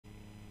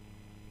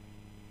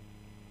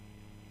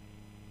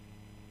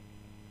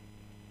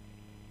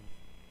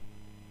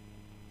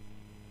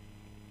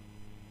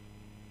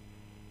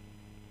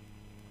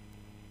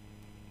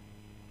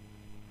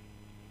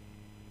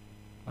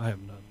I have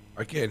nothing.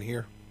 I can't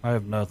hear. I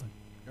have nothing.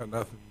 Got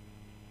nothing.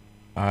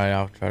 All right,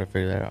 I'll try to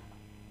figure that out.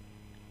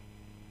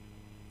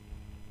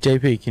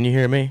 JP, can you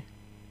hear me?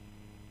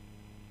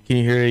 Can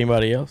you hear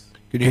anybody else?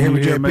 Can you hear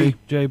me, JP?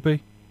 JP?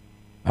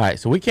 All right,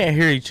 so we can't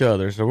hear each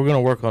other, so we're going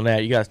to work on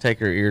that. You guys take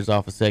your ears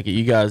off a second.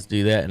 You guys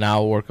do that, and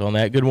I'll work on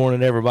that. Good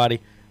morning, everybody.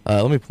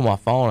 Let me pull my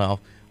phone off.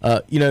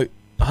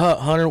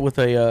 Hunter, with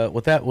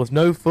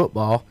no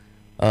football,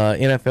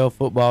 NFL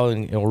football,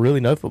 and really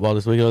no football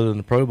this week other than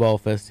the Pro Bowl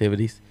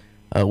festivities.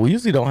 We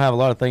usually don't have a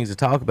lot of things to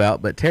talk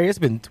about, but Terry,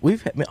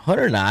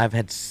 Hunter and I have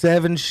had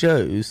 7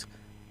 shows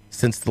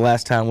since the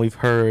last time we've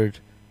heard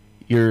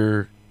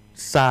your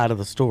side of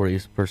the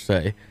stories per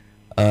se.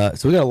 So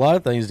we got a lot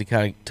of things to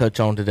kind of touch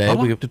on today. I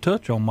like to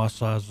touch on my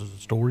sides of the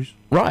stories.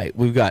 Right,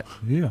 we've got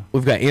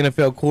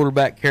NFL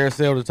quarterback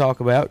carousel to talk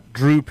about.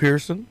 Drew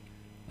Pearson,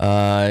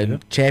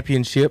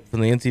 championship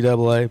from the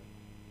NCAA.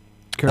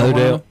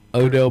 Carolina.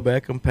 Odell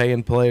Beckham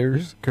paying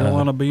players.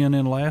 Carolina being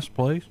in last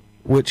place.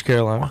 Which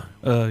Carolina?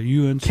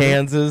 UNC.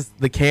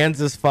 The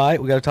Kansas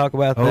fight. We got to talk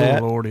about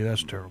that. Oh, Lordy,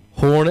 that's terrible.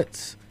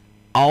 Hornets,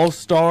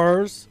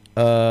 All-Stars,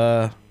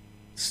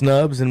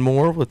 snubs and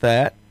more with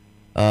that.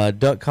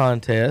 Duck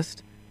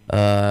contest.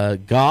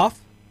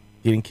 Golf,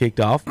 getting kicked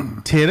off.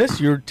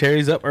 Tennis.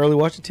 Terry's up early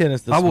watching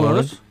tennis this morning. I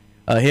was.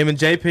 Him and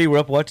JP were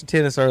up watching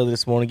tennis early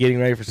this morning, getting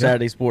ready for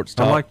Saturday Sports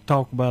Talk. I like to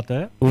talk about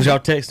that. Was y'all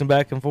texting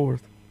back and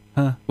forth?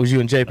 Huh? Was you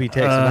and JP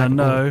texting back and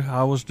forth? No,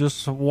 I was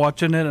just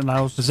watching it, and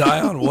I was...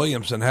 Zion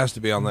Williamson has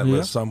to be on that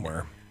list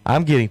somewhere.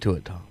 I'm getting to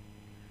it, Tom.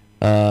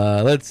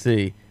 Let's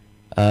see.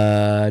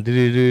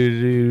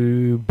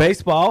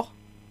 Baseball,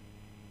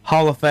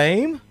 Hall of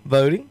Fame,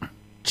 voting,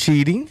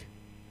 cheating.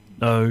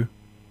 No,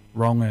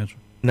 wrong answer.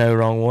 No,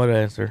 wrong what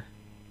answer?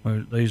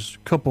 There's a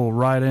couple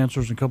right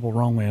answers and a couple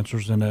wrong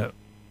answers in that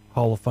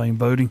Hall of Fame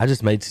voting. I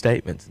just made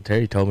statements, and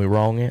Terry told me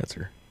wrong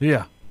answer.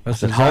 Yeah. I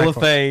said Hall of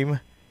Fame,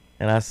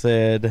 and I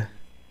said...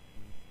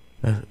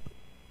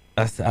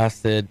 I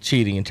said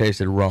cheating, and Terry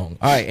said wrong.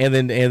 All right, and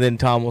then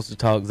Tom wants to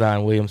talk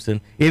Zion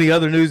Williamson. Any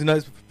other news and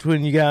notes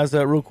between you guys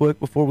real quick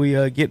before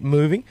we get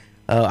moving?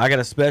 I got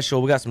a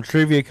special. We got some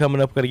trivia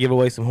coming up. We're going to give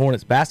away some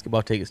Hornets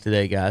basketball tickets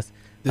today, guys.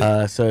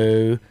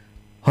 So,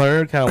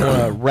 Hunter, kind of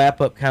want to wrap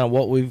up kind of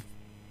what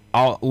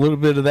a little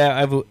bit of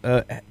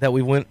that that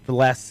we went for the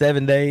last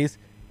 7 days.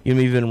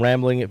 You've been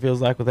rambling, it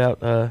feels like,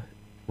 without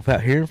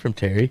hearing from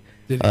Terry.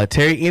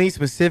 Terry, any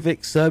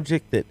specific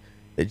subject that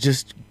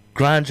just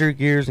grind your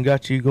gears and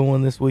got you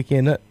going this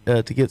weekend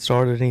to get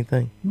started?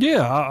 Anything?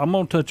 Yeah, I'm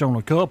going to touch on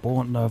a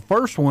couple. And the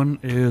first one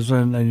is,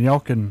 and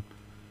y'all can,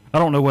 I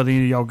don't know whether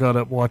any of y'all got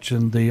up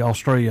watching the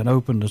Australian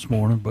Open this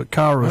morning, but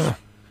Kyrgios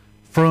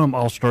from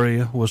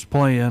Australia was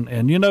playing.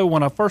 And,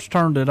 when I first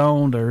turned it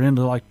on, they're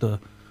into like the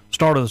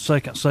start of the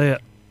second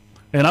set.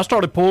 And I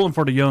started pulling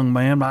for the young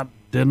man. I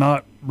did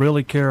not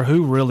really care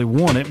who really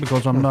won it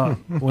because I'm not,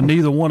 well,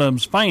 neither one of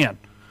them's fan.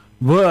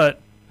 But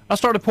I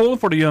started pulling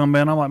for the young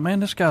man. I'm like, man,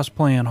 this guy's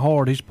playing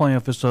hard. He's playing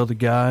for this other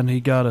guy, and he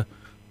got a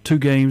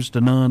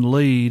 2-0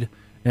 lead.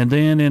 And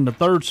then in the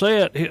third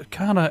set,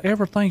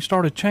 everything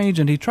started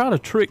changing. He tried a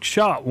trick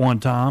shot one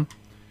time,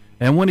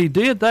 and when he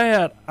did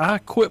that, I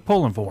quit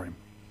pulling for him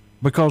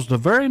because the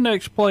very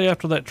next play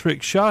after that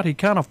trick shot, he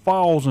kind of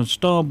falls and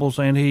stumbles,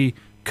 and he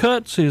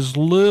cuts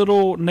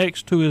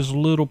next to his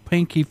little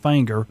pinky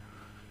finger,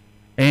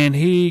 and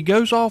he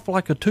goes off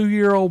like a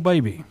 2-year-old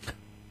baby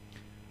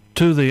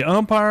to the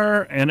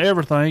umpire and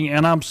everything,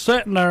 and I'm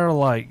sitting there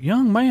like,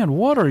 young man,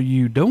 what are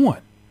you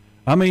doing?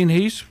 I mean,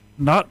 he's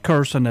not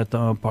cursing at the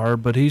umpire,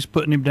 but he's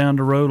putting him down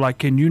the road like,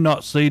 can you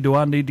not see? Do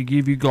I need to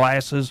give you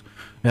glasses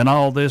and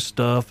all this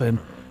stuff? And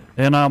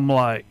I'm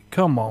like,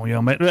 come on,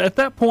 young man. At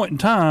that point in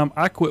time,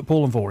 I quit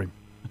pulling for him.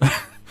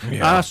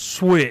 I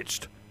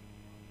switched.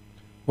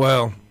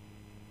 Well,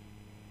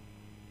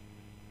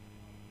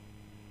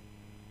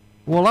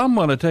 I'm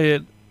going to tell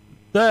you,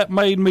 that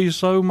made me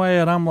so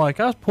mad. I'm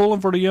like, I was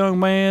pulling for the young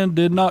man,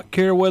 did not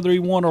care whether he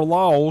won or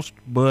lost,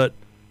 but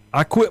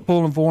I quit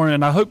pulling for him,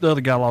 and I hope the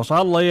other guy lost.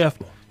 I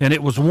left, and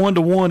it was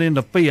 1-1 in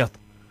the fifth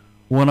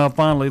when I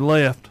finally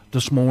left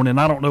this morning.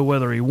 I don't know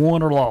whether he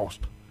won or lost.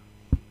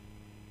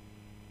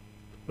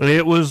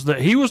 He was the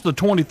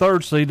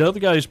 23rd seed. The other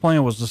guy he's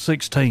playing was the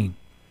 16.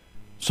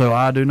 So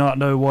I do not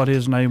know what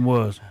his name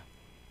was.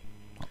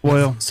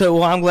 Well,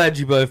 I'm glad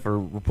you both are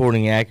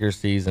reporting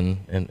accuracies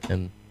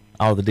and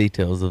all the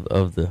details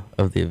of the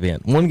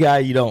event. One guy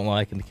you don't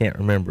like and can't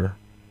remember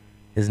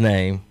his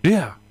name.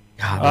 Yeah.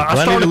 God,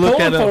 I started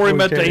pulling for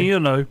him at the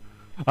end, though.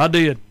 I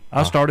did.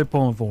 I started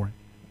pulling for him.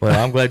 Well,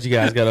 I'm glad you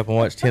guys got up and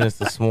watched tennis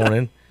this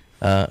morning.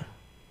 Well,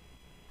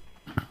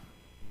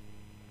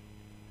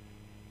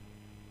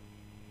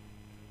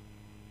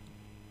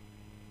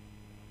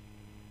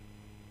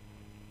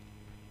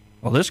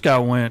 this guy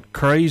went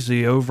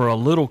crazy over a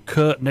little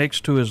cut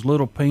next to his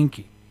little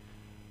pinky.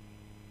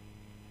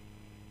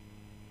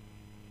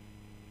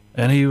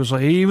 And he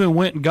even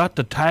went and got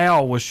the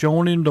towel, was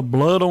showing him the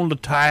blood on the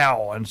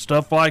towel and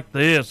stuff like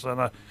this.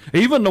 And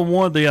even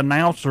the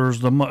announcers,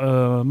 the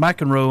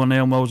McEnroe and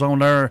them was on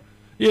there,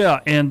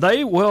 Yeah, and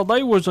they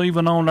was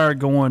even on there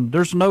going,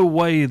 there's no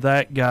way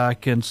that guy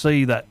can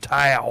see that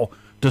towel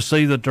to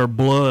see that there's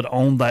blood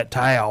on that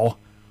towel,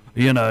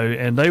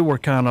 and they were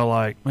kind of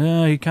like,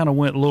 he kind of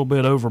went a little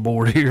bit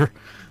overboard here.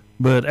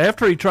 But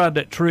after he tried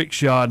that trick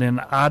shot, and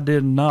I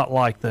did not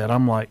like that.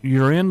 I'm like,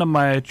 you're in the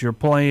match, you're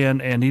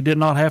playing, and he did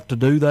not have to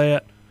do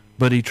that,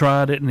 but he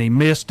tried it and he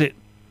missed it,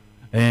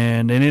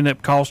 and it ended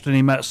up costing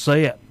him that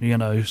set,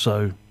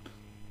 so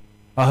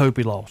I hope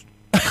he lost.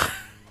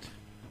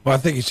 Well, I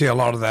think you see a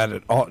lot of that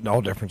in all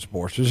different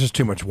sports. There's just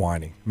too much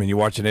whining. I mean, you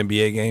watch an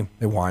NBA game,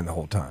 they whine the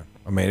whole time.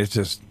 I mean, it's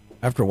just,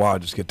 after a while, I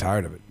just get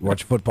tired of it. You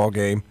watch a football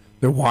game,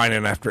 they're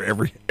whining after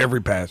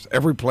every pass,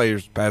 every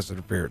player's pass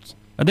interference.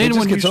 And then it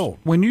just gets old.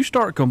 When you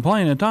start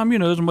complaining, Tom,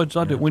 as much as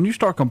I do, when you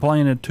start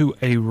complaining to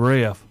a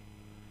ref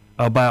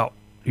about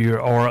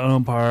or an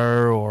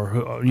umpire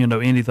or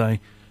anything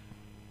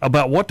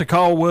about what the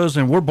call was,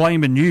 and we're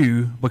blaming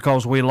you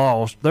because we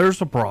lost,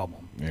 there's a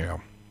problem. Yeah.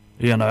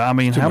 I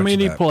mean, how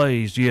many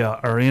plays,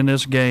 are in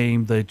this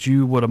game that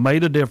you would have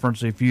made a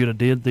difference if you'd have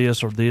did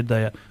this or did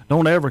that?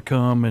 Don't ever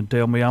come and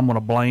tell me I'm going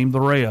to blame the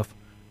ref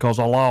because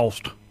I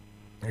lost.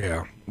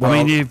 Yeah. Well,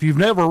 I mean, if you've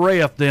never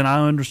reffed, then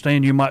I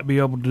understand you might be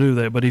able to do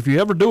that. But if you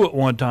ever do it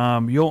one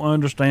time, you'll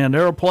understand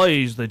there are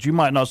plays that you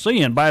might not see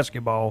in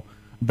basketball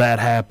that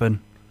happen,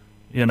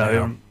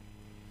 Yeah.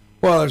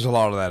 Well, there's a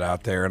lot of that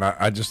out there, and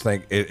I just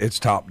think it's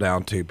top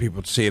down too.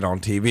 People see it on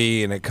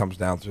TV, and it comes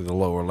down through the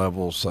lower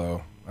levels,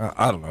 so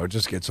I don't know. It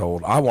just gets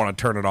old. I want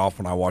to turn it off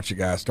when I watch a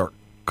guy start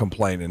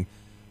complaining.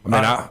 I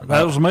mean,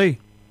 that was me.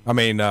 I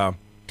mean,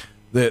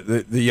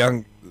 the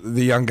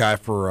young guy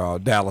for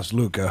Dallas,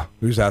 Luka,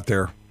 who's out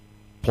there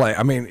playing.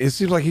 I mean, it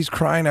seems like he's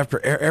crying after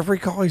every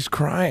call. He's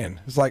crying.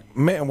 It's like,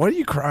 man, what are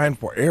you crying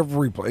for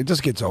every play? It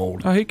just gets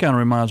old. Oh, he kind of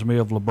reminds me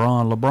of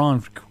LeBron.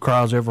 LeBron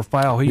cries every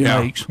foul he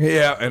makes.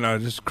 Yeah,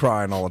 and just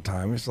crying all the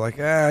time. It's like,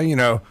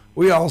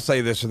 we all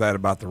say this or that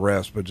about the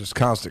refs, but just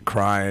constant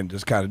crying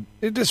just kind of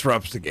it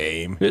disrupts the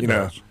game. It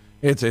does.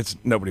 It's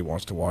nobody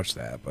wants to watch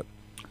that, but.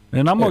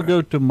 And I'm going to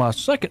go to my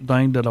second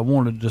thing that I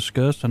wanted to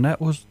discuss, and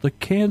that was the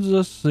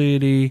Kansas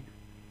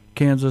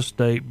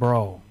State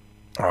brawl.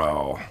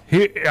 Oh.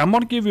 Here, I'm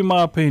going to give you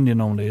my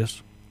opinion on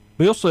this.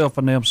 Bill Self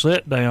and them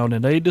sat down,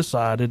 and they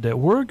decided that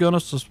we're going to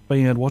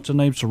suspend, what's the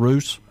name,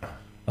 Caruso?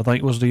 I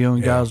think was the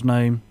young guy's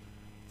name,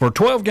 for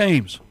 12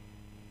 games.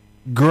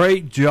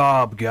 Great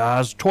job,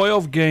 guys.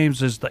 12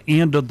 games is the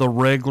end of the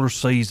regular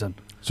season.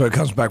 So it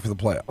comes back for the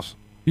playoffs.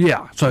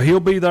 Yeah, so he'll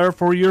be there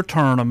for your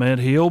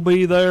tournament. He'll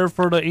be there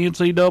for the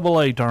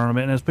NCAA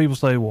tournament. And as people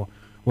say, well,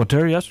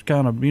 Terry, that's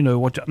kind of,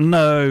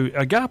 no,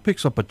 a guy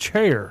picks up a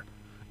chair,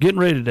 getting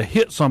ready to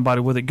hit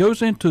somebody with it,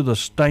 goes into the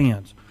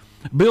stands.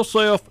 Bill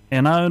Self,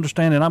 and I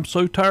understand, and I'm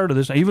so tired of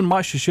this, even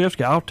Mike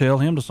Krzyzewski, I'll tell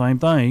him the same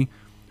thing.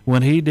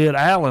 When he did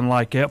Allen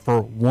like that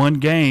for one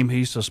game,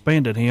 he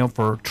suspended him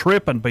for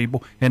tripping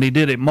people, and he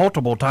did it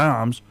multiple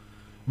times.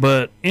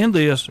 But in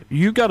this,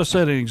 you got to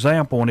set an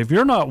example, and if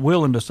you're not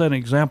willing to set an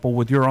example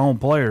with your own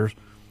players,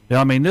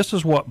 I mean, this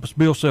is what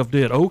Bill Self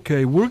did.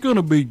 Okay, we're going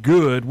to be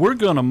good. We're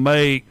going to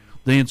make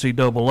the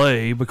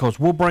NCAA because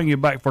we'll bring you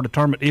back for the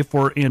tournament if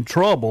we're in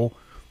trouble,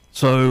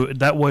 so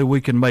that way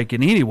we can make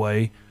it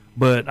anyway.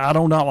 But I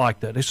do not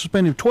like that. They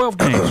suspended 12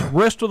 games,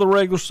 rest of the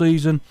regular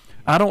season.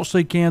 I don't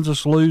see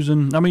Kansas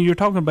losing. I mean, you're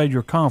talking about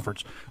your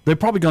conference. They're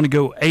probably going to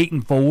go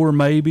 8-4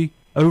 maybe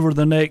over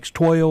the next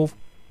 12.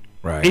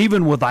 Right.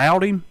 Even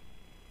without him.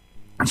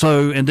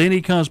 So, and then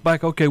he comes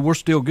back, okay, we're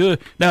still good.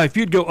 Now, if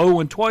you'd go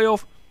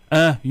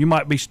 0-12, you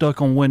might be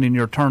stuck on winning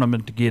your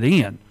tournament to get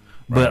in.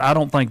 But I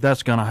don't think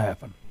that's going to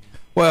happen.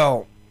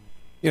 Well,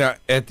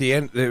 at the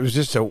end, it was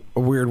just a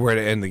weird way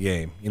to end the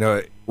game.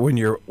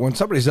 When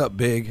somebody's up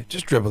big,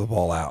 just dribble the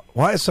ball out.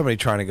 Why is somebody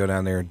trying to go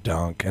down there and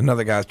dunk?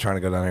 Another guy's trying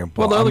to go down there and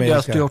block. Well, the other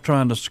guy's still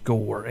trying to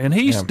score, and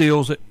he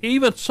steals it.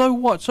 Even so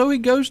what? So he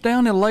goes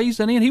down and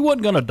lays it in. He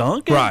wasn't going to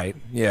dunk it. Right,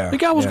 yeah. The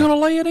guy was going to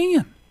lay it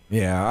in.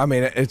 Yeah, I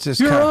mean, it's just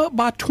You're up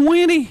by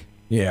 20.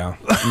 Yeah.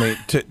 I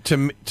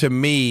mean, to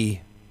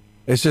me,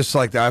 it's just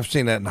like I've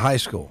seen that in high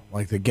school.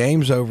 Like the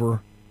game's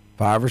over,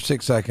 5 or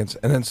 6 seconds,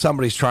 and then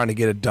somebody's trying to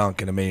get a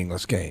dunk in a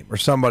meaningless game, or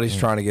somebody's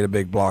trying to get a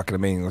big block in a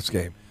meaningless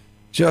game.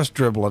 Just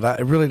dribble it out.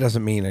 It really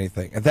doesn't mean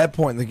anything. At that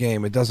point in the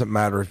game, it doesn't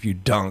matter if you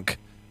dunk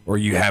or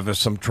you have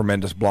some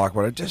tremendous block,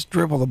 but just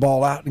dribble the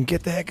ball out and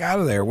get the heck out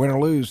of there, win or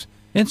lose.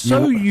 And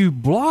so you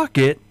block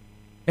it,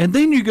 and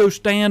then you go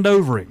stand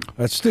over him.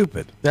 That's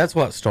stupid. That's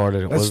what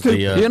started it. That's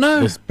stupid.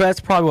 That's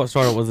probably what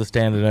started it was the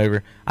standing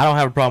over. I don't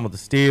have a problem with the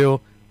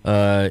steal.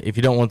 If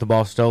you don't want the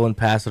ball stolen,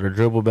 pass it or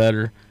dribble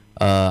better.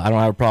 I don't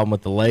have a problem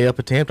with the layup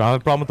attempt. I don't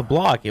have a problem with the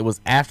block. It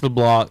was after the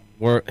block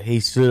where he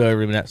stood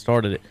over him and that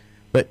started it.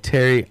 But,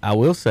 Terry, I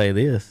will say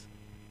this.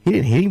 He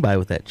didn't hit anybody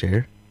with that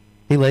chair.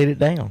 He laid it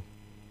down.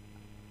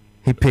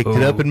 He picked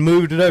it up and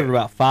moved it over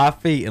about 5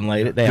 feet and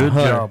laid it down.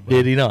 Good job.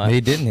 Did he not?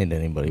 He didn't hit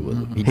anybody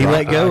with it. He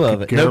let go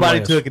of it.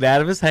 Nobody took it out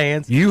of his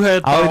hands. You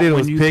had all he did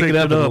was when you pick picked it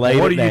up and lay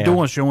What it are you down.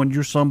 doing? Showing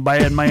you're some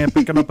bad man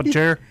picking up a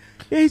chair?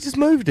 Yeah, he just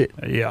moved it.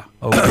 Yeah.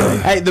 Okay.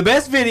 Hey, the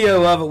best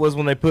video of it was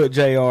when they put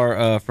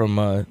JR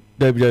from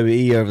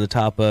WWE over the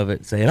top of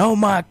it, saying, "Oh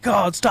my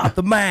God, stop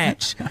the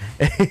match!"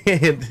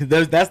 And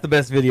that's the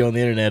best video on the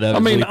internet of it. I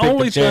mean, So the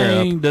only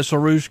thing that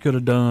Sarouche could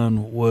have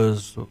done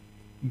was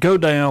go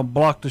down,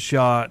 block the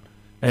shot,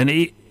 and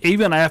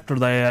even after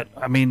that,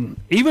 I mean,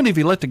 even if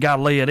you let the guy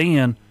lay it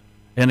in,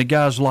 and the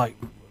guy's like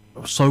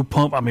so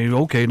pumped, I mean,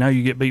 okay, now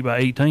you get beat by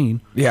 18.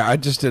 Yeah, I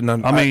just didn't.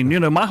 I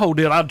mean, my whole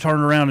deal, I'd turn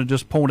around and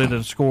just pointed at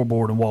the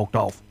scoreboard and walked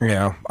off.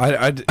 Yeah,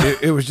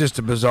 it was just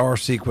a bizarre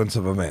sequence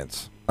of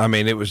events. I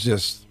mean, it was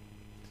just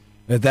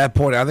at that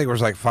point. I think there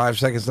was like 5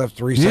 seconds left,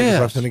 3 seconds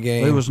left in the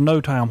game. There was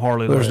no time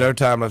hardly. There was no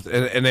time left,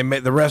 and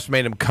the rest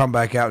made him come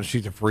back out and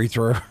shoot the free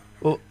throw.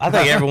 Well, I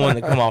think everyone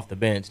that come off the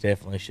bench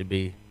definitely should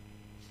be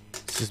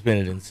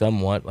suspended in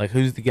somewhat. Like,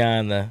 who's the guy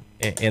in the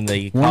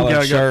one collared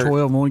guy shirt? got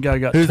 12, one guy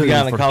got Who's 2 the guy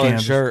in the for collared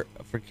Kansas. shirt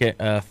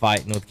for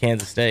fighting with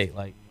Kansas State?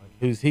 Like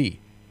who's he?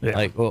 Yeah.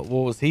 Like, what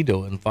was he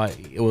doing?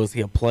 Was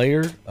he a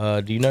player?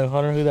 Do you know,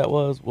 Hunter, who that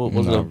was? Was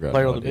No, it a I've got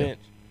player no on the idea. bench?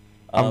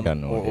 I've got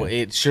no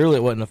idea. Surely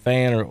it wasn't a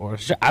fan, or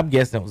I'm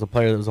guessing it was a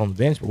player that was on the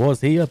bench. But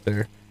was he up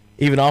there,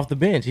 even off the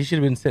bench? He should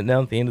have been sitting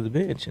down at the end of the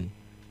bench. And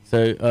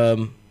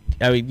so,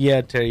 I mean,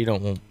 yeah, Terry, you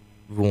don't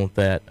want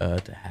that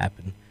to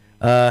happen.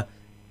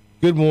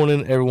 Good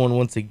morning, everyone,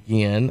 once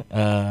again.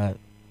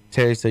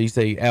 Terry, so you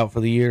say out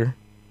for the year?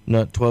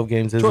 Not 12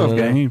 games, isn't 12 it?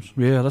 games.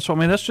 Yeah, that's what I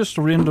mean. That's just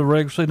the end of the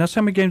regular season. That's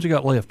how many games he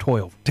got left.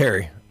 12.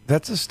 Terry,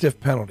 that's a stiff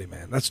penalty,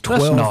 man. That's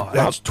 12. not.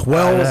 That's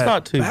 12 That's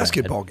not too bad.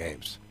 basketball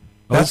games.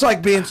 That's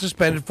like being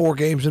suspended 4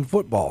 games in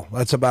football.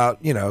 That's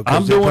about 'cause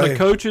I'm they doing play- a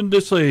coaching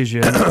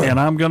decision, and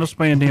I'm going to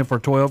suspend him for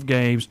 12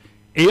 games.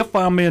 If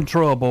I'm in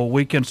trouble,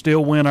 we can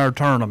still win our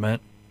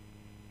tournament.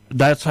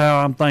 That's how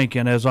I'm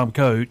thinking as I'm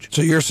coach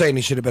So you're saying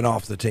he should have been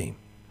off the team?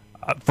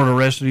 for the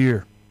rest of the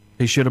year.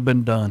 He should have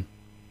been done.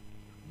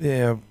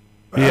 Yeah.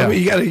 Yeah. I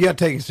mean, you got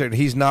to take it serious.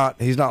 He's not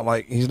a. He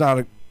You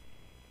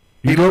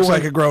go looks in-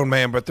 like a grown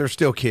man, but they're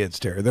still kids,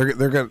 Terry. They're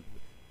gonna.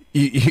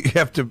 You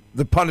have to.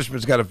 The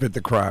punishment's got to fit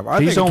the crime.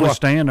 He's think a only 12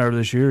 staying there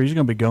this year. He's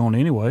going to be gone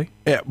anyway.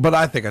 Yeah, but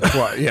I think a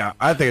 12. Yeah,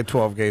 I think a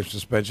 12 game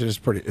suspension is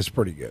pretty. It's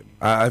pretty good.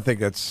 I think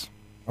that's.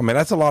 I mean,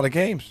 that's a lot of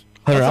games.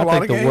 Hunter, That's a I lot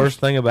think of the games. worst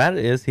thing about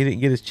it is he didn't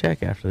get his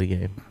check after the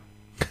game.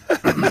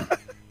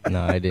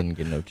 No, I didn't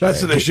get no check.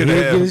 That's what they He should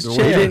didn't have. get his He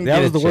check. didn't That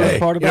get was a the worst check.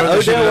 part You know about what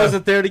it. they Odell should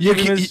wasn't there to You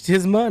give him can-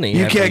 his money.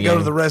 You after can't go to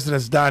game. the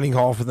residence dining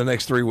hall for the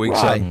next 3 weeks.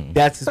 Right. son.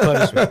 That's his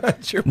punishment.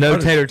 That's your No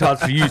punishment. tater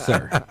tots for you,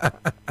 sir.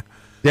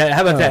 Yeah,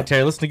 how about that,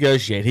 Terry? Let's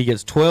negotiate. He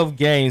gets 12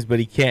 games, but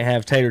he can't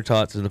have tater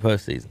tots in the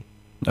postseason.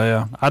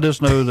 Yeah, I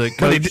just know that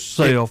But he Coach did-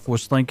 Self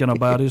was thinking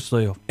about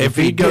himself. If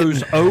he he goes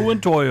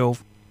didn't-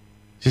 0-12,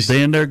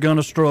 then they're going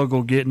to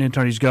struggle getting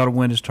into. He's got to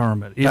win his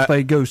tournament. If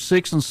they go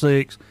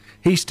 6-6,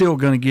 he's still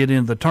going to get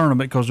into the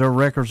tournament because their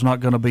record's not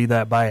going to be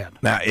that bad.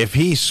 Now, if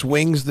he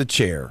swings the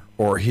chair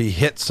or he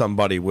hits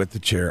somebody with the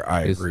chair,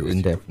 I It's agree with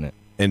indefinite.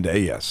 you. And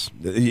yes,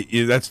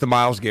 that's the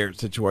Myles Garrett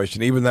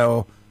situation. Even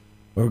though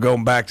we're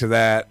going back to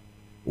that,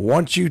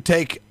 once you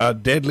take a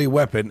deadly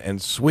weapon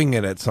and swing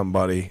it at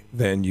somebody,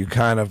 then you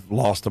kind of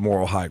lost the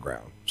moral high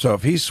ground. So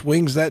if he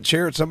swings that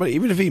chair at somebody,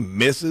 even if he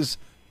misses,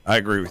 I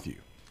agree with you.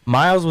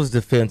 Miles was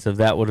defensive.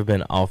 That would have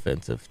been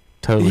offensive.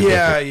 Totally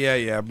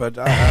Yeah. But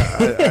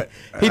I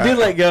he did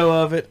let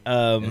go of it.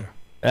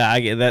 I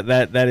get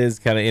that is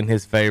kind of in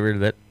his favor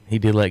that he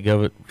did let go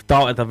of it.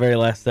 Thought at the very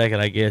last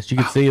second, I guess. You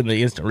could see in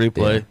the instant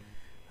replay.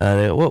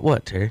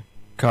 What, Terry?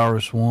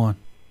 Kyrus won.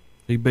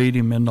 He beat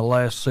him in the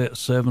last set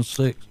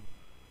 7-6.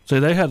 See,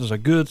 they had us a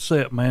good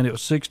set, man. It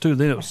was 6-2.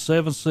 Then it was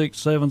 7-6,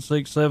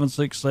 7-6,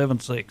 7-6,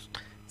 7-6.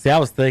 See, I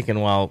was thinking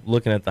while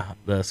looking at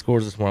the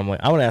scores this morning, I'm like,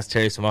 I want to ask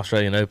Terry some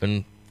Australian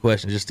Open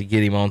questions just to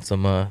get him on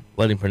some,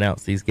 let him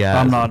pronounce these guys.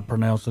 I'm not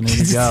pronouncing any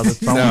guy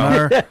that's on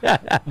there.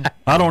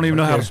 I don't even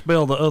know how to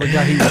spell the other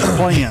guy he was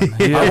playing.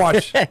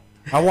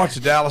 I watch the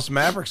Dallas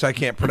Mavericks. I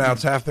can't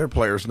pronounce half their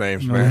players'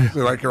 names, man.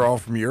 They're like they're all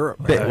from Europe.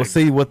 We'll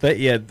see what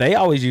they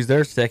always use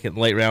their second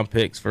late round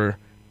picks for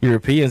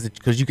Europeans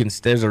because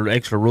there's an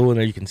extra rule in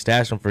there. You can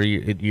stash them for a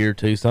year or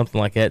two, something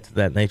like that to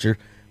that nature.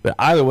 But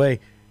either way,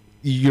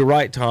 you're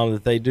right, Tom,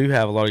 that they do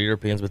have a lot of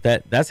Europeans, but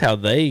that's how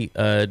they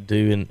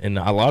do. And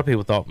a lot of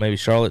people thought maybe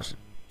Charlotte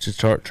should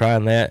start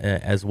trying that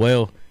as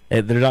well.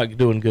 They're not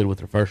doing good with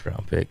their first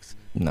round picks.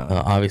 No,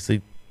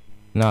 Obviously,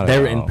 not they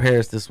at were in all.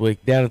 Paris this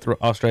week, down at the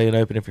Australian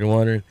Open. If you're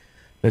wondering,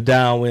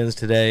 Nadal wins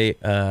today.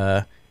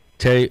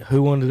 Terry,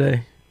 who won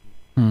today?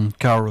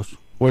 Kyrus.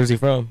 Where's he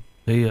from?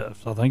 I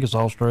think it's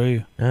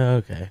Australia.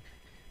 Okay.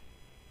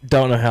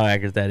 Don't know how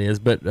accurate that is,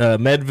 but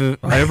Medvedev.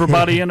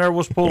 Everybody in there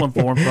was pulling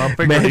for him, so I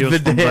figured he was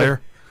from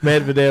there.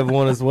 Medvedev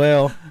won as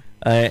well,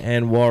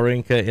 and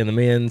Wawrinka in the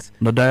men's.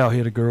 Nadal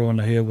hit a girl in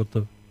the head with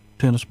the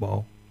tennis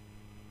ball.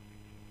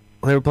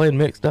 They were playing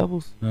mixed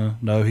doubles.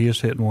 No, he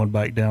is hitting one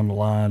back down the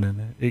line,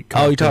 and it.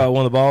 Oh, you talking about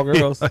one of the ball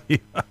girls?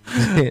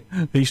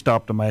 He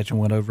stopped the match and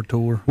went over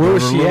to her. Where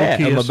was Her she little at?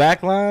 On the kiss.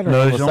 back line or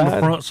No, on he's the on side? the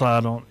front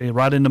side,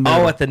 right in the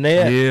middle. Oh, at the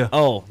net. Yeah.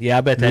 Oh, yeah.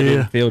 I bet that Yeah.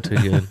 didn't feel too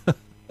good.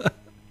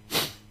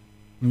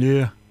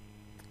 Yeah.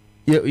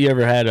 You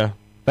ever had a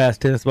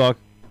fast tennis ball?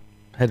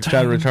 Had to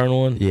try to return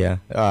one? Yeah.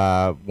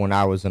 When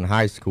I was in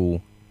high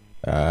school,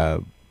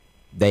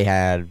 they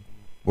had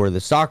where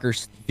the soccer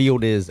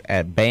field is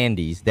at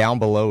Bandy's. Down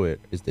below it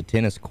is the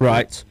tennis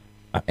courts.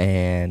 Right.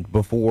 And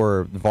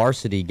before the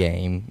varsity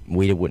game,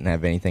 we wouldn't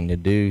have anything to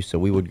do, so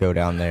we would go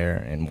down there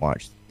and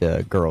watch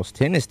the girls'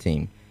 tennis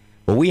team.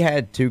 But we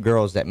had 2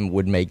 girls that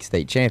would make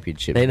state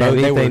championships. They didn't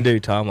have anything to do,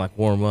 Tom, like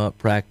warm up,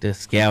 practice,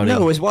 scouting.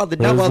 No, it's not while the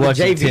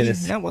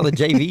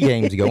JV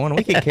game's going.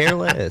 We could care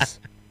less.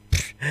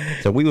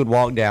 So we would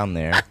walk down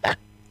there,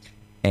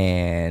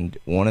 and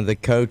one of the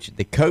coach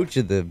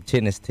of the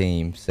tennis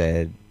team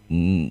said,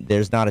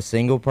 "There's not a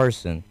single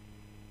person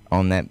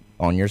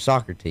on your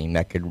soccer team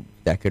that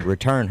could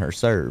return her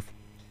serve."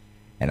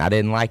 And I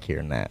didn't like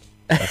hearing that.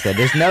 I said,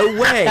 "There's no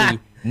way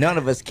none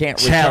of us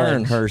can't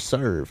return her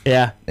serve."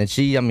 Yeah. And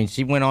she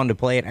went on to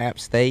play at App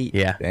State.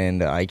 Yeah.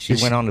 And she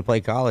went on to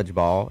play college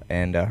ball,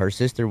 and her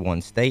sister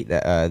won state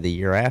the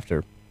year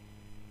after.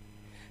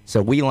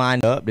 So we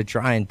lined up to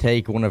try and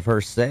take one of her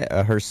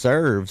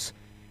serves,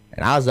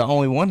 and I was the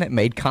only one that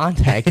made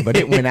contact, but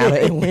it went out.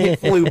 It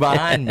flew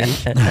behind me.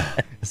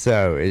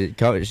 So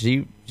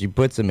she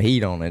put some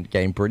heat on it. It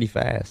came pretty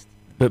fast.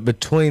 But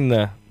between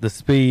the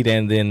speed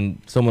and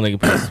then someone that can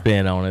put a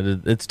spin on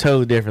it, it's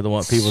totally different than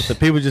what people say.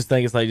 People just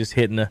think it's like just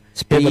hitting the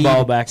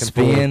ball back and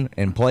spin, forth.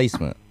 and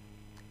placement.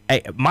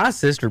 Hey, my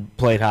sister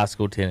played high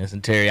school tennis,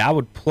 and Terry, I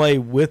would play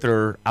with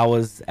her. I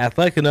was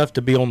athletic enough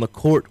to be on the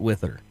court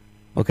with her.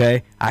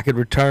 Okay, I could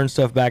return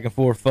stuff back and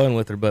forth, fun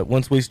with her. But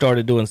once we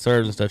started doing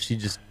serves and stuff, she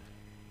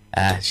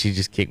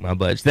just kicked my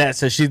butt.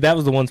 That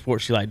was the one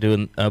sport she liked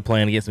doing,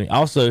 playing against me.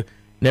 Also,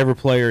 never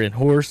play her in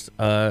horse.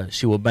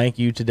 She will bank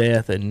you to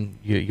death, and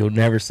you'll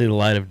never see the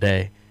light of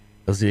day.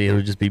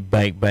 It'll just be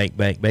bank, bank,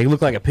 bank, bank. It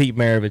looked like a Pete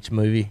Maravich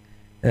movie.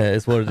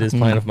 Is what it is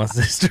playing with my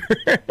sister.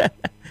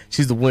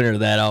 She's the winner of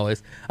that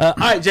always. All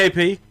right,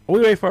 JP, are we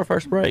ready for our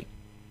first break?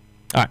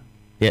 All right,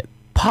 yeah.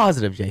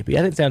 Positive, JP.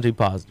 I didn't sound too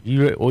positive.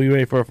 Are you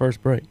ready for our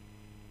first break?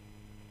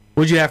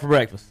 What'd you have for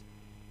breakfast?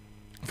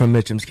 From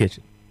Mitchum's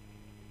Kitchen.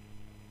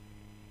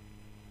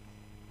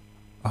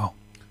 Oh,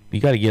 you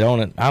got to get on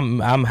it.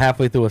 I'm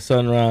halfway through a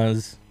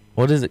sunrise.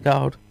 What is it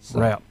called?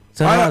 wrap.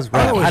 Sunrise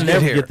wrap. I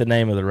never here. get the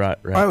name of the wrap.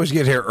 I always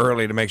get here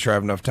early to make sure I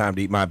have enough time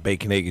to eat my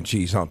bacon, egg, and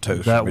cheese on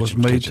toast. That from was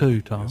Mitchum's me Kitchen.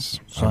 too, Tom.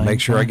 I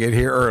make sure I get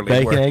here early.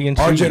 Bacon, egg, and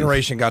Our cheese.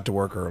 generation got to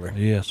work early.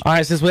 Yes. All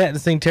right, since we hadn't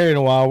seen Terry in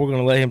a while, we're going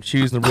to let him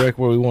choose in the break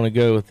where we want to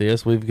go with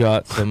this. We've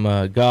got some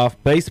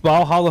golf,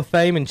 baseball, Hall of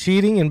Fame, and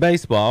cheating in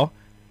baseball.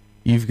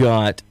 You've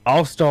got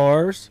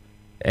All-Stars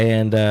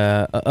and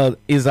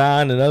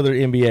Izan and other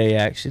NBA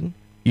action.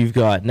 You've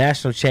got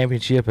National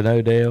Championship in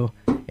Odell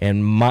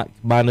and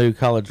my new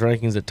college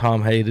rankings that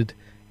Tom hated.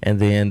 And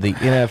then the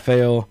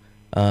NFL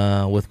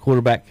with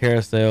quarterback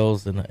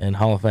carousels and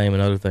Hall of Fame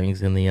and other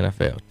things in the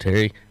NFL.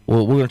 Terry,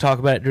 well, we're going to talk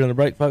about it during the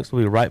break, folks.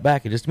 We'll be right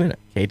back in just a minute.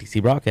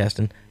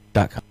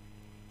 KTCBroadcasting.com.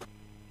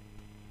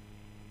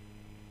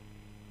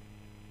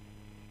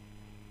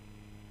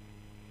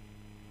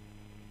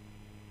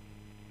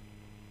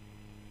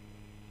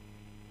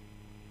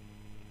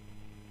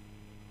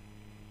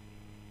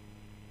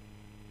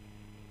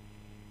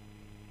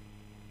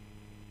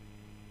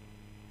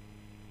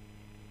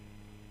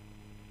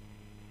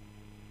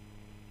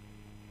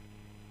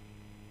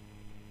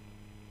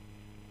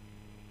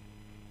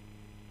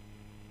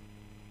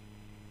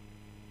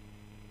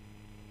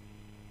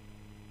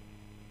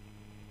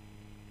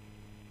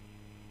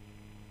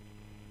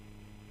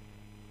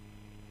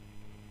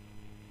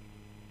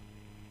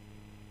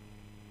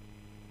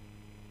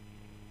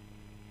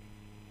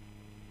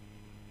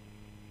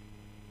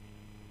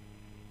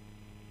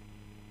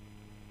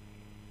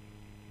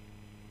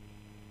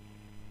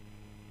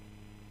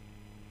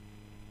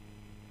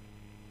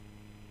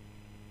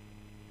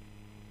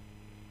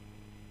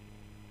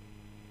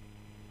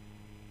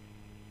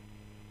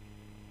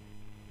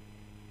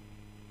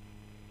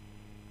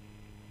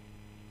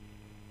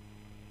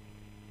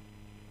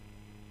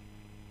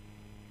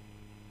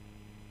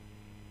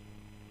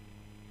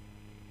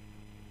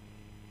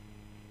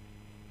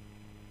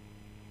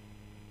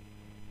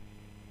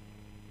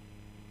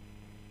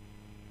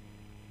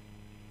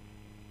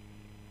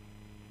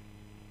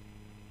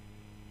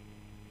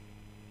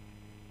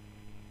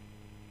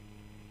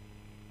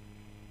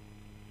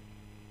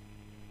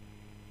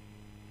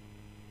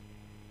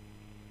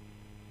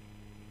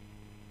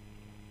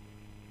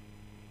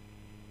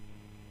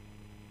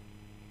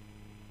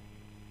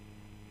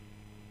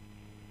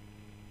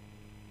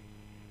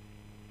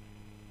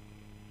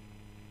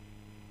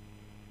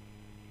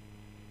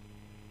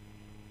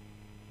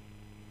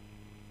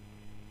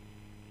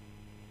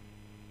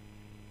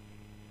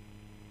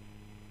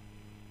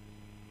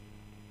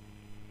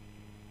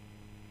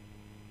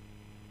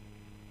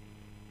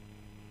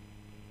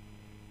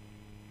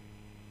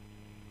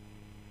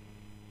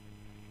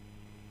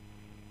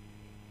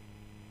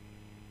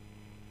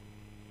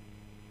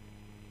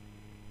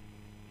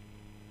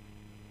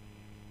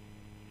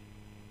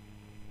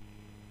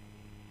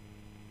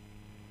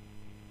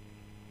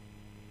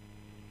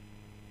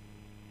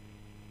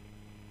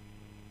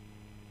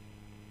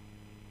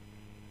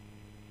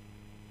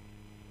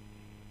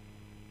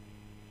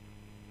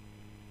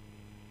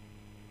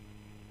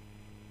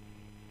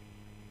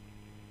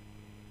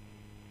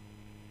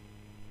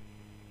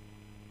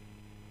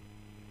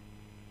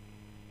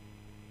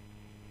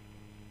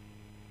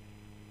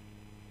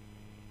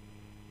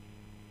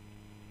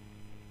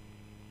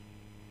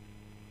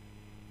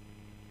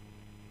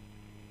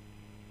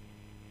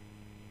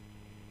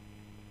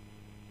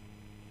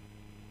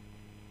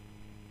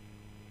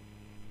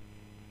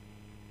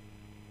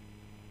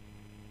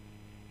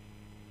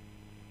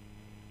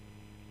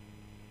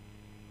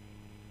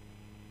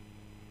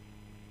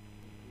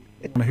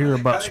 want to hear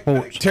about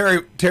sports.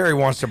 Terry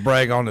wants to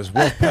brag on his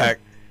Wolfpack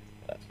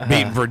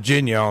beating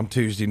Virginia on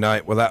Tuesday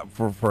night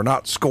for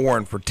not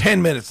scoring for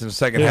 10 minutes in the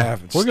second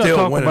half and We're going to still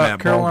talk winning about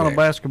that ball Carolina game.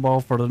 basketball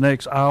for the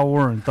next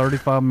hour and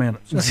 35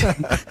 minutes.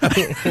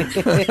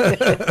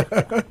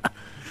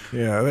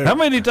 Yeah. How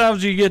many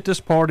times do you get this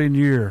part in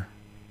year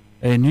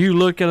and you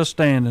look at the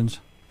standings,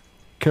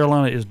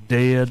 Carolina is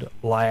dead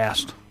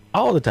last.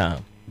 All the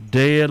time.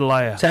 Dead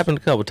last. It's happened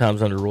a couple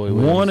times under Roy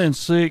Williams.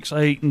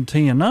 1-6,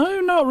 8-10. No,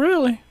 not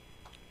really.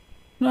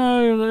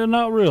 No, they're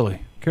not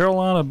really.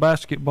 Carolina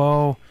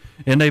basketball,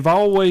 and they've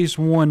always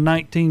won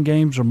 19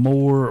 games or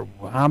more.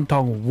 I'm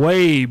talking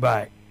way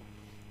back.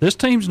 This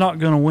team's not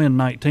going to win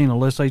 19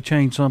 unless they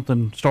change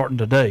something starting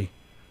today.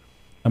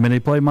 I mean, they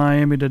play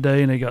Miami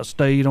today, and they got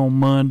State on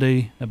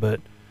Monday. But,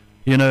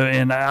 you know,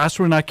 and that's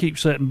when I keep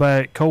sitting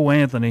back. Cole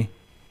Anthony,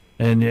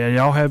 and yeah,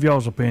 y'all have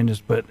y'all's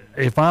opinions. But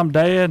if I'm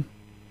Dad,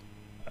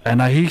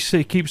 and he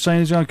keeps saying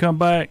he's going to come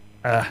back,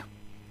 if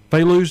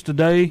they lose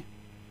today,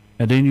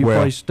 and then you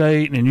play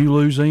State, and you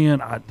lose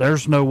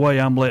there's no way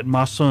I'm letting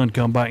my son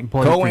come back and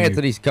play Cole for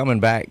Anthony's coming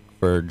back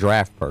for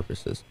draft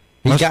purposes.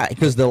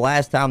 Because the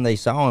last time they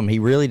saw him, he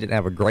really didn't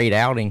have a great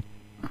outing.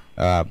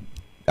 I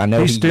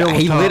know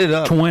he lit it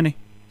up. 20.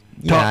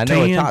 Yeah, I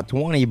know 10. a top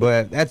 20,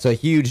 but that's a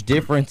huge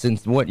difference in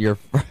what your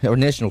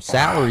initial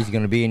salary is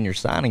going to be in your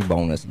signing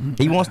bonus.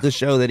 He wants to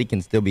show that he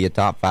can still be a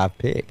top 5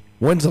 pick.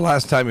 When's the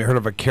last time you heard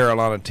of a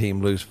Carolina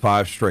team lose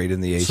 5 straight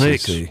in the ACC?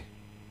 6. Is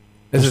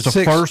It's it the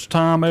 6? first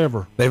time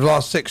ever. They've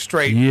lost 6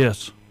 straight.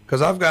 Yes.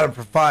 Because I've got them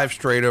for 5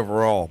 straight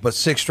overall, but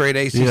 6 straight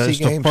ACC Yeah, it's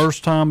games. the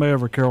first time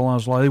ever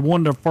Carolina's lost. They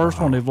won their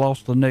first one. They've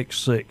lost the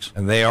next 6.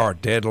 And they are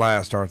dead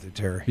last, aren't they,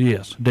 Terry?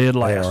 Yes, dead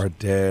last. They are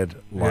dead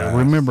last. Yeah,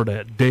 remember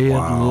that. Dead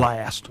Wow.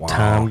 last. Wow.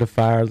 Time to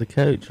fire the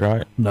coach,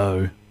 right?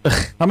 No.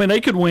 I mean, they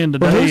could win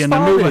Well, today whose and they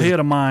fault move is ahead it?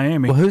 of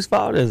Miami. Well, whose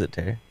fault is it,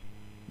 Terry?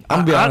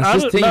 I'm gonna be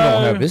honest.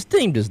 I- This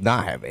team does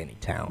not have any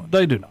talent.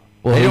 They do not.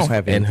 Well, They who's- don't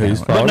have any and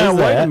whose talent. But fault now, is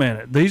wait that? a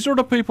minute. These are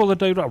the people that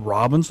they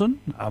Robinson.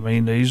 I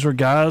mean, these are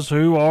guys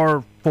who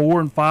are 4-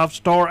 and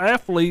 5-star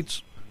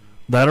athletes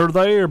that are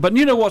there. But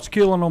you know what's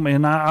killing them?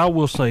 And I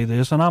will say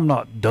this, and I'm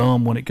not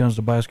dumb when it comes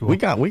to basketball. We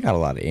got a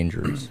lot of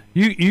injuries.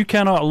 You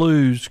cannot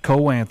lose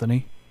Cole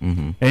Anthony,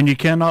 and you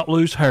cannot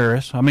lose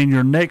Harris. I mean,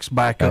 your next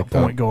backup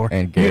point guard.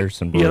 And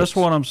Garrison Yeah, that's Brooks.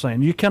 what I'm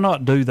saying. You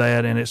cannot do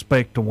that and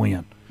expect to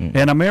win. And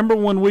I remember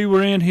when we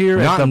were in here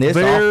Not at in the this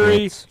very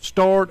offense.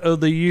 start of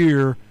the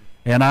year,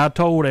 and I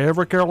told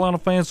every Carolina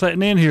fan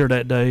sitting in here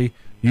that day,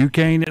 you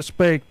can't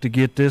expect to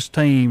get this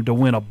team to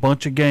win a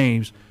bunch of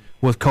games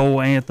with Cole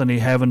Anthony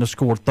having to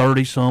score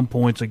 30-some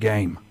points a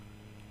game.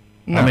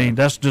 I mean,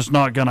 that's just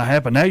not going to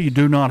happen. Now you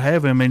do not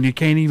have him, and you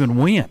can't even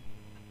win,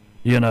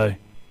 you know.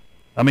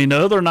 I mean, the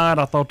other night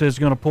I thought they was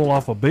going to pull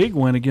off a big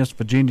win against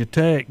Virginia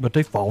Tech, but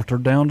they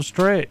faltered down the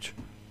stretch.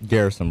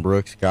 Garrison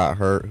Brooks got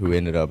hurt, who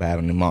ended up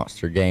having a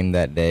monster game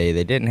that day.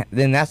 They didn't.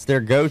 Then that's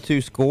their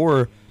go-to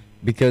scorer,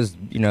 because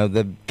you know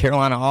the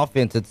Carolina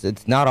offense.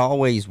 It's not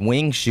always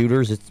wing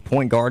shooters. It's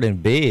point guard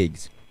and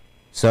bigs.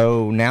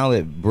 So now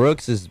that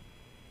Brooks is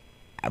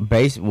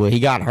he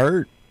got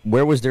hurt.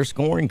 Where was their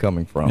scoring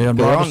coming from? Yeah, and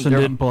Robinson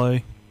didn't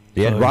play.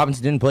 Yeah, So-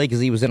 Robinson didn't play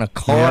because he was in a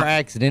car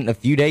accident a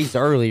few days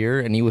earlier,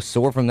 and he was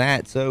sore from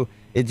that. So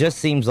it just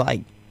seems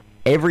like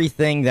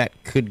everything that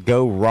could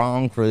go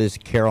wrong for this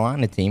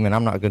Carolina team, and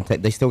I'm not going to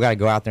take. They still got to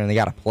go out there and they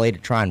got to play to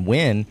try and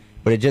win.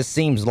 But it just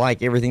seems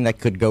like everything that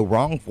could go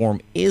wrong for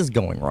them is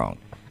going wrong.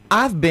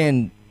 I've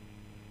been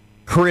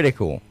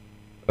critical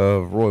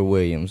of Roy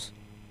Williams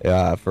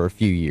for a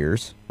few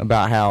years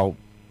about how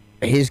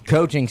his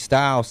coaching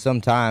style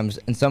sometimes,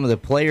 and some of the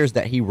players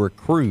that he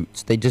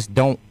recruits, they just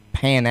don't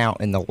pan out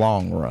in the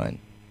long run.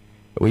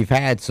 We've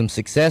had some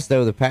success,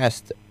 though, the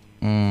past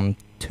 2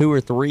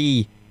 or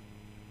 3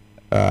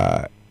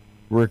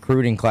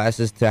 recruiting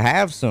classes to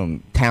have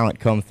some talent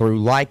come through,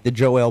 like the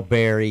Joel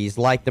Berries,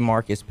 like the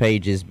Marcus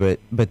Pages. But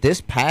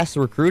this past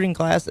recruiting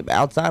class,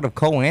 outside of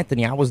Cole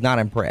Anthony, I was not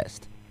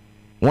impressed.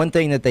 One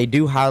thing that they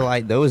do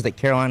highlight, though, is that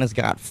Carolina's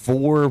got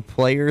 4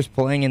 players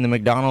playing in the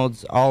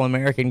McDonald's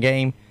All-American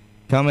game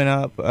coming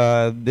up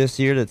this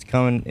year that's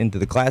coming into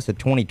the class of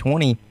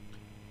 2020.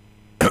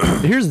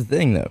 Here's the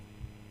thing, though.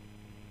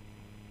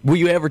 Will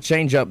you ever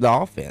change up the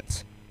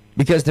offense?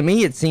 Because to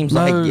me, it seems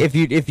like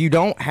if you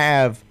don't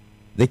have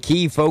the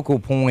key focal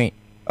point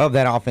of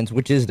that offense,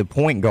 which is the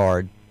point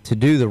guard, to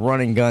do the run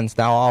and gun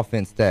style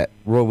offense that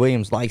Roy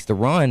Williams likes to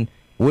run,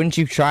 wouldn't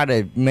you try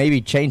to maybe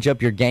change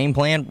up your game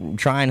plan,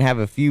 try and have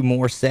a few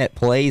more set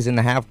plays in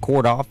the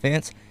half-court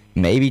offense,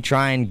 maybe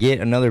try and get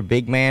another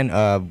big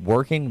man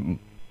working?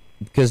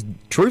 Because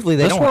truthfully,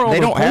 they That's where all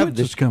don't the have points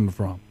this. is coming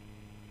from.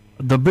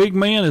 The big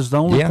man is the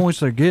only Yeah. points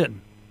they're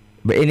getting.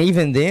 And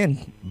even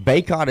then,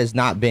 Baycott has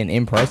not been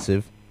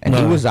impressive, and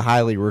he No. was a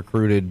highly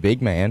recruited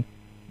big man.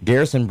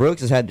 Garrison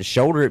Brooks has had to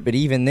shoulder it, but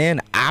even then,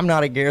 I'm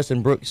not a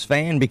Garrison Brooks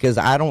fan because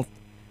I don't.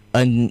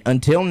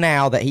 Until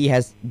now, that he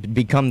has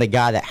become the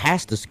guy that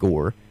has to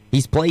score,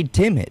 he's played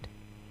timid.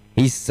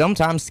 He's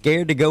sometimes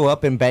scared to go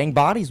up and bang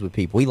bodies with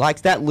people. He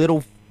likes that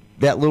little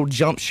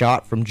jump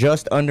shot from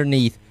just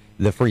underneath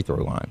the free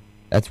throw line.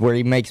 That's where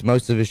he makes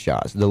most of his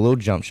shots, the little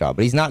jump shot.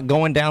 But he's not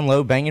going down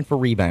low, banging for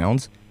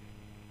rebounds.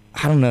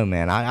 I don't know,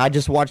 man. I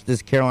just watched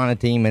this Carolina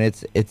team, and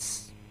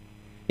it's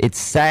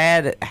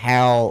sad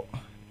how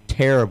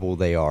terrible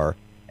they are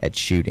at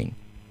shooting.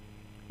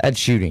 And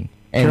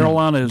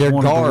Carolina is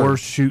one of the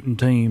worst shooting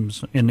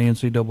teams in the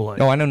NCAA.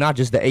 No, I know, not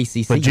just the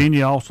ACC.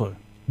 Virginia also.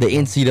 The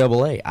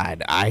NCAA.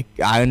 I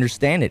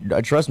understand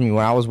it. Trust me,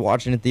 when I was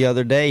watching it the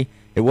other day,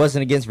 it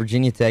wasn't against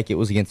Virginia Tech. It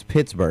was against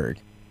Pittsburgh.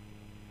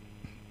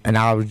 And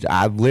I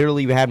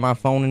literally had my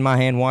phone in my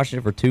hand watching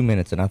it for 2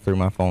 minutes, and I threw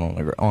my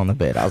phone on the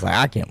bed. I was like,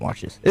 I can't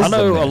watch this. I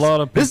know a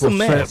lot of people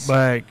sit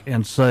back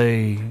and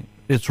say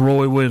it's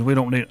Roy Williams. We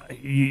don't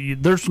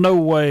need. There's no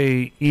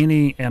way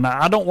and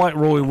I don't like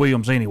Roy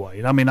Williams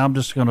anyway. I mean, I'm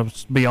just going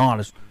to be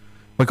honest,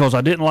 because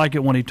I didn't like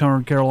it when he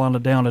turned Carolina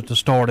down at the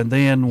start, and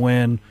then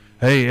when,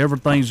 hey,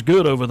 everything's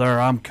good over there,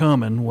 I'm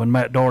coming, when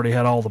Matt Doherty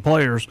had all the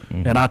players,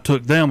 and I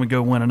took them and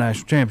go win a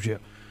national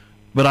championship.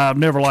 But I've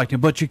never liked him.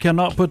 But you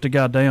cannot put the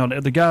guy down.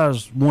 The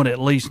guy's won at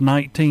least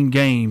 19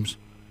 games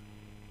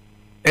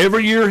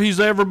every year he's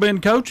ever been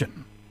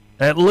coaching.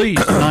 At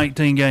least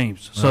 19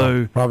 games.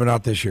 So probably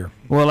not this year.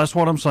 Well, that's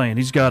what I'm saying.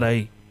 He's got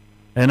 8.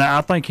 And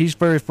I think he's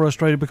very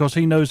frustrated because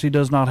he knows he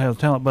does not have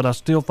talent, but I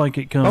still think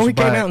it comes back. Oh, he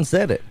came out and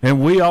said it.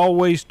 And we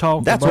always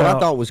talk about... That's what I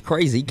thought was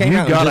crazy. He came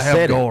out and just said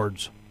it. You got to have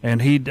guards.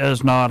 And he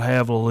does not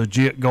have a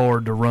legit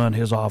guard to run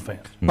his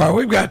offense. All right,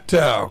 we've got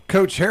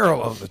Coach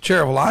Harrell of the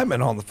Chair of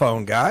Alignment on the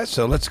phone, guys.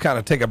 So let's kind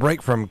of take a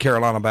break from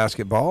Carolina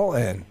basketball.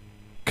 And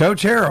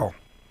Coach Harrell,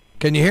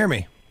 can you hear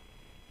me?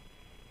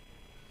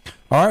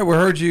 All right, we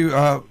heard you.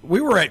 We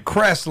were at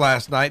Crest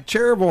last night.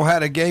 Cherryville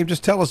had a game.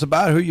 Just tell us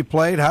about who you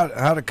played,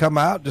 how to come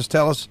out. Just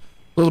tell us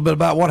a little bit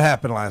about what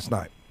happened last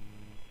night.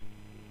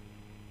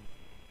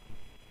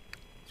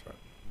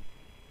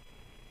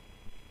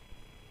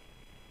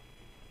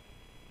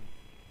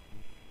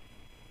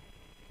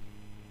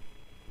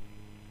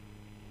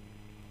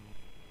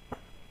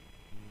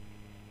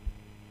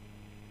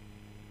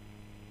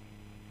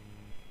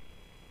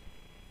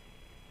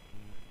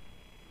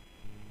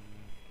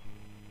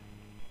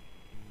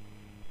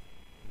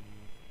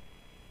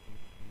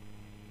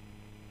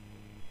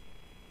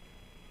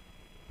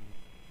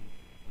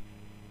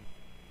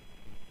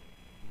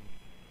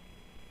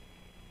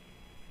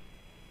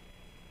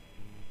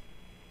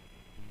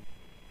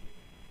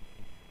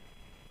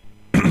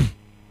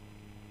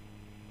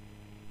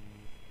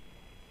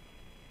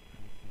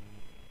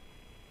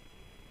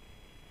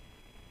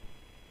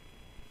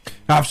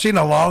 I've seen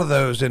a lot of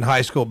those in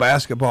high school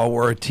basketball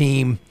where a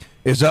team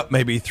is up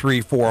maybe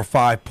 3, 4, or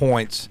 5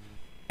 points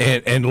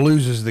and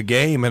loses the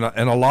game, and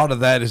a lot of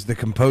that is the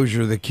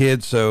composure of the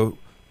kids. So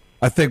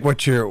I think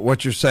what you're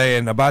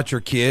saying about your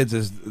kids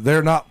is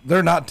they're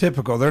not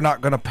typical. They're not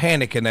going to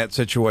panic in that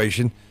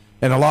situation,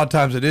 and a lot of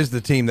times it is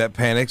the team that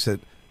panics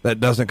that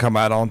doesn't come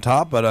out on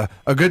top. But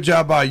a good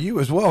job by you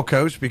as well,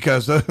 Coach,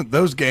 because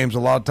those games a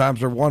lot of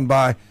times are won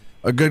by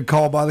a good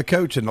call by the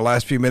coach in the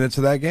last few minutes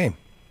of that game.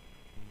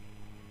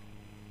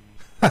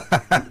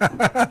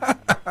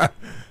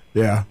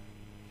 Yeah.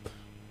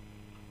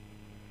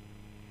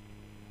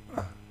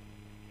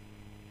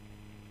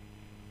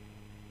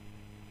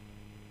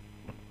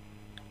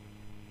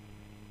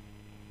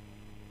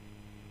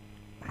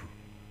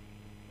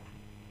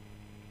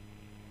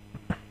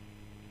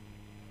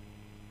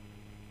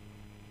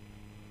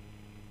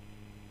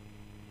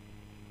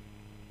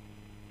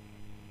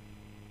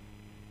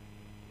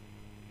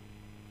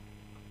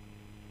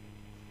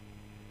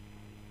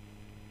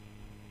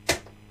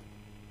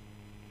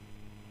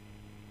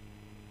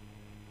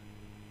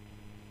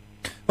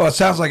 Well, it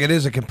sounds like it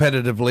is a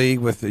competitive league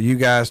with you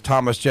guys,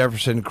 Thomas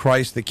Jefferson,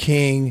 Christ the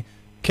King.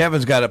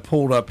 Kevin's got it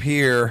pulled up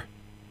here.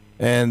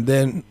 And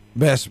then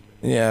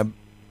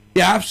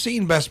I've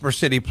seen Bessemer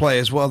City play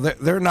as well.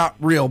 They're not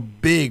real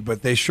big,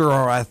 but they sure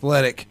are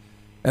athletic,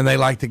 and they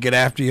like to get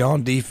after you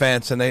on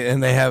defense, and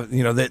they have,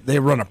 they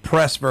run a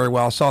press very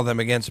well. I saw them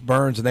against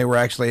Burns, and they were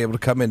actually able to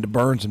come into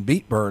Burns and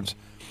beat Burns.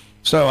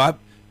 So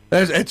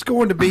it's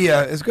going to be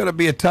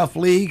a tough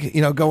league,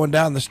 going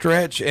down the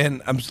stretch.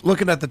 And I'm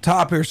looking at the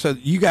top here. So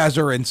you guys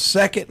are in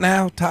second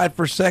now, tied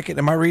for second.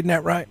 Am I reading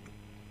that right?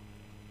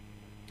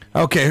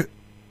 Okay.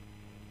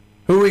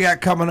 Who we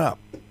got coming up?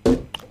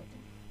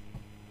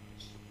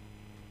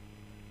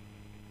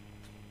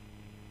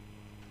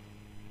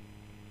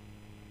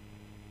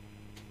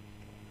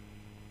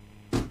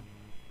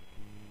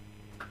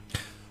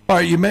 All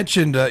right, you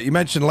mentioned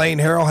Lane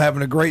Harrell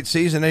having a great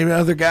season. Any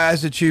other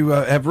guys that you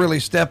have really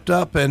stepped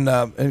up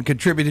and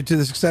contributed to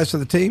the success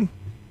of the team?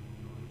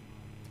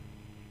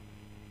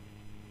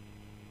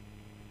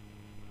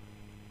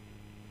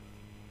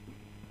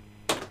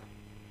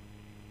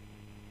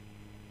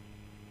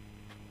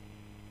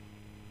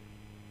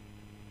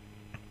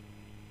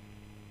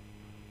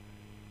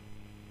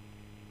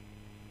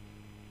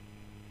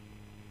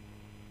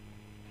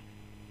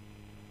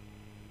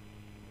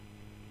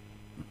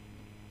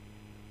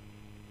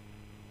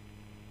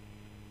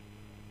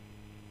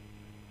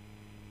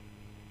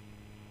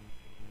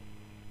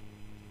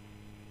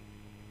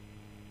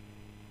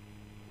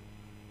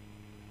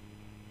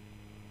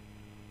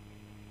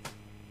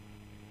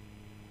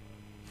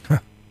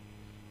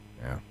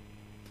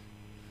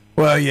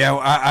 Well, yeah,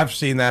 I've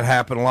seen that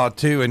happen a lot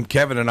too. And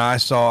Kevin and I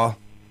saw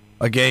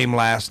a game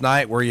last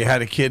night where you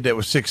had a kid that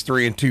was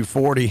 6'3" and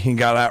 240 and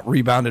got out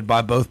rebounded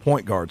by both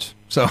point guards.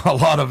 So a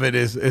lot of it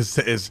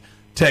is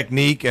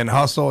technique and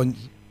hustle and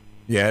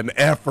and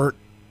effort.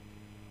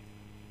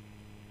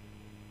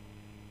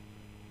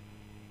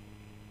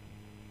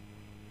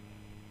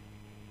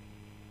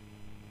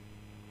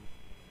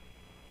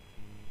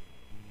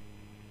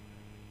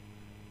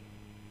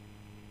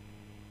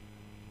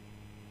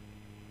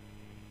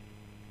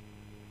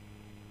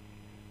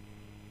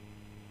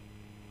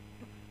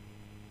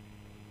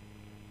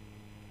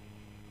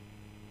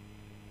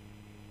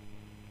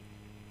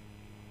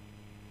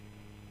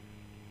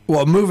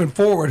 Well, moving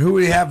forward, who do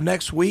we have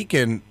next week,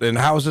 and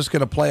how is this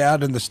going to play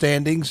out in the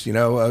standings? You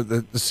know,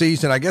 the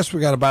season. I guess we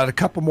got about a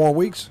couple more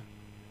weeks.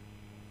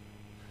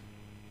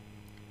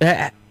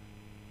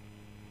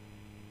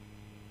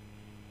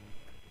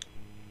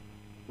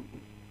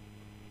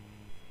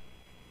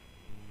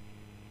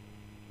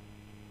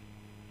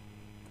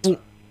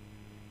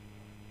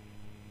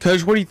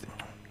 Coach, what do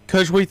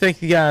you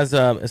think, you guys,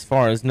 as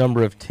far as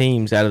number of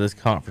teams out of this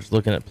conference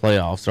looking at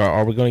playoffs?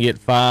 Are we going to get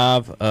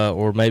 5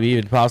 or maybe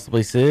even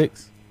possibly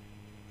 6?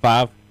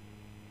 5?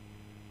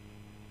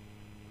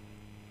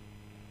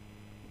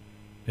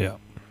 Yeah.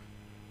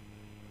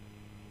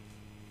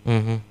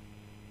 Mm-hmm.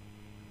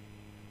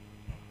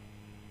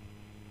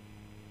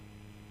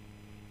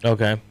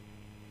 Okay.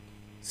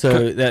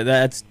 So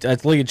that's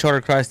League of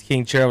Charter Christ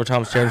King, Cherryville,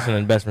 Thomas Jefferson,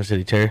 and Bessemer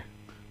City. Terry.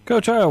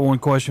 Coach, I have one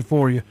question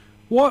for you.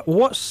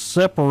 What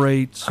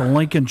separates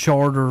Lincoln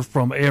Charter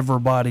from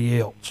everybody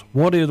else?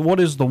 What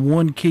is the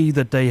one key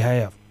that they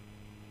have?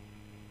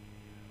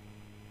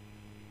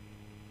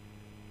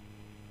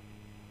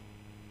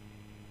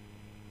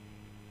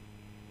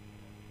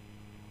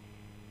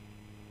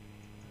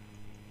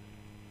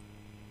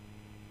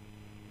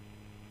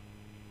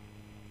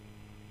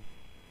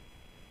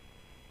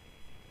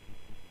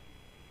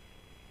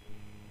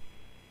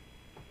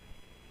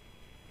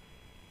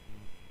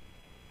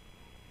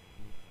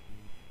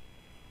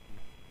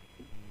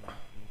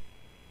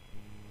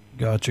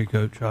 Gotcha,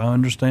 Coach. I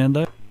understand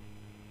that.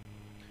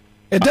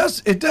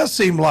 It does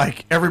seem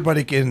like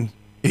everybody can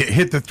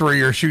hit the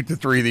three or shoot the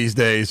three these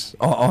days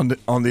on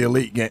the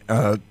elite game,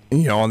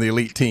 on the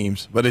elite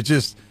teams. But it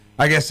just,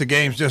 I guess the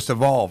game's just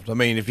evolved. I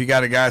mean, if you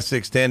got a guy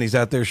 6'10", he's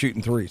out there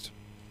shooting threes.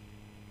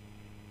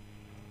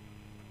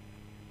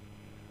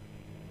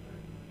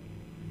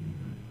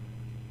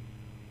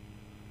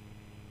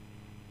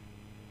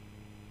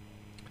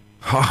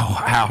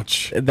 Oh,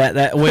 ouch!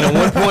 That went at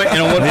one point in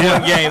a 1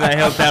 point game that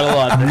helped out a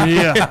lot.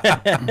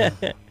 Yeah.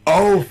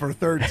 0 for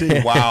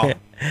 13. Wow. All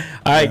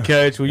right,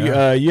 Coach.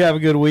 Well, you have a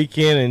good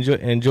weekend.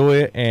 Enjoy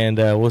it, and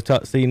we'll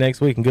see you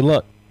next week. And good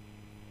luck.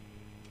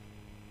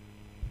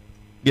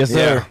 Yes,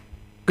 sir.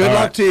 Good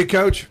luck to you,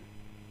 Coach.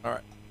 All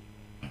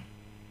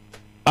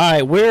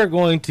right, we're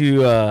going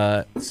to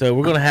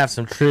have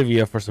some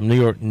trivia for some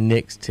New York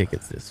Knicks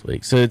tickets this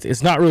week. So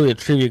it's not really a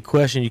trivia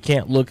question. You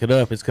can't look it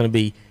up. It's going to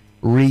be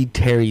read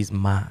Terry's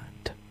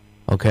mind.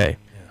 Okay.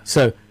 Yeah.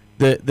 So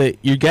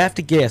you have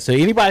to guess. So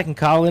anybody can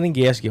call in and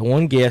guess. Get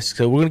one guess.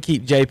 So we're going to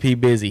keep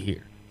JP busy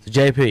here. So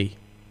JP, you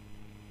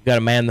got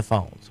to man the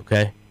phones.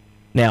 Okay.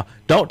 Now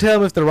don't tell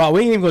them if they're right.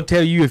 We ain't even going to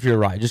tell you if you're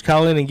right. Just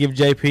call in and give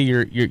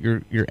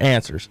JP your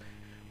answers.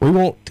 We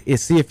want to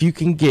see if you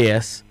can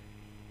guess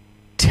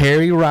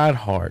Terry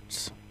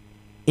Reinhardt's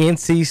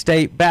NC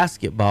State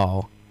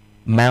basketball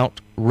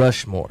Mount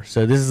Rushmore.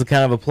 So this is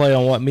kind of a play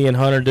on what me and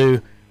Hunter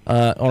do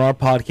on our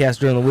podcast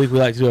during the week. We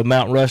like to do a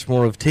Mount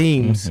Rushmore of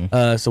teams.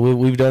 Mm-hmm. So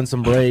we've done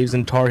some Braves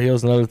and Tar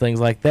Heels and other things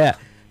like that.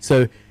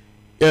 So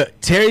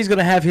Terry's going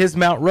to have his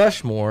Mount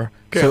Rushmore.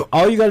 Okay. So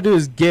all you got to do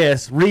is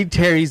guess, read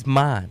Terry's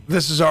mind.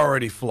 This is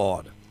already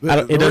flawed.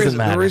 It doesn't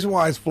matter. The reason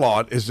why it's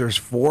flawed is there's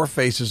 4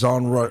 faces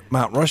on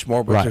Mount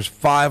Rushmore, but there's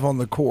 5 on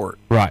the court.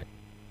 Right.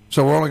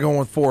 So we're only going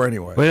with 4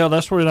 anyway. Well,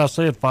 that's where I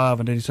said 5,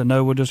 and then he said,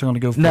 no, we're just going to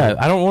go 4. No,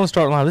 I don't want to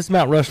start lying. This is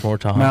Mount Rushmore,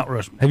 Tom. Mount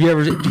Rushmore. Have you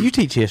ever? Do you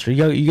teach history?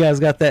 You guys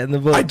got that in the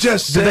book? I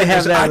just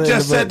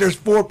said there's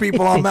 4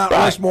 people on Mount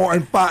Rushmore,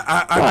 and 5.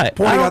 I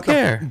don't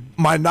care.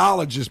 My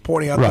knowledge is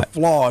pointing out the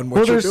flaw in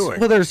what you're doing.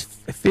 Well, there's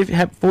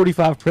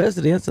 45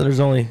 presidents,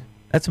 and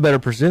that's a better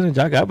percentage.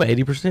 I got about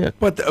 80%.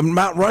 But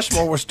Mount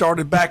Rushmore was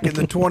started back in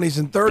the 20s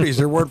and 30s.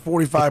 There weren't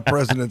 45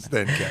 presidents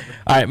then, Kevin.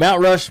 All right,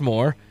 Mount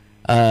Rushmore.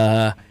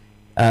 We're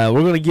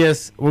going to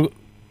guess.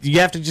 You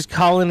have to just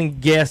call in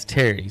and guess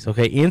Terry's.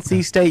 Okay,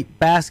 NC State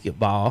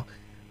basketball.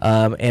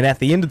 And at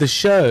the end of the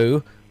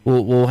show,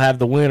 we'll have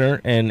the winner,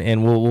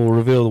 and we'll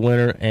reveal the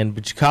winner.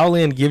 But you call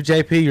in, give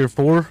JP your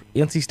 4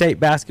 NC State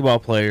basketball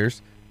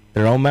players.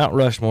 They're on Mount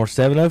Rushmore.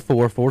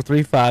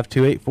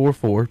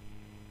 704-435-2844.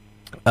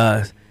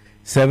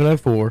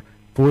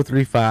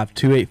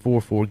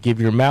 704-435-2844. Give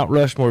your Mount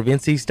Rushmore of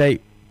NC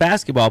State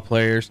basketball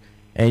players,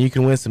 and you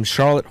can win some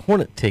Charlotte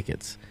Hornet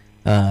tickets.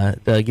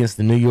 against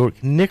the New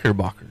York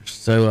Knickerbockers.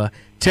 So,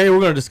 Terry, we're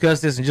going to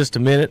discuss this in just a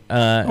minute.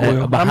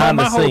 Behind my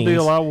the whole scenes,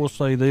 deal, I will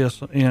say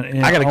this. I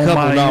got a couple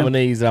of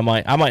nominees that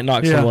I might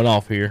knock someone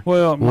off here.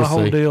 Well, my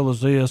whole see. deal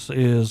is this: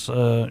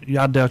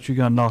 I doubt you're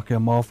going to knock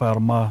him off out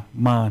of my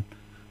mind.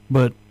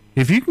 But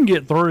if you can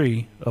get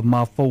 3 of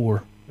my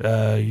 4,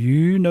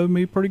 you know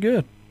me pretty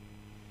good.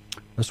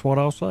 That's what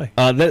I'll say.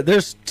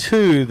 There's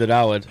 2 that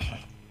I would.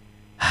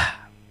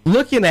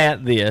 Looking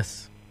at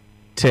this,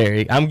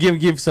 Terry, I'm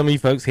give some of you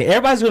folks here.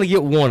 Everybody's going to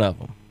get one of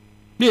them.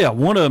 Yeah,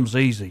 one of them's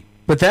easy.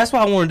 But that's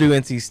why I want to do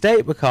NC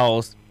State,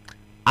 because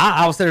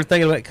I was there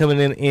thinking about coming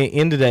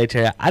in today,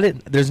 Terry. I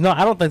don't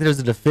think there's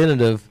a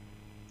definitive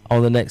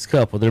on the next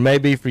couple. There may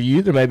be for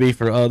you, there may be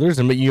for others,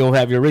 and you'll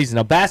have your reason.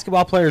 Now,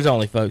 basketball players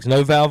only, folks.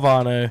 No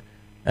Valvano,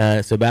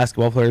 so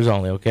basketball players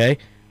only, okay?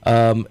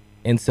 And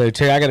so,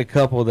 Terry, I got a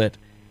couple that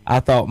I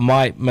thought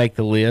might make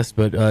the list,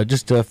 but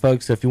just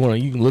folks, if you want to,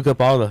 you can look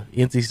up all the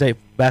NC State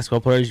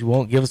basketball players you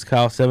want. Give us a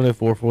call,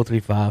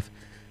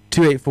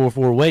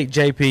 704-435-2844. Wake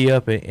JP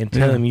up and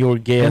tell him your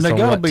guess on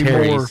what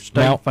Terry's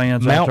Mount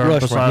fans Mount out there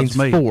Rushmore besides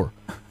means me. 4.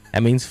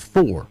 That means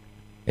 4.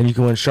 And you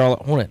can win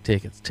Charlotte Hornet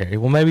tickets, Terry.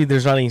 Well, maybe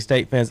there's not any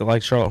State fans that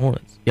like Charlotte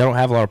Hornets. Y'all don't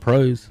have a lot of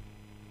pros.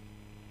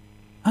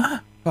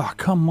 Oh,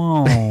 come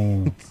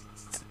on.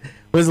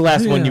 What was the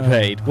last one you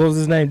paid? What was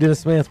his name?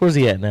 Dennis Smith? Where's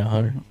he at now,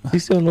 Hunter? Is he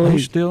still in the league?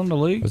 He's still in the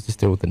league. Was he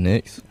still with the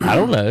Knicks? I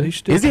don't know. He's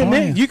still Is he a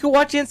playing. Knicks? You can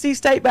watch NC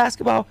State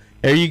basketball.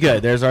 There you go.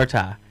 There's our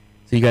tie.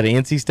 So you got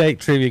an NC State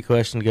trivia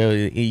question to go.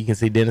 You can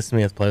see Dennis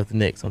Smith play with the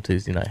Knicks on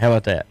Tuesday night. How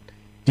about that?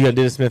 Do you got a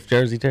Dennis Smith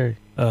jersey, Terry?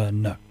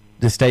 No,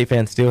 Do State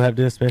fans still have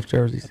Dennis Smith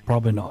jerseys?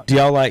 probably not. Do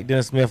y'all like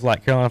Dennis Smith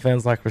like Carolina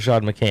fans like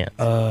Rashad McCants?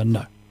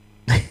 No.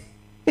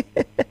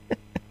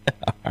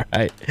 All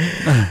right.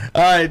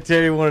 All right,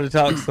 Terry, wanted to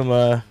talk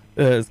some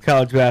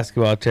college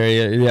basketball,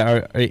 Terry.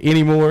 Are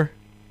any more?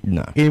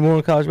 No. Any more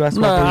in college No,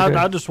 basketball? for you,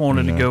 I just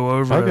wanted to go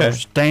over Okay. the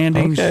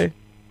standings Okay.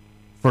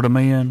 for the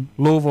men.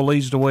 Louisville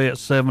leads the way at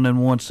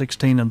 7-1,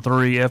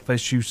 16-3.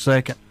 FSU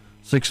second,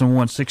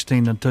 6-1,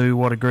 16-2.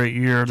 What a great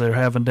year they're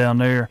having down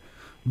there.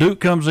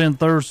 Duke comes in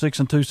third,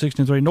 6-2,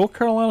 16-3. North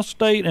Carolina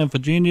State and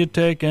Virginia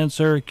Tech and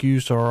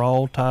Syracuse are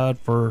all tied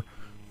for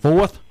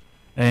fourth.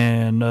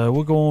 And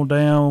we'll go on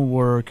down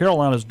where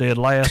Carolina's dead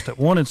last at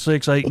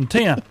 1-6,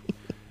 8-10.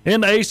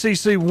 In the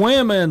ACC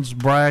women's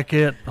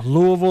bracket,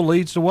 Louisville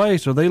leads the way,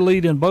 so they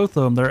lead in both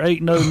of them. They're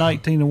 8-0,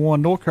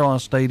 19-1. North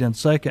Carolina State in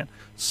second,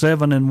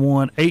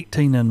 7-1,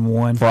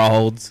 18-1.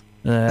 Frauds.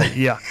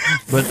 Yeah,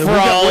 but we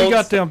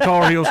got them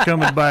Tar Heels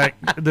coming back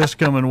this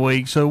coming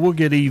week, so we'll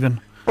get even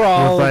with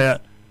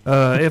that.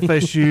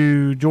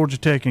 FSU, Georgia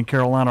Tech, and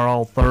Carolina are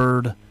all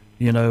third,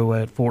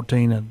 at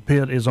 14, and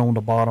Pitt is on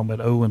the bottom at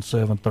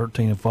 0-7,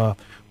 13-5.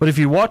 But if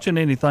you're watching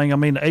anything, I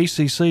mean, the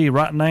ACC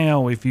right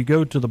now, if you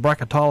go to the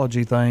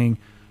bracketology thing,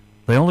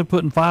 they only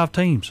putting 5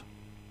 teams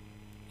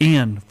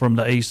in from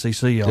the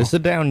ACC. Y'all. It's a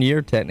down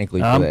year technically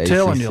for I'm the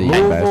telling ACC you,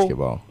 Louisville,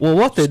 basketball. Well,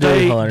 what they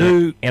State, do, Hunter,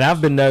 Duke, and I've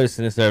been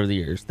noticing this over the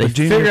years, they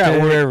Virginia figure out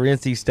Tech. wherever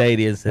NC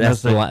State is, and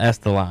that's That's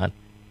the line.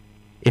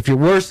 If you're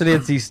worse than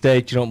NC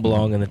State, you don't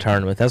belong in the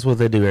tournament. That's what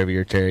they do every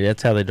year, Terry.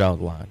 That's how they draw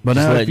the line. But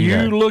Just now, if letting you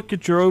know. look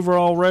at your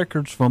overall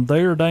records from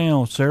there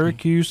down,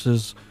 Syracuse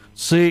is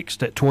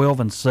sixth at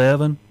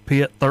 12-7,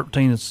 Pitt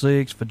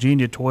 13-6,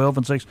 Virginia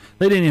 12-6.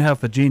 They didn't even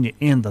have Virginia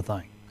in the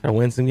thing. Gotta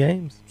win some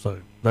games. So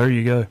there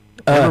you go.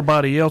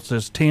 Everybody else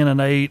is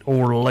 10-8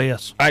 or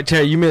less. All right,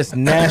 Terry, you missed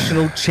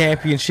National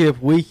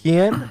Championship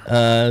weekend.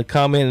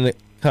 Comment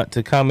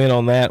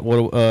on that.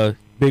 What a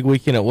big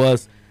weekend it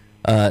was.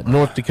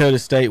 North Dakota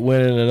State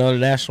winning another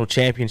national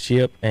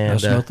championship, and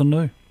That's nothing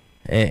new.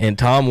 and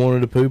Tom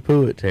wanted to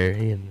poo-poo it,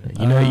 Terry. And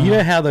you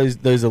know how those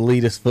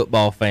elitist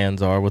football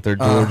fans are with their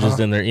Georgias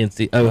and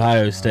their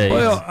Ohio State.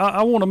 Well,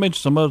 I want to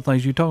mention some other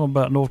things. You're talking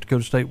about North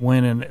Dakota State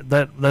winning.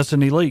 That's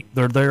an elite.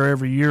 They're there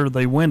every year.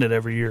 They win it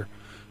every year.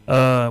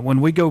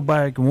 When we go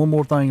back, and one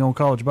more thing on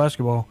college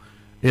basketball,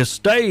 is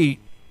State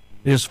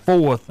is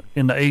fourth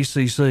in the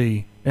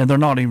ACC, and they're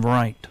not even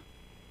ranked.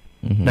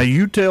 Mm-hmm. Now,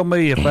 you tell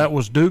me if that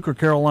was Duke or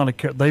Carolina,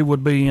 they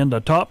would be in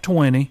the top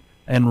 20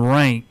 and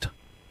ranked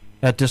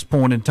at this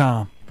point in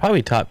time.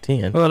 Probably top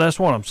 10. Well, that's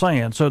what I'm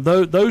saying. So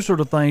those are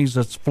the things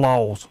that's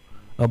flaws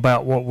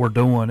about what we're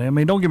doing. I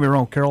mean, don't get me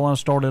wrong. Carolina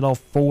started off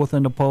fourth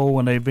in the poll,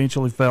 and they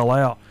eventually fell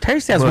out. Terry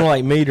sounds more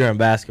like me during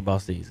basketball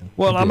season.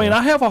 Well, I mean,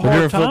 I have a during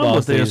hard time football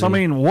with this. season. I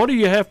mean, what do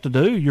you have to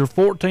do? You're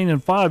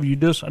 14-5. You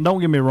just don't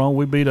get me wrong.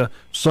 We beat a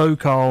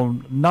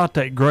so-called not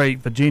that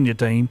great Virginia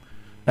team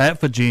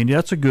at Virginia.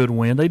 That's a good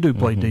win. They do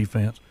play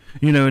defense,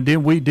 and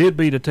then we did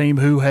beat a team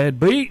who had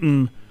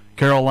beaten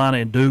Carolina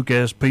and Duke,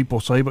 as people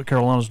say, but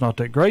Carolina's not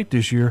that great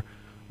this year.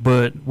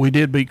 But we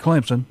did beat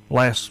Clemson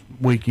last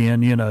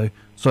weekend,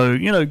 So,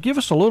 give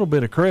us a little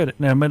bit of credit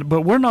now,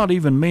 but we're not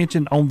even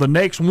mentioned on the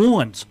next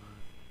ones.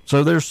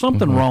 So there's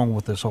something wrong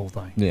with this whole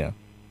thing. Yeah.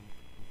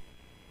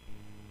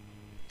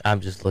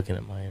 I'm just looking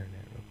at my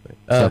internet real quick.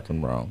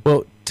 Something wrong.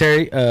 Well,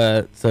 Terry,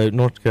 so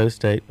North Dakota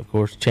State, of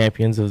course,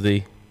 champions of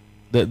the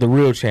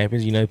real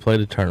champions.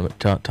 Played a tournament.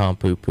 Tom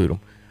poo-pooed them.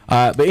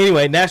 But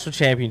anyway, national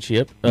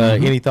championship.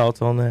 Any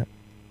thoughts on that?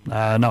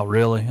 Not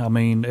really. I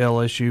mean,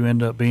 LSU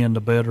ended up being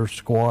the better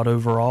squad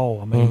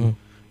overall. I mean,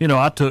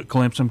 I took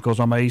Clemson because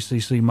I'm an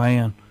ACC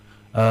man.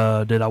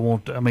 Did I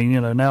want to, I mean,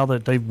 now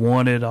that they've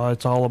won it,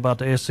 it's all about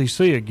the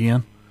SEC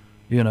again.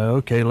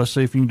 Okay, let's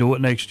see if you can do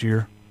it next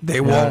year. They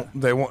won't.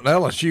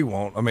 LSU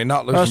won't. I mean,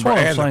 not losing That's what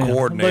I'm and the saying.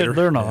 coordinator.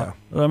 They're not.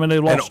 Yeah. I mean, they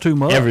lost too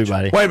much.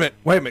 Everybody. Wait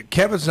a minute.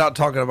 Kevin's not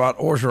talking about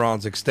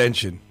Orgeron's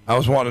extension. I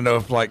was wanting to know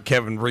if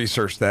Kevin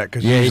researched that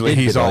because usually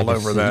he's all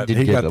over that.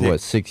 He got the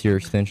 6-year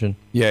extension.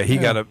 Yeah, he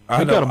got a.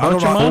 He got a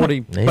bunch of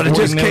money. But it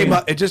just came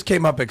up. It just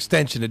came up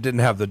extension. It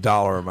didn't have the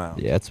dollar amount.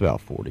 Yeah, it's about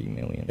 $40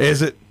 million.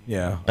 Is it?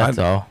 Yeah, that's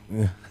all.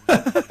 Yeah.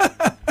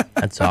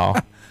 That's all.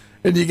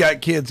 And you got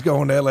kids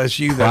going to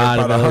LSU that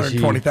are about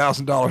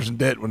 $120,000 in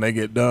debt when they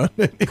get done.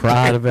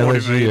 Pride of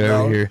LSU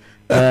over here.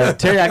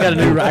 Terry, I got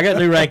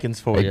new rankings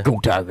for you. Go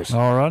Tigers!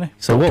 All righty.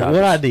 So what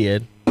I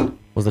did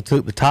was I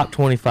took the top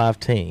 25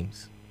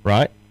 teams,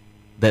 right,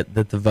 that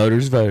the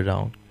voters voted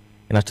on,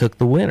 and I took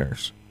the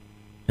winners,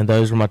 and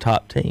those were my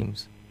top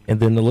teams, and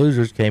then the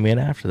losers came in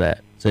after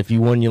that. So if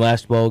you won your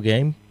last bowl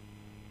game,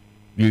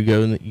 you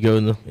go in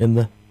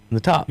the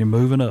top. You're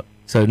moving up.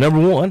 So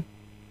number 1,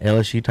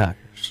 LSU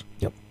Tigers.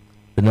 Yep.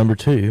 The number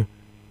 2,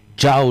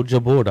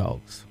 Georgia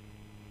Bulldogs.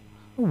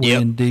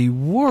 In the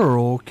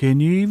world can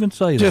you even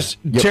say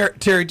that?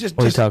 Terry, just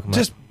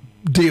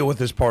deal with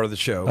this part of the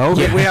show.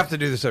 Okay. We have to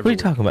do this every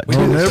week. What are you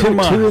talking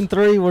about? 2 and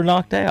 3 were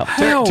knocked out.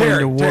 How in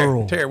the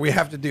world? Terry, we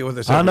have to deal with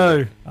this I know.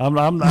 week.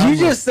 I'm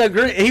just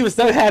agree. He was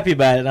so happy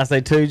about it, and I say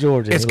 2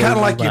 Georgia. It's kind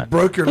of like you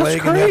broke your leg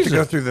and you have to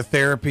go through the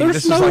therapy.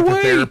 This is like the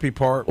therapy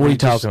part. What are you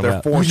talking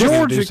about?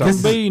 Georgia can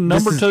be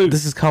number 2.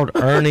 This is called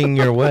earning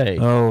your way.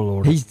 Oh,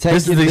 Lord. He's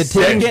taking the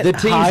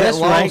teams that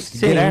lost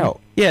get out.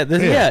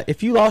 Yeah,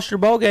 if you lost your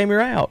bowl game, you're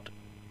out.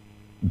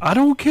 I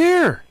don't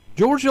care.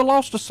 Georgia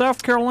lost to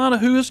South Carolina,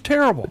 who is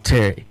terrible.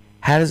 Terry,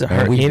 how does it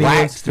hurt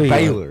anyone's feelings?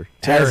 Baylor.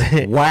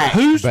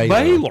 Who's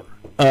Baylor?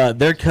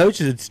 Their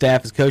coaching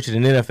staff is coaching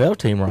an NFL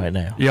team right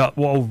now. Yeah,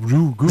 well,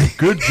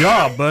 good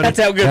job, buddy. That's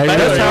how good Baylor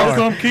That's how are.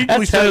 some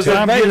Keekly says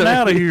I'm getting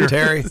out of here.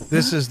 Terry,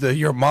 this is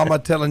your mama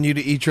telling you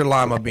to eat your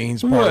lima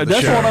beans part of the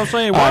That's show. what I'm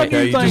saying. Why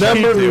do you think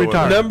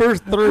number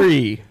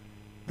 3,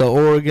 the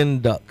Oregon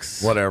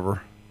Ducks.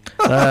 Whatever.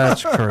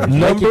 That's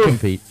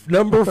crazy.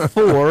 Number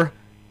 4,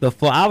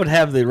 I would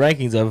have the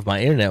rankings of if my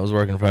internet was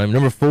working in front of me.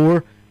 Number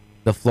 4,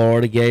 the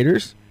Florida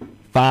Gators.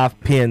 5,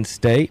 Penn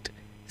State.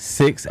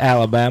 6,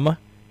 Alabama.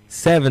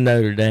 7,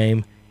 Notre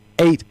Dame.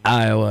 8,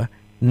 Iowa.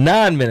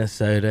 9,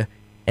 Minnesota.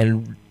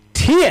 And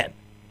 10,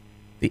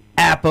 the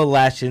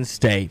Appalachian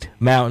State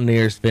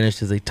Mountaineers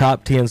finished as a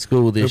top 10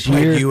 school this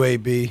year.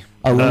 UAB.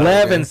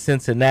 11,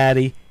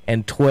 Cincinnati.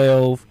 And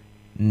 12,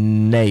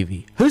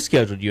 Navy. Who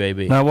scheduled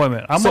UAB? Now wait a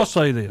minute. I'm gonna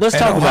say this. Let's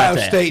talk about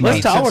that. State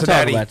Let's talk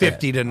Cincinnati about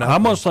 50 to 0.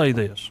 I'm gonna say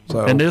this,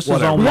 so, and this is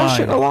on Y'all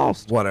should have mine.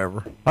 lost.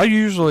 Whatever. I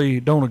usually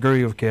don't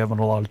agree with Kevin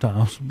a lot of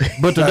times,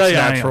 but today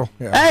I am.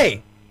 Yeah.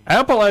 Hey,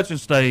 Appalachian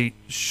State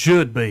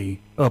should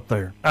be up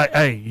there.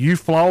 Hey, you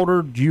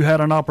faltered. You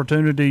had an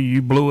opportunity.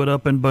 You blew it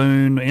up in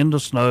Boone in the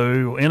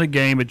snow in a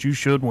game that you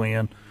should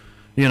win.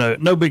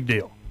 No big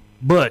deal.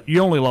 But you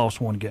only lost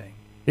one game.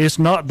 It's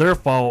not their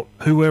fault.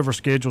 Whoever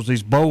schedules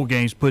these bowl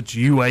games puts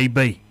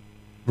UAB.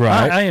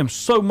 right? I am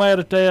so mad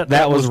at that.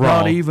 That was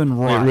not wrong. even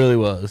right. It really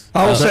was.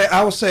 I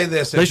will say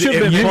this. They should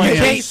have been You playing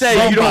can't say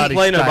you don't somebody's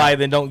play nobody, time.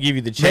 then don't give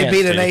you the chance. They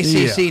beat an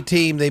to. ACC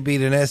team. They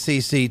beat an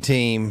SEC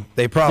team.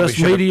 They probably That's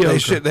should.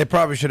 mediocre. They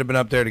probably should have been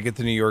up there to get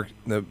the New York.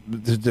 Who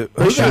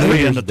They should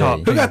be in the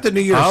top. Who got the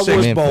New Year's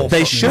Six Memphis. Bowl?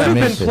 They should have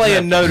been Memphis.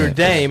 playing Notre Memphis.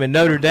 Dame, and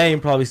Notre Dame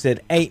probably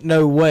said, "Ain't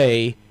no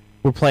way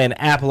we're playing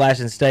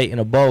Appalachian State in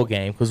a bowl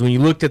game." Because when you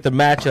looked at the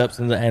matchups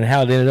and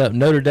how it ended up,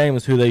 Notre Dame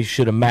was who they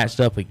should have matched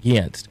up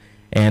against,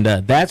 and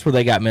that's where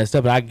they got messed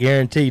up. And I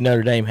guarantee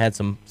Notre Dame had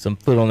some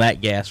foot on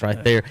that gas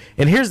right there.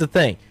 And here's the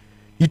thing: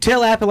 you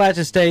tell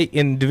Appalachian State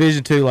in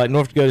Division II, like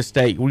North Dakota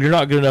State, well, you're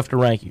not good enough to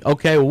rank you.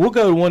 Okay, well, we'll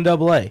go to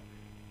 1AA.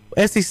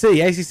 SEC,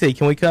 ACC,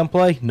 can we come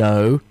play?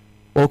 No.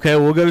 Okay,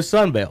 we'll go to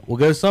Sunbelt. We'll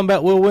go to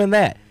Sunbelt. We'll win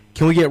that.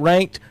 Can we get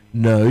ranked?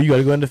 No. You got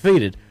to go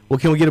undefeated. Well,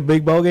 can we get a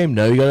big bowl game?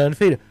 No. You got to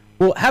undefeated.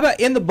 Well, how about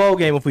in the bowl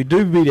game, if we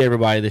do beat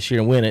everybody this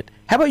year and win it,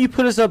 how about you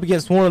put us up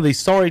against one of these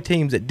sorry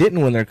teams that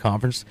didn't win their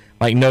conference,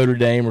 like Notre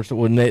Dame, or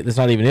that's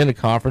not even in the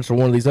conference, or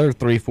one of these other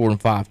 3, 4, and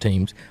 5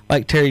 teams?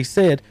 Like Terry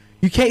said,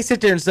 you can't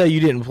sit there and say you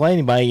didn't play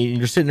anybody.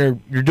 You're sitting there,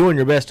 you're doing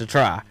your best to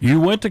try. You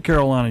went to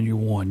Carolina and you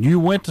won. You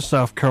went to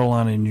South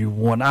Carolina and you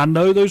won. I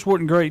know those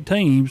weren't great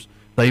teams.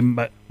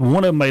 One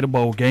of them made a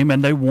bowl game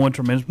and they won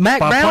tremendous. Matt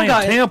Brown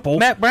got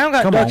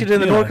inducted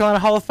in the North know. Carolina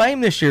Hall of Fame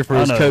this year for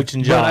his know.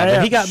 coaching But job.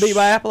 And he got beat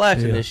by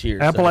Appalachian this year.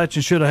 so.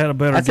 Appalachian should have had a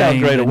better That's how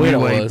game great a than win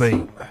it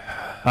UAB.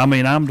 I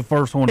mean, I'm the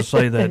first one to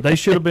say that. They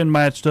should have been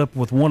matched up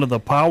with one of the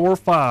Power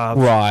 5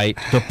 Right.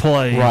 to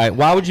play. Right.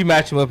 Why would you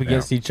match them up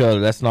against each other?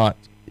 That's not.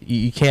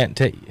 You can't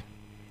take.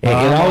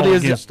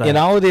 And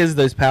all it is,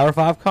 those Power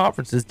 5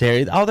 conferences,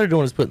 Terry, all they're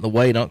doing is putting the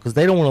weight on because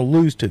they don't want to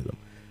lose to them.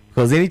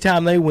 Because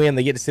anytime they win,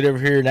 they get to sit over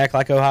here and act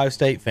like Ohio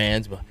State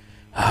fans. But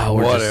Oh,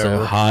 we're just so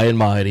Whatever. high and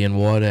mighty and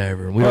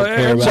whatever. We Well, don't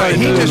care and about So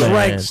he the just man.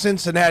 ranked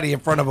Cincinnati in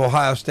front of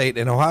Ohio State,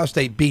 and Ohio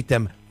State beat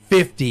them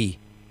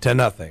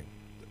 50-0.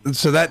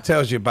 So that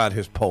tells you about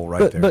his poll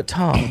right there. But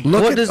Tom,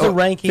 Look what at does a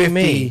ranking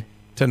mean?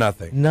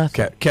 50-0.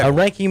 Nothing. Kevin, A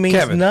ranking means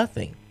Kevin,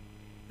 nothing.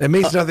 It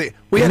means nothing.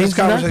 We it had this means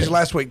conversation nothing.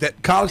 last week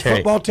that college Terry,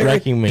 football, Terry,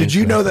 ranking means did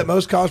you know that nothing.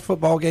 most college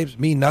football games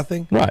mean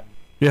nothing? Right.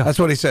 Yeah. That's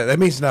what he said. That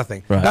means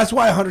nothing. Right. That's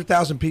why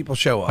 100,000 people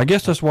show up. I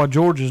guess that's why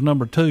Georgia's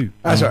number 2.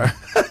 That's right.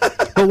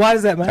 But why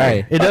does that matter?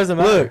 Hey, it doesn't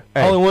matter. look,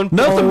 hey, only one.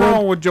 Nothing only one-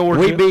 wrong with Georgia.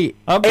 We beat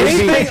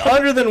Anything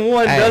under than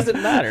one Hey.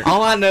 doesn't matter.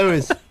 All I know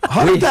is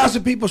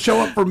 100,000 people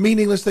show up for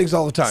meaningless things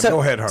all the time.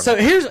 Go ahead, Hunter. So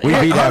here's we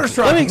beat Hunter's App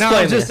trying- let me No, explain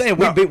I'm just this. saying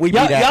we beat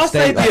y'all App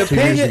say State the like 2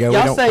 years opinion. ago. We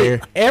Y'all don't say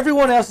care.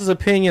 everyone else's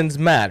opinions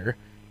matter.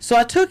 So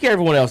I took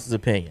everyone else's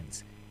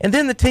opinions, and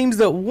then the teams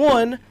that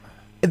won,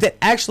 that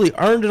actually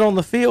earned it on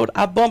the field,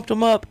 I bumped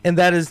them up, and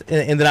that is,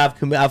 and then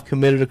I've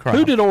committed a crime.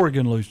 Who did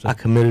Oregon lose to? I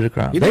committed a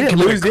crime? You They didn't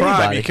commit lose a crime.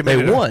 anybody. You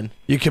committed They a- won.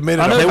 You committed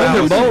I know a They won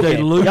foul. their bowl They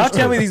game. lose. Y'all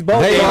tell me these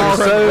bowl They games are lost,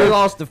 so. they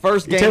lost the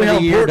first You game tell me of how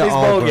the year important to these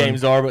bowl Auburn.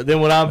 games are, but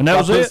then when I And that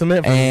was put it? some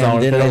emphasis And on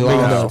it, then they they don't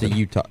mean lost to nothing.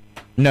 Utah.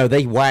 No,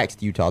 they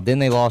waxed Utah. Then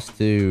they lost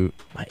to.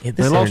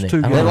 They lost two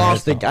I don't games. They know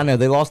lost. that I know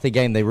they lost the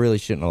game they really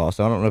shouldn't have lost.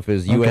 I don't know if it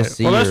was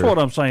USC. Well, that's or, what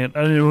I'm saying.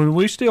 I mean,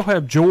 we still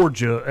have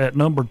Georgia at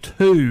number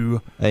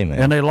 2, Hey man.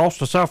 and they lost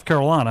to South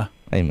Carolina.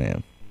 Hey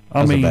man. I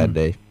That was mean, a bad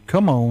day.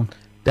 come on.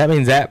 That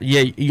means App.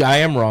 Yeah, I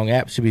am wrong.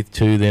 App should be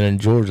 2, then in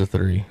Georgia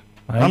 3.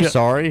 I'm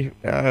sorry.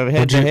 Head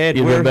Would to you- head,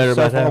 you've been better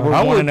about that one.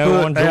 I would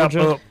 1-0 on put App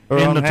Georgia up or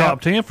in on the App.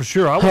 top 10 for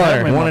sure. I would Hunter, have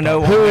him in my 1-0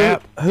 top on 10.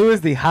 App. Who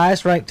is the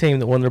highest ranked team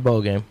that won their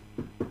bowl game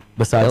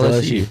besides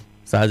LSU?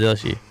 Besides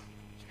LSU,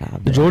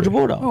 the Georgia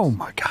Bulldogs. Oh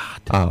my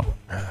God. Oh.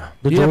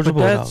 The Yeah, Georgia but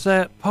Bulldogs. that's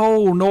that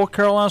poll. North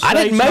Carolina I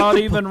didn't State's make not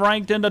the even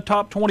ranked in the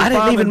top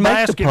 25 even in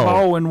make the poll.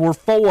 basketball, and we're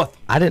 4th.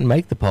 I didn't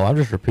make the poll. I'm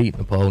just repeating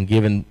the poll and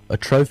giving a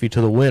trophy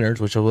to the winners,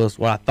 which was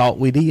what I thought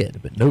we did.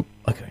 But nope.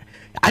 Okay.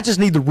 I just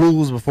need the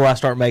rules before I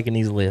start making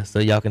these lists, so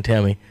y'all can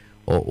tell me.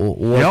 What's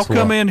Y'all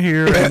come what. in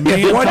here and me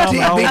If and one Tom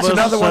team all of beats us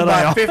another one sit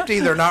by out. 50,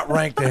 they're not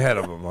ranked ahead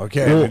of them.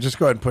 Okay, Well- just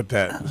go ahead and put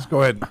that. Just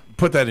go ahead and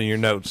put that in your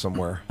notes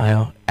somewhere.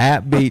 Well,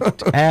 App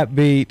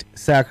beat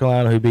South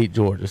Carolina, who beat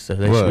Georgia, so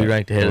they should be Look,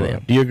 ranked ahead of look.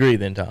 them. Do you agree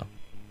then, Tom?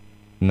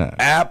 No.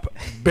 App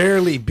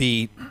barely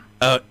beat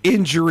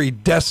injury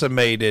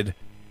decimated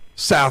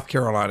South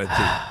Carolina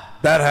team.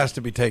 That has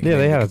to be taken. Yeah,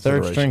 they into had a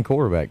third consideration. string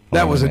quarterback. That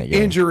playing was in an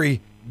game.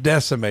 injury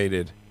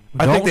decimated.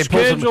 I Don't think they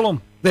pulled schedule some.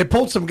 'em. They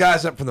pulled some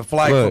guys up from the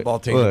flag Look, football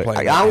team look, to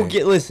play. I will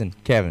get. Listen,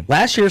 Kevin.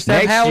 Last year, Sam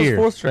Next Howell was year-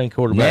 fourth string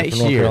quarterback Next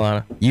for North year,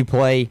 Carolina. you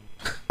play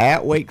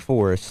at Wake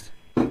Forest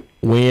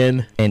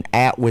Win, and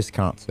at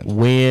Wisconsin.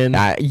 win.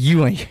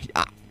 You ain't.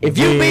 If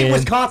you beat Win.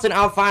 Wisconsin,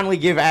 I'll finally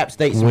give App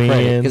State some credit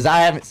Win. because I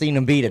haven't seen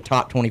them beat a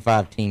top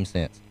 25 team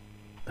since.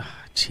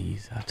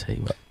 Jeez, I tell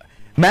you what.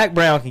 Mac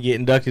Brown can get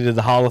inducted to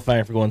the Hall of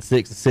Fame for going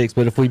 6-6,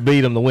 but if we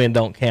beat him, the win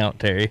don't count,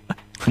 Terry.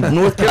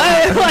 North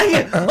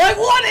Carolina. like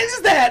what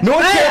is that?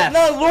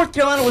 North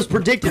Carolina was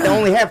predicted to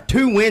only have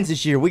 2 wins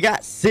this year. We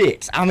got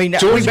 6. I mean,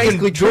 Georgia we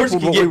basically can- Georgia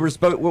tripled can what get- we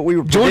were what we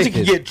were Georgia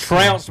predicted. can get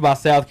trounced by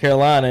South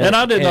Carolina, And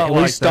I did not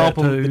we like stomp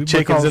that, them, too, the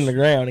chickens because in the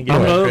ground and get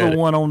I'm that the other credit.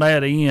 one on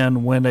that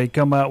end when they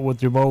come out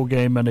with your bowl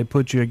game and they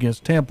put you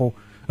against Temple,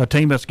 a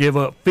team that's give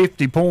up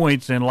 50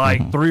 points in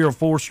like 3 or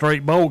 4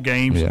 straight bowl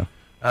games.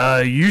 Yeah.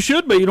 You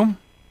should beat them.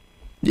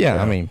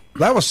 Yeah, I mean,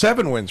 That was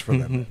 7 wins for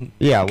them.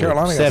 yeah,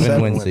 Carolina got 7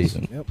 7 win wins.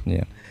 season. Yep. Yeah.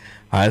 All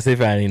right, let's see if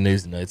I have any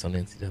news and notes on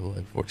NCAA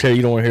before. Terry,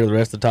 you don't want to hear the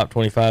rest of the top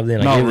 25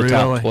 then? I Not gave the really.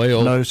 top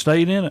 12. No,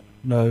 stayed in it.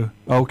 No.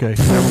 Okay,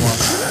 never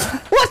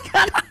mind. What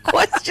kind of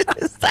question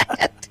is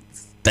that?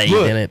 Stay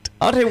Look, in it.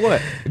 I'll tell you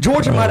what,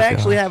 Georgia might God.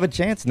 actually have a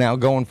chance now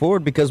going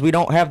forward because we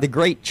don't have the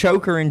great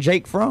choker in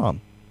Jake Fromm.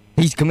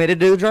 He's committed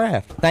to the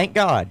draft. Thank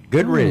God.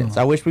 Good riddance.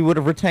 I wish we would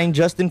have retained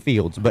Justin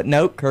Fields, but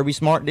nope, Kirby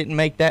Smart didn't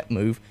make that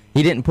move.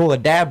 He didn't pull a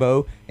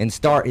Dabo and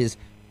start his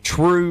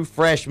true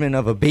freshman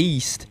of a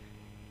beast.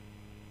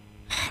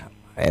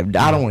 I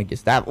don't want to get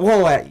stopped.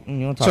 Well,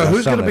 So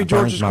who's going to be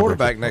Georgia's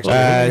quarterback next year?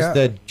 It's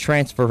the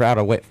transfer out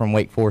of from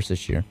Wake Forest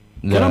this year.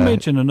 Can I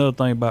mention another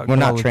thing about Well,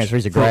 not college transfer,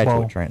 he's a graduate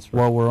football transfer.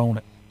 while we're on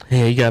it?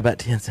 Yeah, you got about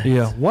 10 seconds.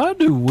 Yeah, why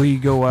do we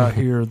go out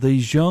here?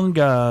 These young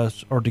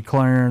guys are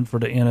declaring for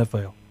the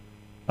NFL.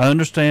 I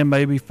understand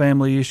maybe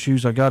family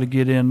issues. I got to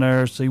get in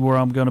there, see where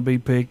I'm going to be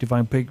picked if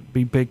I can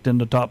be picked in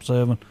the top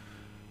 7.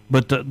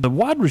 But the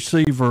wide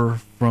receiver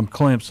from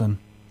Clemson,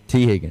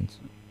 T.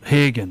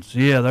 Higgins,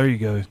 yeah, there you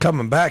go.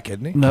 Coming back,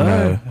 isn't he?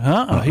 No,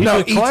 he's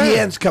No, declared.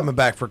 ETN's coming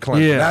back for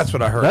Clemson. Yeah, That's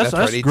what I heard. That's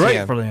right, great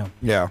ETN. for them.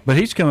 Yeah. But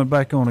he's coming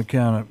back on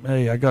account of,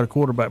 hey, I got a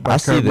quarterback back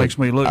there that makes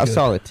me look I good.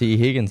 saw that T.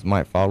 Higgins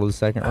might follow the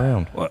second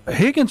round. Well,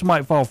 Higgins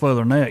might fall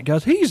further than that,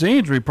 guys. He's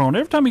injury prone.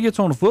 Every time he gets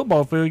on the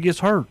football field, he gets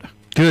hurt.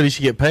 Good, he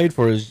should get paid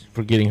for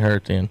getting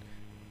hurt then.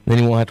 Then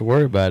he won't have to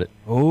worry about it.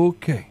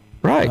 Okay.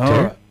 Right, All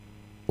Terry. right.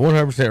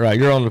 100% right.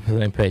 You're on the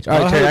same page. All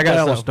right, I Terry, I hope got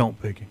Dallas something.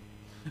 don't pick him.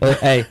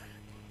 Hey,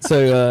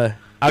 so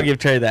I'll give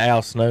Terry the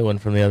Al Snow one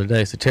from the other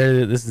day. So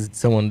Terry, this is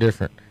someone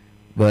different,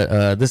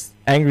 but this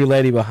angry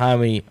lady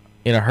behind me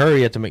in a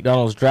hurry at the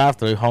McDonald's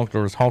drive-thru,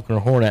 was honking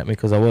her horn at me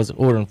because I wasn't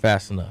ordering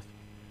fast enough.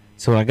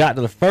 So when I got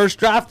to the first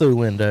drive-thru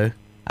window,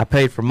 I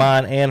paid for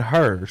mine and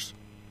hers.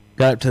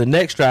 Got up to the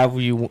next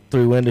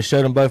drive-thru window,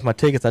 showed them both my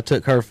tickets. I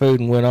took her food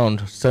and went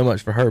on. So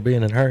much for her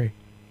being in a hurry.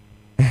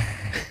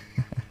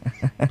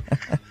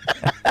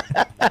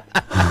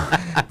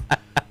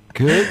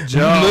 Good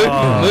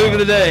job. Moving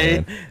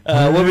today.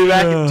 We'll be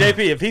back. JP,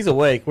 if he's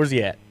awake, where's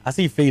he at? I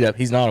see feet up.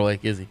 He's not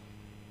awake, is he?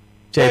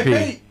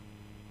 JP,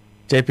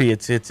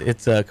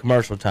 it's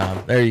commercial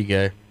time. There you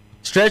go.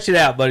 Stretch it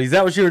out, buddy. Is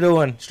that what you were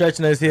doing?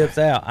 Stretching those hips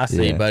out. I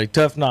see, buddy.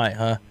 Tough night,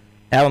 huh?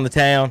 Out on the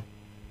town.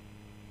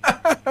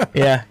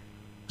 Yeah.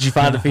 Did you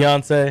find a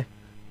fiance?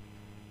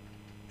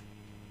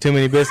 Too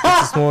many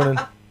biscuits this morning.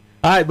 All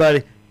right,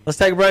 buddy. Let's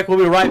take a break. We'll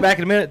be right back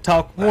in a minute.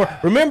 Talk more.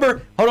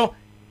 Remember, hold on.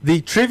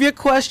 The trivia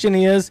question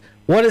is,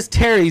 what is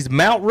Terry's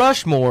Mount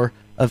Rushmore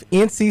of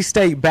NC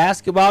State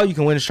basketball? You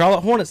can win a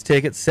Charlotte Hornets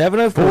ticket.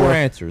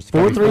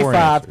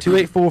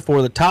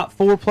 704-435-2844. The top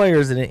 4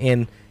 players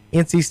in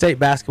NC State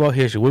basketball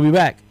history. We'll be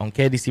back on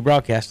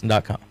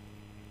KDCBroadcasting.com.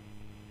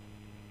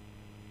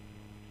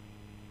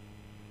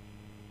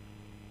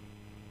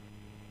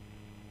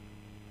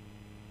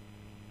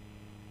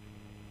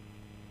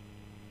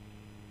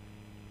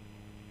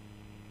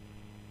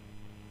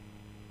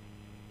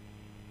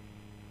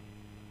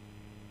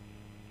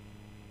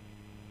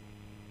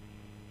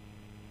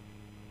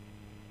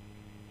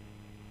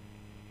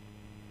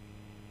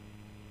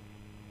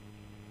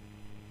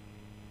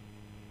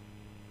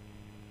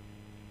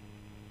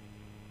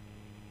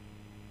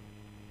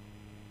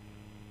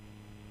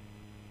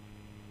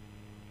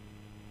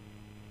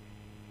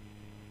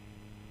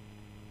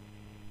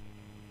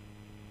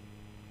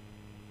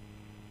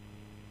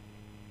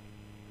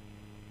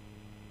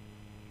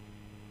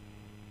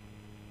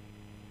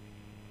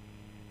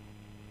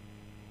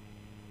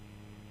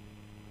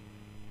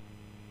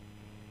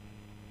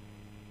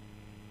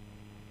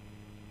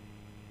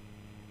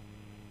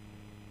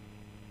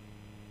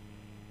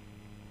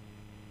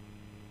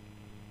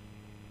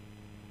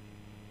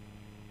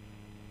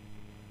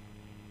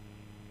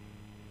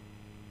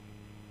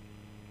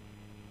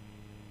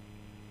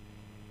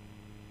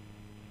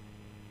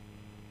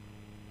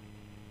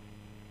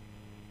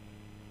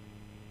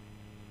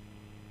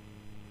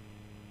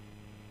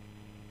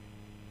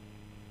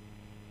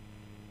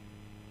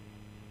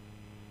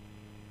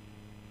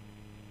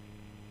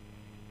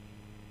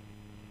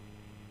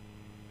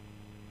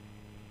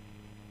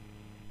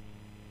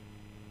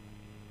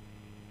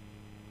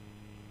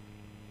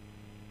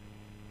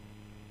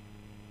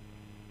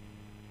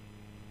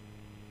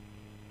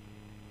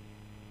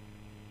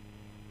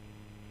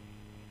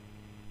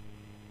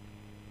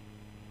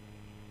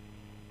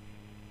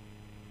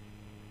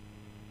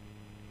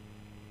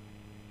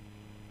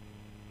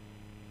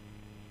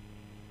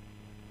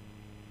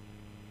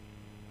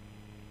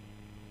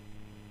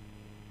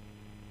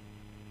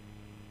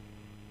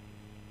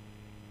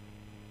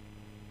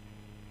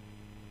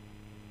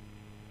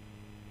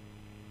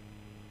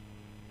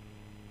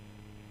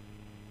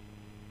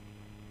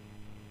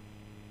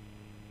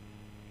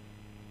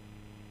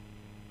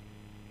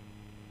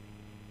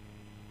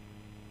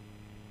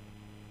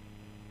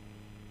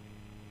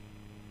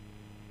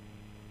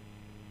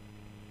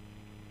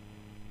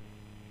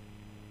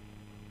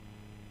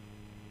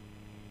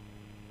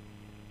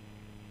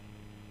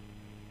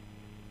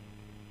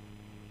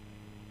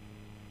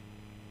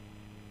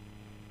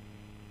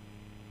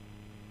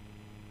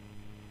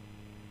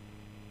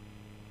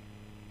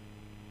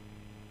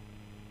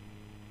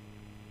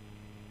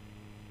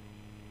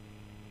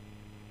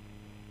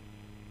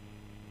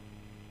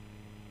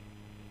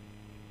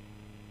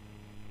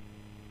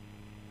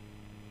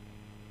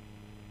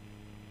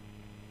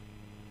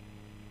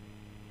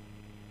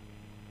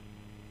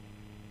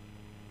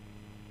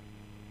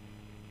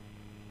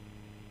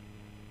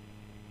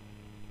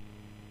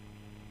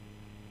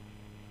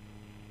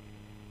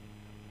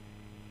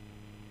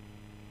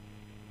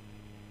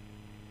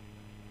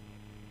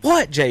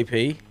 What,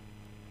 JP?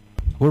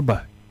 We're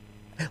back.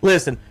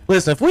 Listen.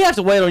 If we have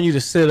to wait on you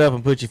to sit up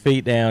and put your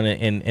feet down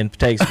and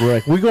take a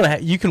break, we're gonna.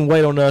 You can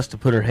wait on us to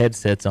put our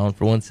headsets on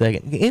for 1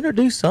 second.